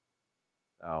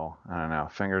 So I don't know.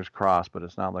 Fingers crossed, but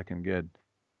it's not looking good.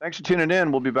 Thanks for tuning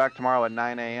in. We'll be back tomorrow at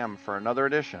 9 a.m. for another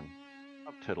edition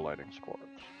of Titillating Sports.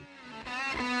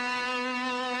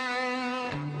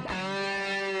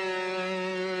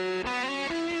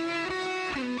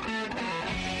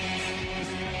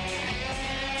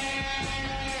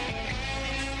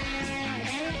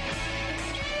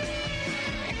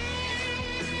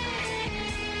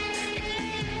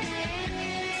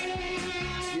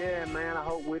 Yeah, man, I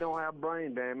hope we don't have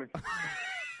brain damage.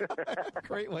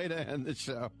 Great way to end the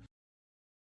show.